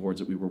storyboards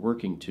that we were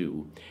working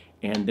to.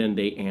 And then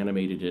they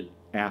animated it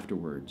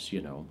afterwards,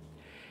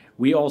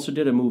 We also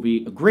did a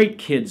movie, a great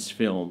kids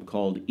film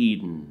called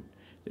Eden.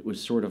 It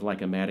was sort of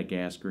like a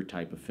Madagascar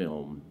type of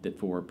film that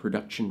for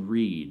Production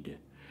Reed.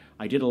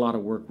 I did a lot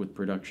of work with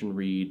Production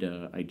Reed.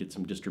 I did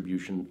some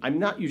distribution. I'm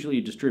not usually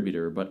a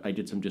distributor, but I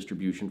did some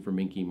distribution for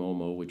Minky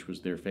Momo, which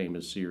was their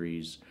famous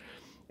series.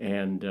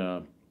 And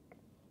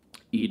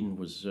Eden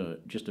was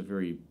just a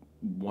very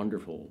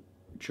wonderful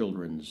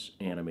children's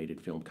animated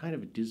film, kind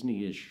of a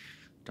Disney-ish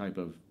type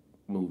of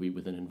movie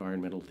with an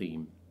environmental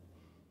theme.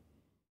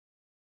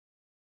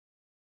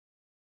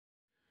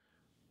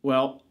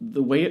 Well,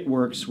 the way it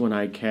works when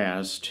I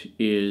cast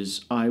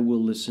is I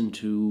will listen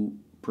to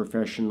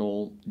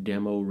professional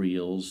demo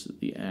reels that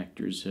the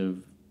actors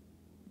have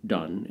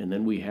done, and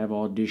then we have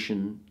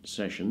audition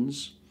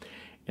sessions,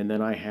 and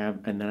then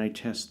I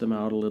test them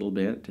out a little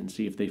bit and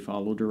see if they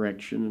follow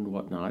direction and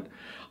whatnot.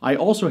 I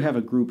also have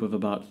a group of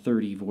about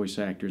 30 voice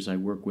actors I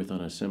work with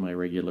on a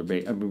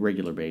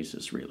regular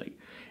basis, really.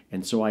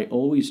 And so I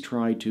always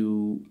try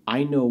to,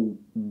 I know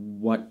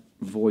what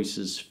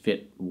voices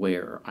fit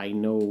where. I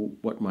know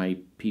what my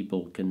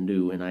people can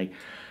do, and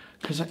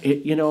because I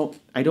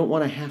don't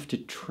want to have to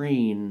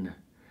train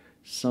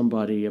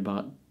somebody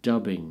about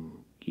dubbing.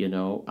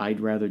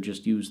 I'd rather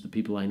just use the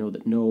people I know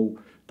that know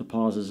the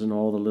pauses and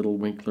all the little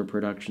Winckler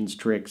Productions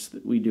tricks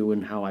that we do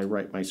and how I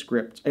write my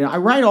scripts. And I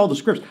write all the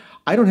scripts.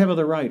 I don't have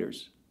other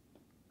writers.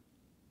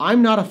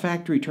 I'm not a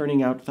factory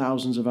turning out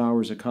thousands of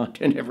hours of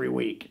content every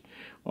week,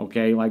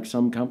 okay, like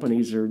some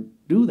companies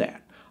do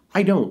that.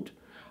 I don't.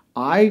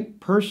 I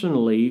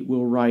personally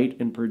will write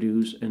and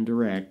produce and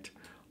direct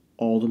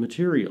all the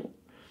material.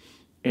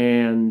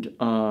 And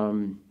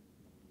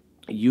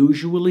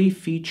usually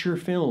feature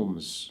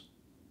films.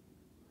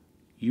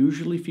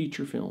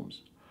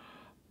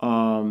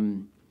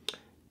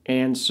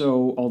 And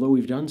so, although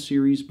we've done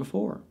series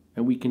before,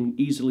 and we can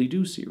easily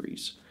do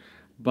series,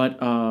 but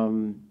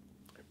in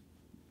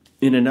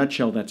a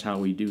nutshell, that's how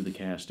we do the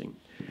casting.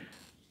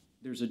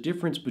 There's a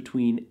difference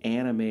between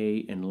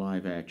anime and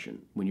live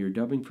action. When you're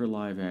dubbing for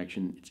live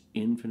action, it's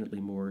infinitely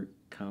more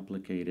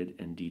complicated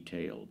and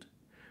detailed,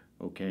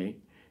 okay?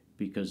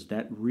 Because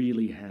that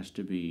really has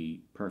to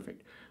be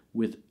perfect.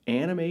 With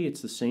anime,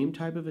 it's the same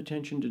type of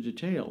attention to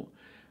detail,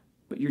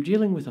 but you're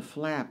dealing with a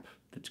flap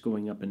that's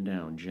going up and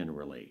down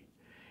generally.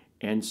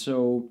 And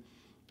so,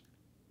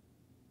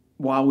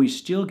 while we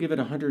still give it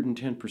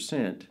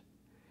 110%,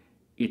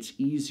 it's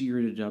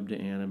easier to dub to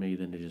anime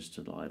than it is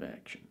to live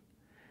action.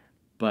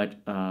 But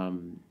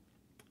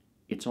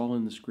it's all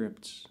in the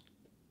scripts.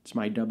 It's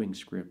my dubbing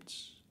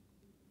scripts.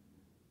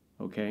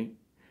 Okay?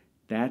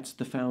 That's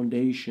the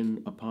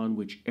foundation upon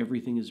which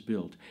everything is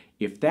built.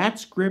 If that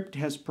script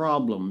has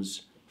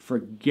problems,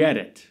 forget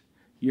it.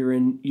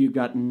 You've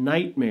got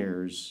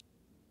nightmares.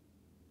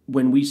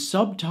 When we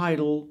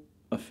subtitle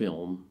a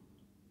film,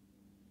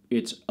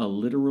 it's a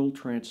literal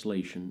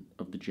translation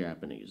of the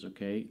Japanese,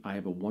 okay? I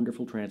have a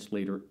wonderful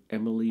translator,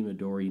 Emily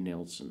Midori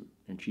Nelson,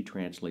 and she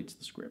translates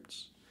the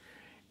scripts.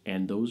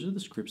 And those are the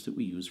scripts that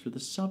we use for the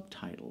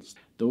subtitles.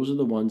 Those are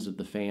the ones that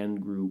the fan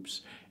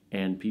groups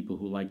and people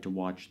who like to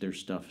watch their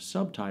stuff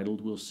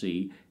subtitled will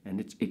see,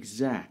 and it's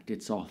exact.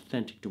 It's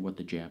authentic to what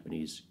the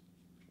Japanese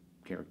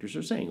characters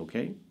are saying,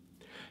 okay?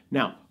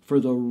 Now,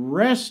 for the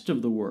rest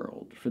of the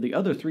world, for the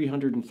other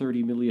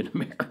 330 million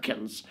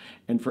Americans,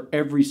 and for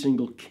every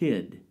single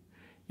kid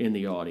in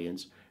the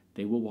audience,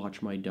 they will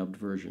watch my dubbed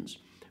versions.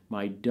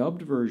 My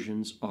dubbed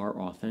versions are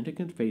authentic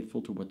and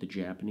faithful to what the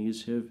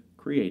Japanese have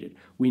created.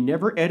 We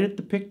never edit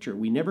the picture.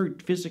 We never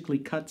physically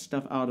cut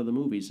stuff out of the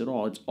movies at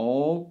all. It's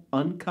all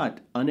uncut,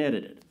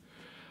 unedited.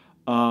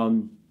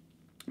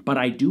 But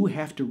I do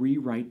have to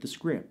rewrite the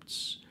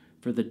scripts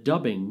for the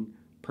dubbing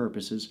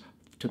purposes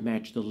to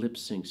match the lip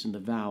syncs and the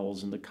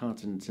vowels and the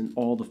consonants and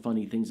all the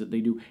funny things that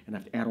they do. And I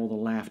have to add all the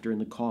laughter and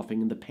the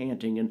coughing and the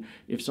panting. And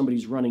if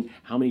somebody's running,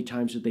 how many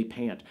times did they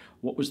pant?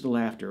 What was the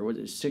laughter? Was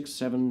it 6,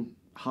 7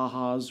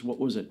 ha-has? What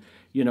was it?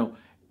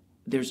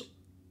 There's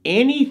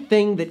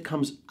anything that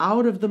comes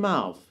out of the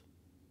mouth,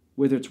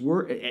 whether it's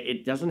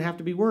it doesn't have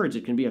to be words.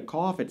 It can be a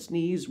cough, a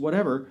sneeze,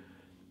 whatever.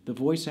 The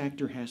voice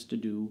actor has to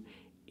do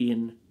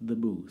in the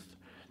booth.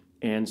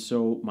 And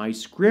so my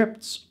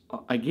scripts,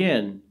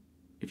 again,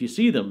 if you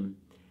see them,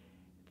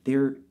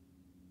 they're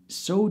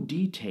so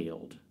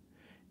detailed,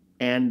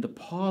 and the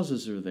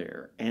pauses are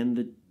there, and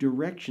the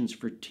directions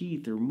for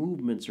teeth or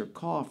movements or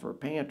cough or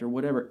pant or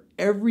whatever,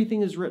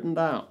 everything is written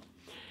down.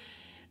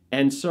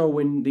 And so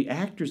when the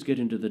actors get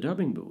into the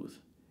dubbing booth,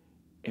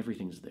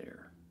 everything's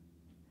there.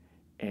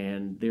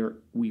 And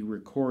we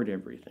record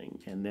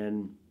everything. And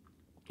then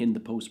in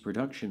the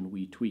post-production,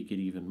 we tweak it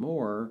even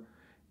more,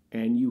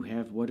 and you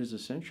have what is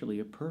essentially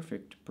a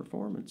perfect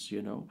performance,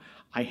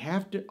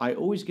 I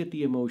always get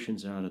the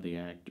emotions out of the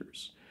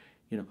actors.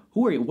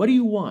 Who are you? What do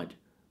you want?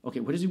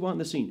 Okay, what does he want in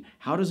the scene?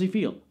 How does he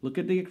feel? Look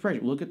at the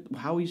expression. Look at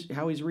how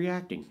he's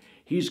reacting.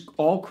 He's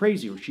all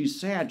crazy, or she's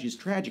sad, she's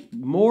tragic.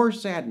 More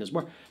sadness,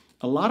 more.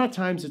 A lot of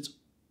times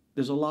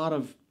there's a lot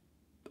of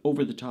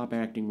over-the-top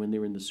acting when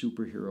they're in the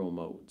superhero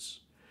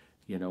modes,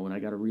 and I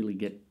got to really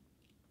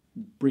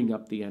bring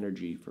up the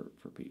energy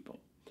for people.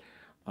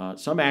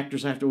 Some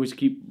actors I have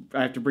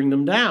to bring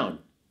them down.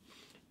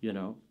 You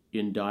know,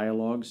 in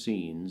dialogue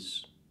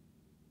scenes,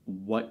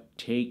 what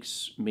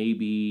takes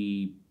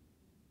maybe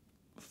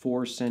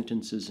 4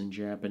 sentences in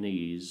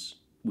Japanese,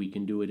 we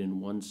can do it in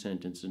 1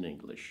 sentence in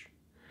English,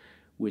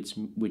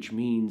 which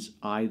means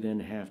I then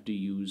have to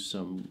use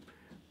some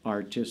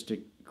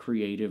artistic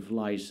creative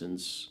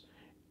license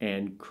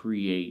and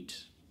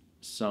create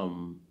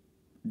some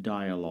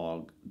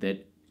dialogue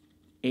that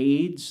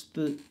aids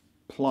the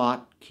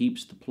plot,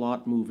 keeps the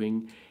plot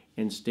moving,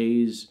 and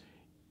stays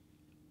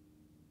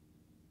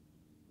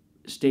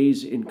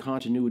in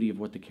continuity of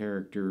what the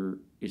character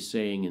is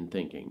saying and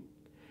thinking.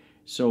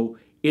 So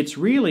it's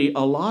really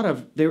a lot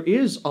of,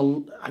 it's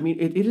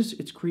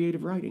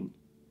creative writing.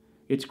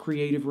 It's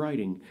creative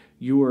writing.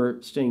 You are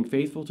staying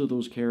faithful to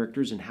those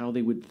characters and how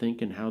they would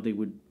think and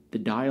the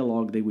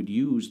dialogue they would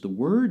use, the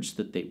words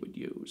that they would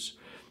use.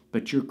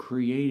 But you're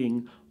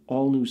creating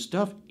all new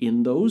stuff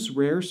in those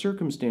rare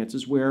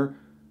circumstances where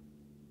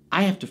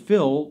I have to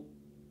fill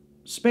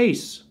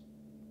space.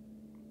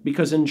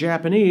 Because in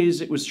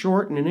Japanese it was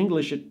short and in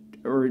English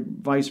or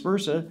vice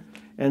versa,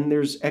 and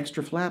there's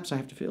extra flaps I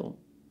have to fill.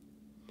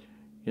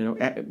 You know,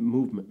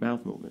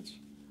 mouth movements.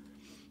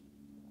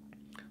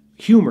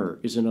 Humor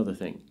is another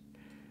thing.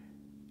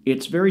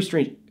 It's very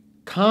strange.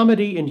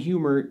 Comedy and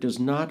humor does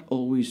not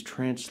always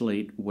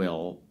translate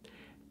well.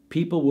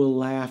 People will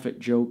laugh at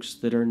jokes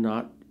that are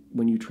not,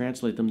 when you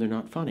translate them, they're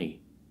not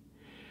funny.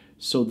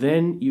 So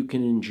then you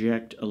can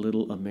inject a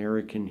little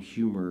American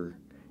humor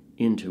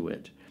into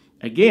it.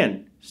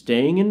 Again,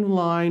 staying in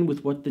line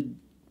with what the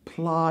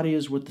plot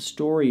is, what the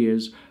story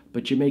is,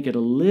 but you make it a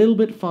little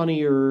bit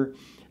funnier,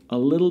 a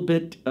little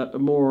bit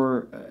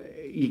more,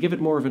 you give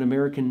it more of an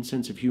American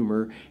sense of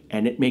humor,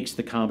 and it makes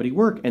the comedy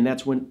work. And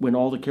that's when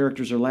all the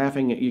characters are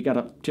laughing, you got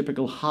a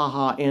typical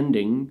ha-ha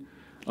ending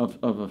of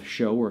a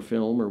show or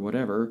film or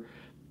whatever.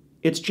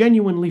 It's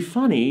genuinely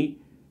funny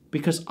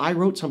because I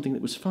wrote something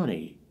that was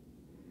funny,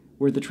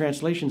 where the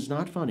translation's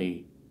not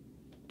funny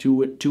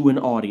to an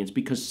audience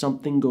because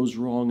something goes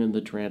wrong in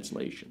the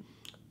translation.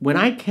 When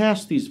I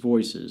cast these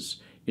voices,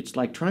 it's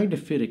like trying to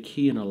fit a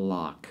key in a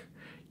lock.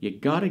 You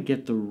got to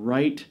get the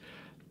right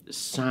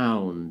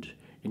sound,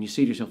 and you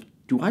say to yourself,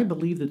 do I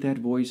believe that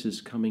voice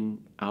is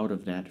coming out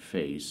of that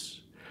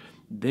face?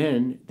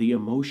 Then the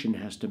emotion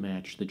has to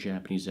match the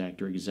Japanese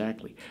actor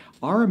exactly.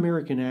 Our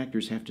American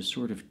actors have to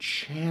sort of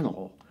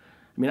channel.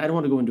 I mean, I don't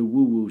want to go into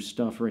woo-woo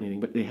stuff or anything,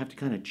 but they have to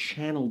kind of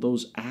channel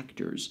those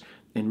actors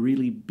and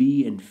really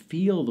be and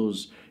feel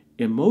those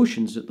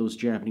emotions that those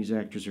Japanese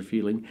actors are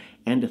feeling,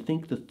 and to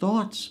think the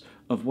thoughts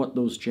of what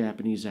those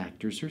Japanese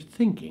actors are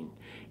thinking.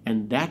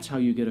 And that's how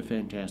you get a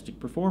fantastic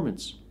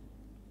performance.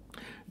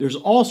 There's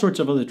all sorts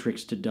of other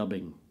tricks to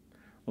dubbing,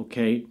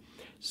 okay?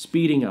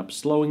 Speeding up,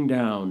 slowing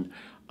down,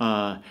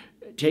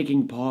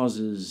 taking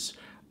pauses.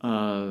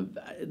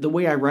 The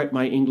way I write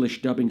my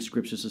English dubbing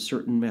scripts is a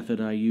certain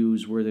method I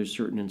use where there's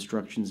certain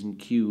instructions and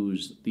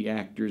cues the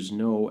actors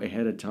know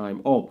ahead of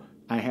time. Oh,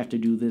 I have to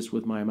do this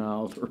with my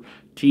mouth or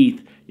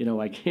teeth, you know,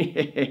 like,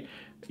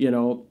 you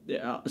know,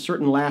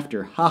 certain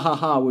laughter. Ha ha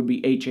ha would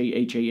be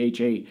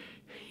H-A-H-A-H-A.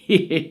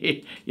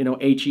 You know,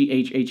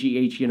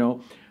 H-E-H-H-E-H, you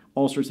know,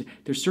 all sorts of,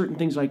 there's certain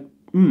things like,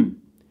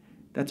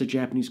 that's a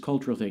Japanese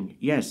cultural thing.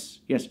 Yes,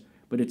 yes,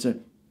 but it's a,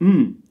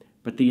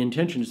 but the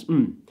intention is,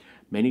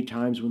 Many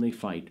times when they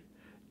fight,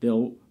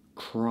 they'll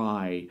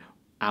cry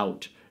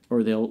out,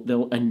 or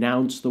they'll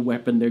announce the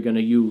weapon they're going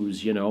to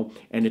use, you know,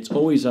 and it's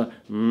always a,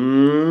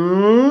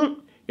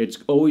 it's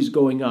always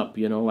going up,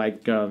 you know,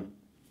 like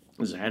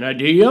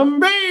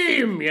Xanadium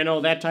beam, you know,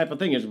 that type of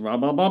thing is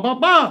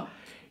ba-ba-ba-ba-ba,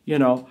 you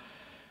know.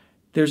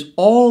 There's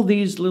all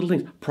these little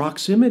things.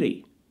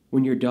 Proximity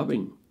when you're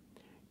dubbing.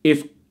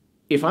 If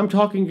I'm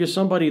talking to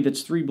somebody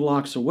that's 3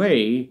 blocks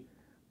away,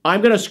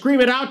 I'm going to scream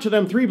it out to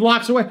them 3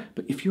 blocks away.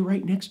 But if you're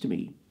right next to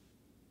me,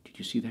 did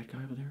you see that guy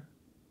over there?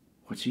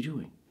 What's he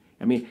doing?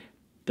 I mean,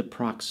 the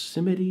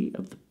proximity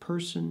of the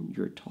person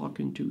you're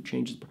talking to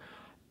changes.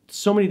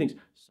 So many things.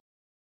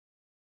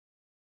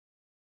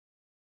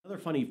 Another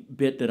funny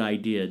bit that I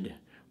did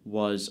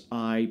was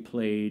I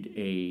played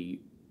a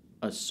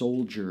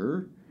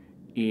soldier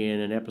in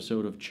an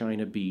episode of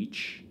China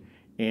Beach,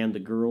 and the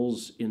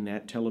girls in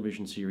that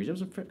television series, it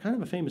was kind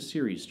of a famous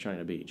series,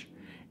 China Beach,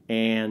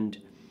 and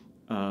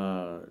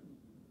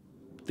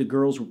the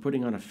girls were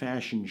putting on a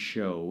fashion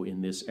show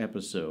in this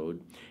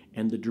episode,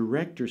 and the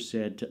director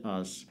said to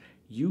us,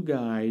 you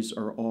guys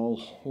are all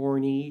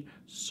horny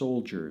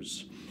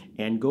soldiers,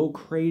 and go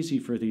crazy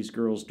for these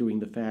girls doing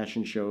the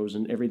fashion shows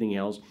and everything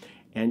else.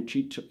 And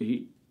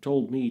he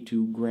told me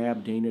to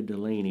grab Dana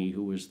Delaney,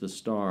 who was the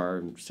star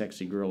and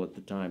sexy girl at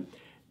the time,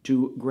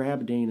 to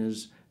grab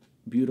Dana's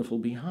beautiful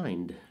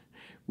behind,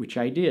 which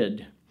I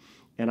did.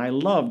 And I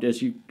loved,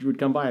 as you would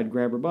come by, I'd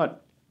grab her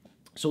butt.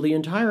 So the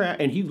entire,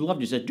 and he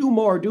loved it. He said, do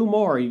more, do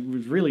more. He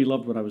really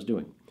loved what I was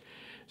doing.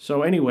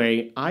 So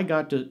anyway, I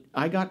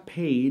got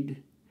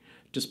paid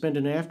to spend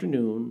an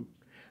afternoon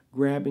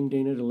grabbing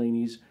Dana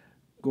Delaney's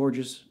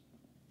gorgeous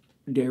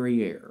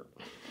derriere.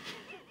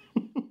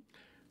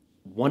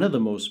 One of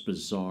the most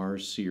bizarre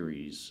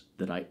series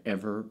that I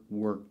ever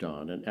worked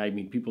on, and I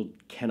mean, people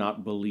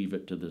cannot believe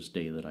it to this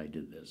day that I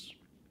did this.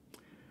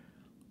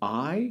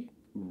 I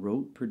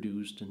wrote,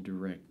 produced, and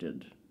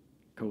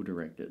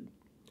co-directed,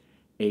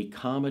 a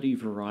comedy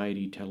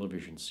variety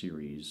television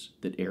series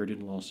that aired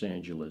in Los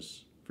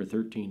Angeles for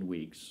 13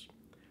 weeks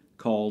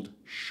called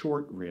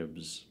Short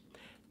Ribs,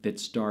 that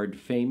starred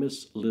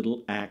famous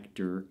little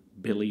actor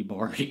Billy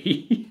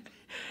Barty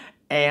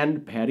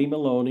and Patty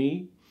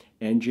Maloney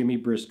and Jimmy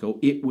Briscoe.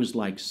 It was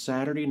like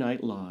Saturday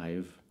Night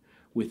Live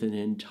with an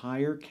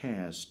entire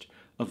cast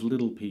of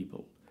little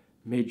people,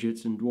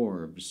 midgets and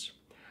dwarves.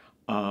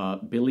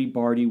 Billy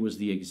Barty was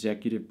the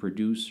executive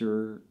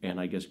producer and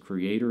I guess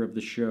creator of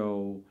the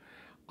show.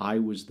 I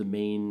was the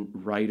main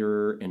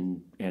writer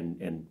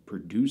and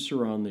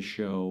producer on the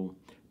show.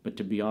 But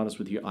to be honest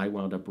with you, I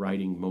wound up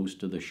writing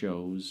most of the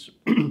shows.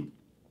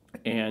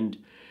 And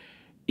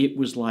it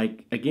was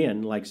like,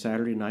 again, like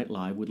Saturday Night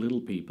Live with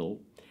little people.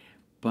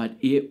 But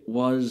it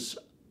was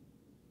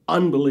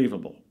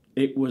unbelievable.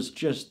 It was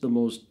just the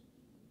most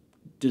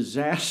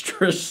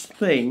disastrous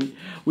thing.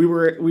 We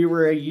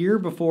were a year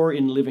before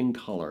in Living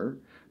Color,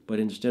 but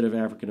instead of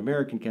African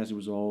American cast, it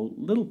was all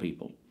little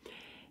people.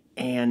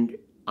 And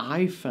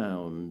I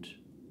found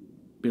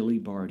Billy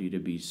Barty to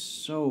be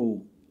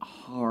so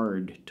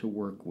hard to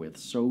work with,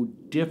 so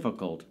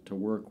difficult to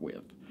work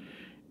with.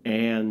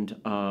 And,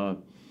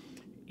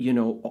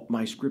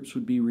 my scripts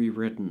would be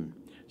rewritten.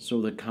 So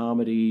the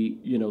comedy,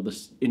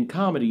 in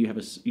comedy you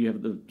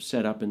have the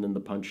setup and then the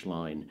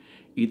punchline.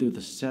 Either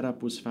the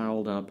setup was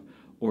fouled up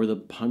or the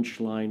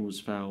punchline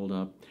was fouled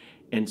up.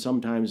 And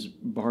sometimes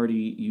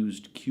Barty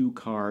used cue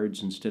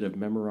cards instead of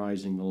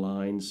memorizing the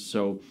lines.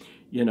 So,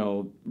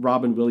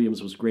 Robin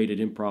Williams was great at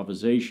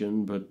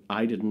improvisation, but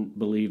I didn't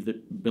believe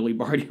that Billy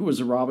Barty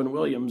was a Robin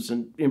Williams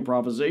in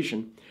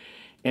improvisation.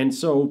 And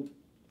so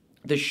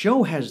the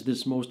show has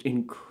this most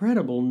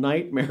incredible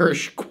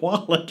nightmarish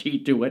quality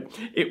to it.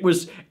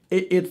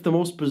 It's the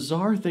most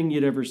bizarre thing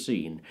you'd ever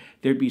seen.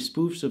 There'd be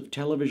spoofs of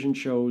television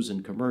shows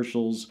and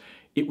commercials.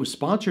 It was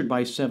sponsored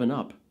by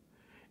 7-Up,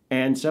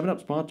 and 7-Up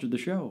sponsored the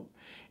show.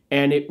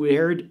 And it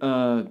aired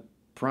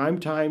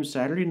primetime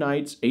Saturday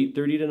nights,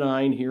 8:30 to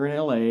 9 here in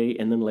LA,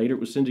 and then later it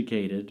was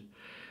syndicated.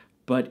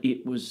 But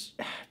it was,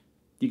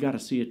 you got to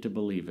see it to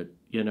believe it,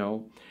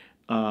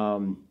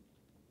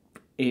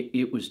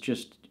 It was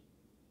just,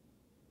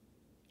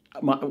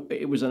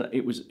 it was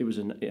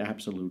an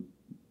absolute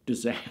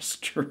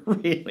disaster,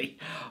 really.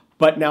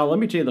 But now let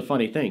me tell you the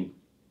funny thing.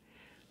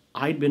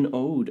 I'd been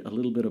owed a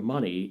little bit of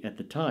money at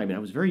the time, and I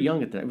was very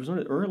young at that. It was one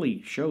of the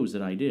early shows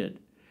that I did.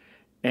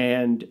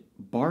 And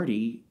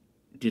Barty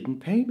didn't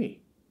pay me.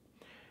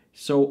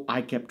 So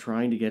I kept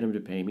trying to get him to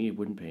pay me. He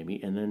wouldn't pay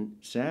me. And then,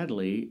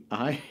 sadly,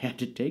 I had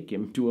to take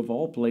him to, of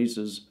all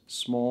places,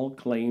 small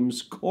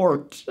claims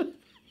court.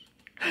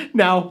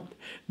 Now,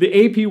 the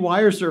AP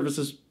wire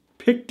services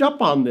picked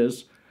up on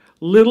this.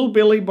 Little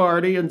Billy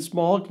Barty and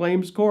small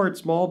claims court,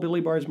 small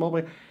Billy Barty, small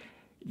Billy.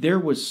 There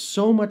was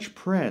so much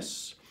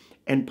press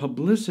and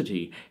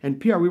publicity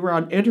and PR. We were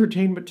on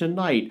Entertainment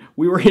Tonight.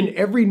 We were in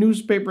every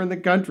newspaper in the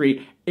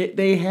country.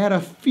 They had a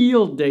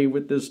field day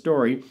with this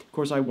story. Of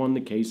course, I won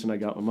the case and I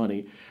got my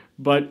money.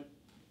 But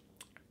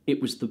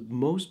it was the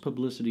most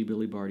publicity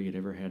Billy Barty had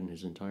ever had in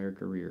his entire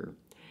career.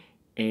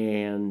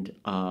 And,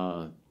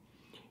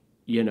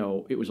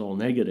 it was all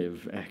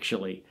negative,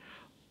 actually.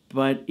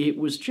 But it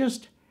was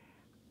just,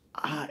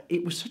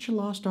 it was such a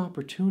lost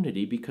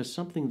opportunity because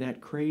something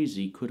that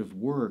crazy could have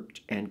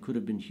worked and could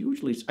have been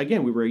hugely...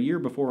 Again, we were a year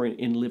before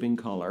in Living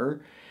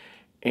Color,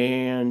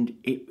 and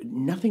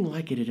nothing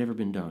like it had ever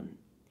been done.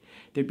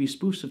 There'd be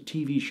spoofs of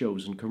TV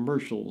shows and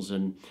commercials,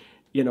 and,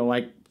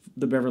 like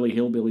the Beverly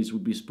Hillbillies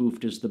would be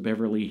spoofed as the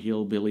Beverly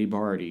Hillbilly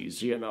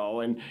Bartys,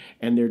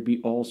 and there'd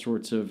be all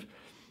sorts of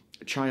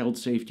child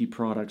safety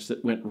products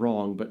that went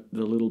wrong, but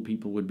the little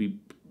people would be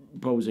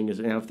posing as,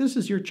 now, if this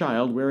is your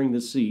child wearing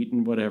this seat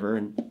and whatever,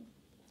 and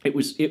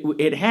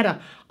it had a,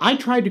 I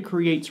tried to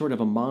create sort of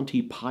a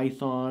Monty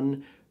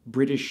Python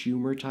British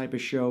humor type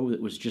of show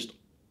that was just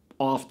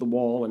off the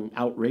wall and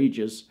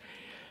outrageous,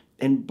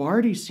 and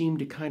Barty seemed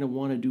to kind of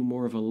want to do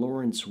more of a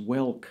Lawrence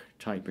Welk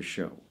type of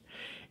show,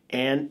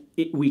 and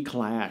we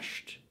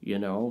clashed,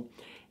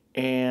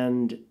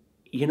 and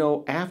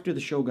after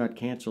the show got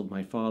canceled,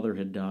 my father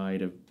had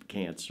died of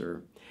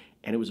cancer,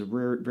 and it was a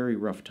very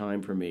rough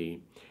time for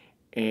me.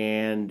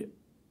 And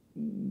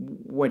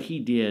what he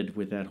did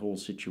with that whole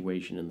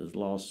situation and the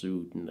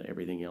lawsuit and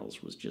everything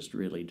else was just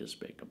really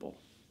despicable.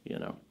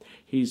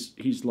 He's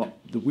the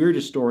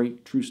weirdest story,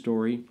 true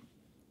story.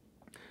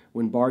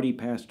 When Barty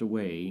passed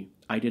away,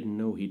 I didn't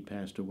know he'd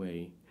passed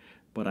away,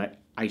 but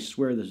I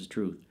swear this is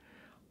truth.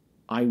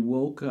 I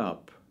woke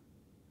up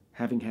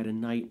having had a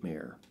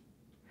nightmare,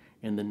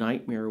 and the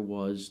nightmare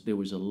was there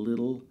was a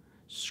little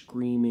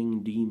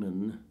screaming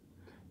demon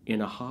in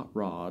a hot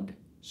rod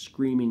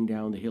screaming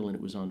down the hill, and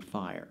it was on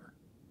fire.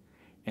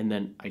 And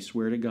then, I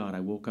swear to God,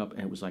 I woke up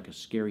and it was like a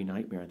scary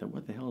nightmare. I thought,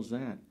 what the hell is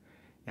that?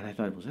 And I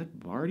thought, was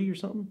that Barty or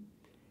something?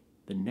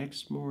 The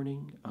next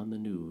morning on the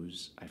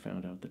news, I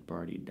found out that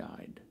Barty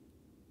died.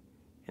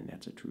 And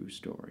that's a true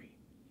story.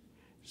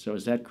 So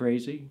is that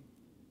crazy?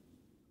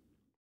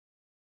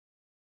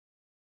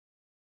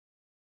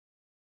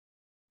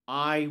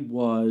 I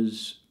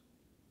was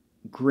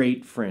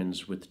great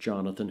friends with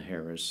Jonathan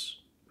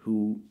Harris,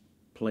 who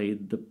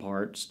played the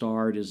part,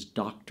 starred as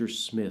Dr.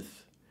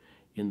 Smith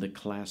in the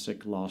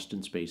classic Lost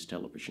in Space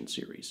television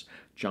series.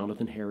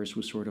 Jonathan Harris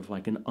was sort of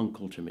like an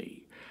uncle to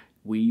me.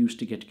 We used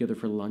to get together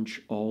for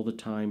lunch all the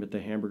time at the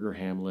Hamburger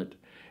Hamlet,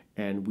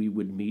 and we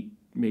would meet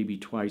maybe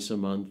twice a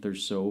month or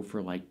so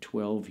for like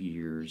 12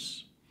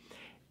 years.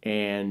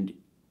 And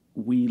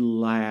we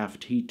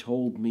laughed. He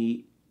told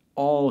me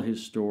all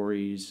his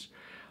stories.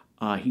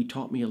 He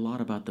taught me a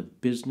lot about the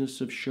business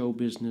of show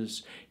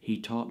business. He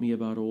taught me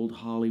about old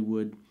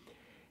Hollywood.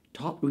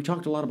 We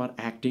talked a lot about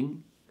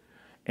acting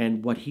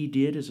and what he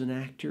did as an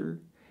actor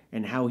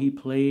and how he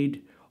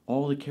played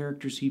all the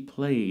characters he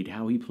played,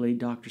 how he played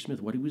Dr.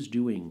 Smith, what he was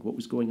doing, what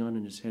was going on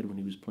in his head when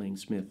he was playing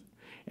Smith,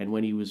 and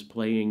when he was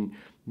playing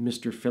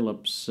Mr.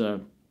 Phillips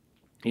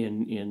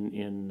in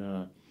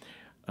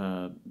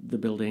the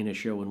Bill Dana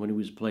Show, and when he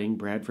was playing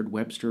Bradford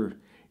Webster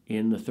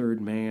in The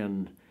Third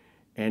Man,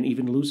 and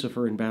even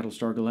Lucifer in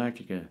Battlestar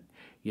Galactica.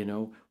 You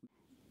know,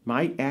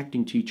 my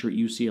acting teacher at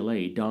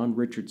UCLA, Don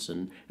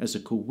Richardson, as a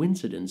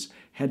coincidence,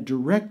 had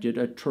directed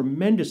a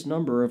tremendous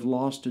number of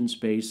Lost in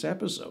Space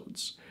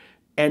episodes.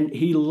 And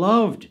he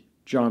loved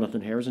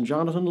Jonathan Harris, and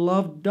Jonathan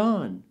loved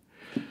Don.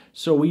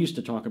 So we used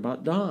to talk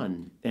about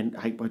Don, and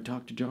I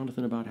talked to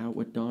Jonathan about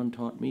what Don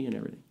taught me and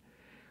everything.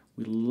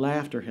 We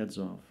laughed our heads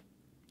off.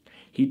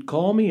 He'd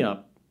call me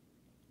up.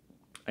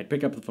 I'd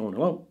pick up the phone.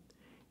 Hello.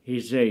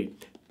 He'd say,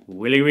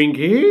 "Willie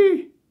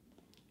Winky?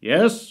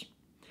 Yes?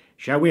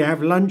 Shall we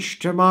have lunch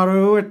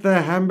tomorrow at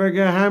the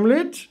Hamburger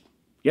Hamlet?"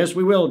 "Yes,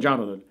 we will,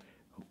 Jonathan."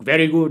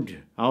 "Very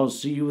good. I'll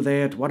see you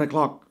there at 1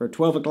 o'clock or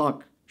 12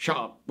 o'clock.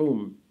 Sharp.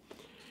 Boom."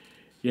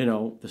 You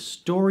know, the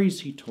stories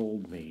he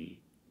told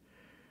me.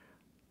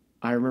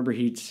 I remember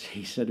he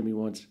said to me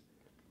once,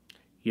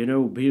 "You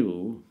know,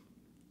 Bill,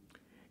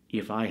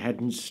 if I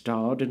hadn't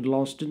starred in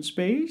Lost in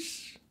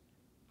Space,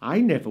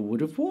 I never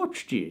would have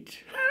watched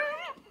it."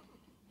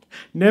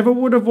 Never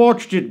would have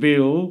watched it,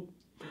 Bill.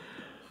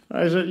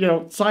 I said, you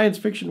know, science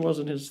fiction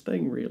wasn't his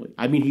thing, really.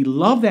 I mean, he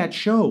loved that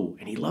show,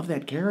 and he loved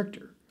that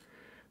character.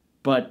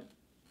 But,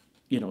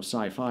 you know,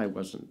 sci-fi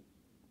wasn't,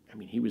 I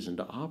mean, he was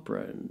into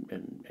opera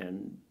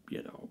and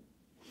you know,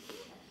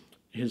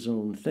 his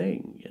own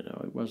thing, you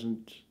know. It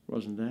wasn't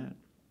that.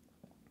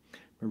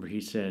 Remember he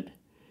said,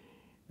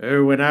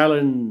 Owen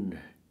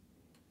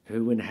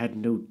had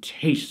no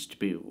taste,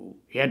 Bill.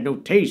 He had no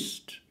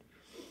taste,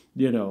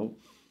 you know.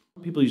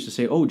 People used to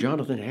say, oh,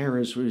 Jonathan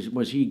Harris,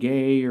 was he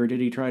gay or did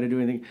he try to do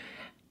anything?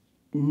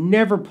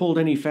 Never pulled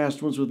any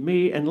fast ones with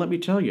me, and let me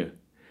tell you,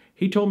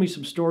 he told me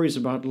some stories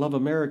about Love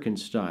American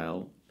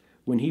Style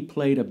when he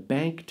played a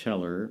bank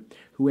teller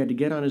who had to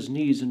get on his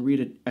knees and read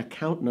an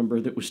account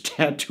number that was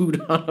tattooed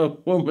on a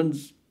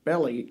woman's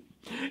belly.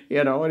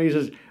 You know, and he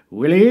says,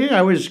 Willie,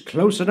 I was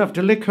close enough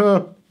to lick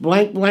her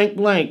blank, blank,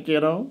 blank, you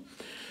know.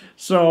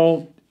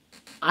 So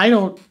I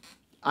don't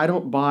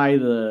buy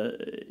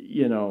the,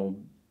 you know,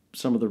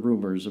 some of the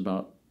rumors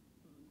about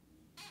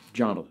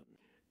Jonathan.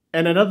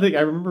 And another thing,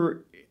 I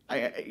remember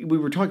we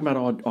were talking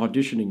about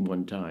auditioning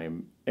one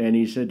time, and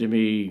he said to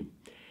me,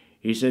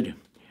 he said,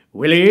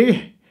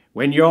 Willie,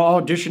 when you're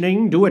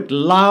auditioning, do it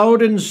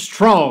loud and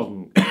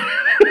strong,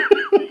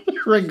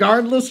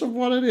 regardless of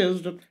what it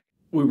is.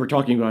 We were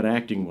talking about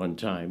acting one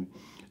time,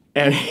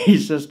 and he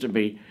says to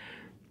me,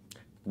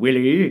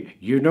 Willie,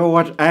 you know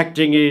what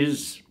acting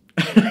is?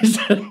 I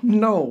said,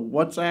 no,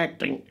 what's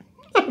acting?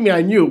 I mean,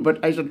 I knew,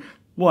 but I said,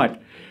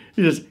 what?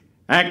 He says,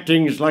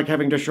 acting's like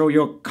having to show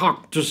your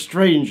cock to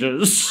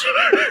strangers.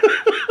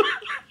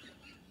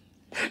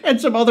 And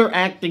some other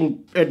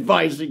acting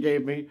advice he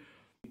gave me.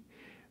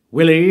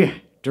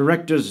 Willie,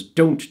 directors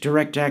don't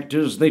direct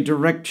actors, they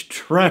direct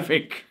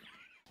traffic.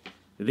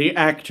 The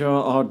actor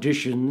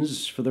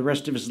auditions for the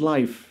rest of his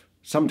life.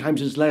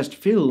 Sometimes his last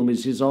film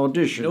is his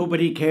audition.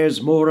 Nobody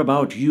cares more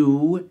about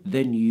you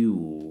than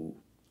you.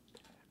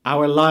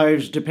 Our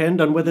lives depend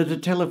on whether the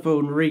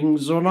telephone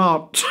rings or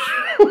not.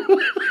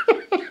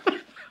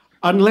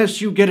 Unless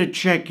you get a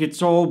check,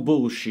 it's all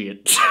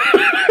bullshit.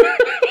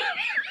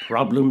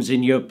 Problems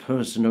in your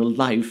personal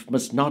life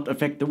must not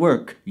affect the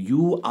work.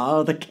 You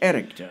are the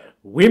character.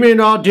 Women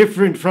are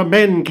different from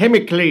men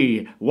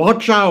chemically.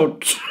 Watch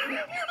out.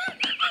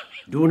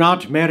 Do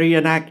not marry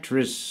an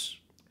actress.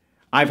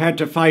 I've had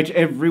to fight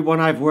everyone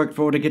I've worked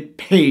for to get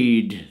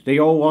paid. They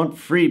all want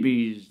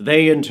freebies.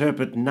 They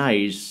interpret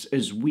nice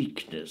as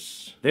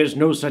weakness. There's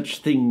no such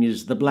thing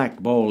as the black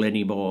ball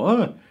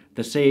anymore.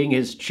 The saying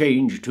has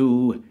changed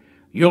to,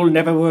 you'll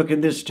never work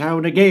in this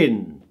town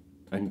again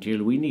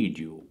until we need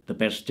you. The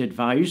best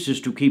advice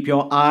is to keep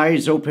your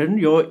eyes open,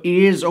 your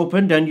ears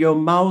opened, and your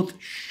mouth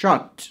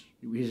shut.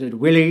 He said,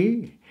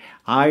 Willie,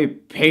 I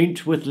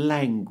paint with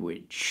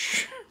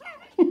language.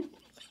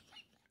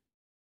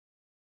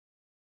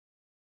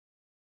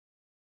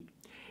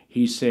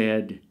 He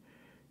said,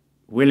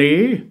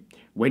 Willie,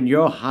 when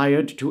you're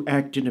hired to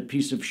act in a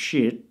piece of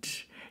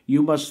shit,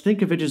 you must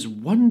think of it as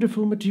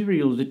wonderful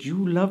material that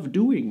you love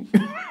doing.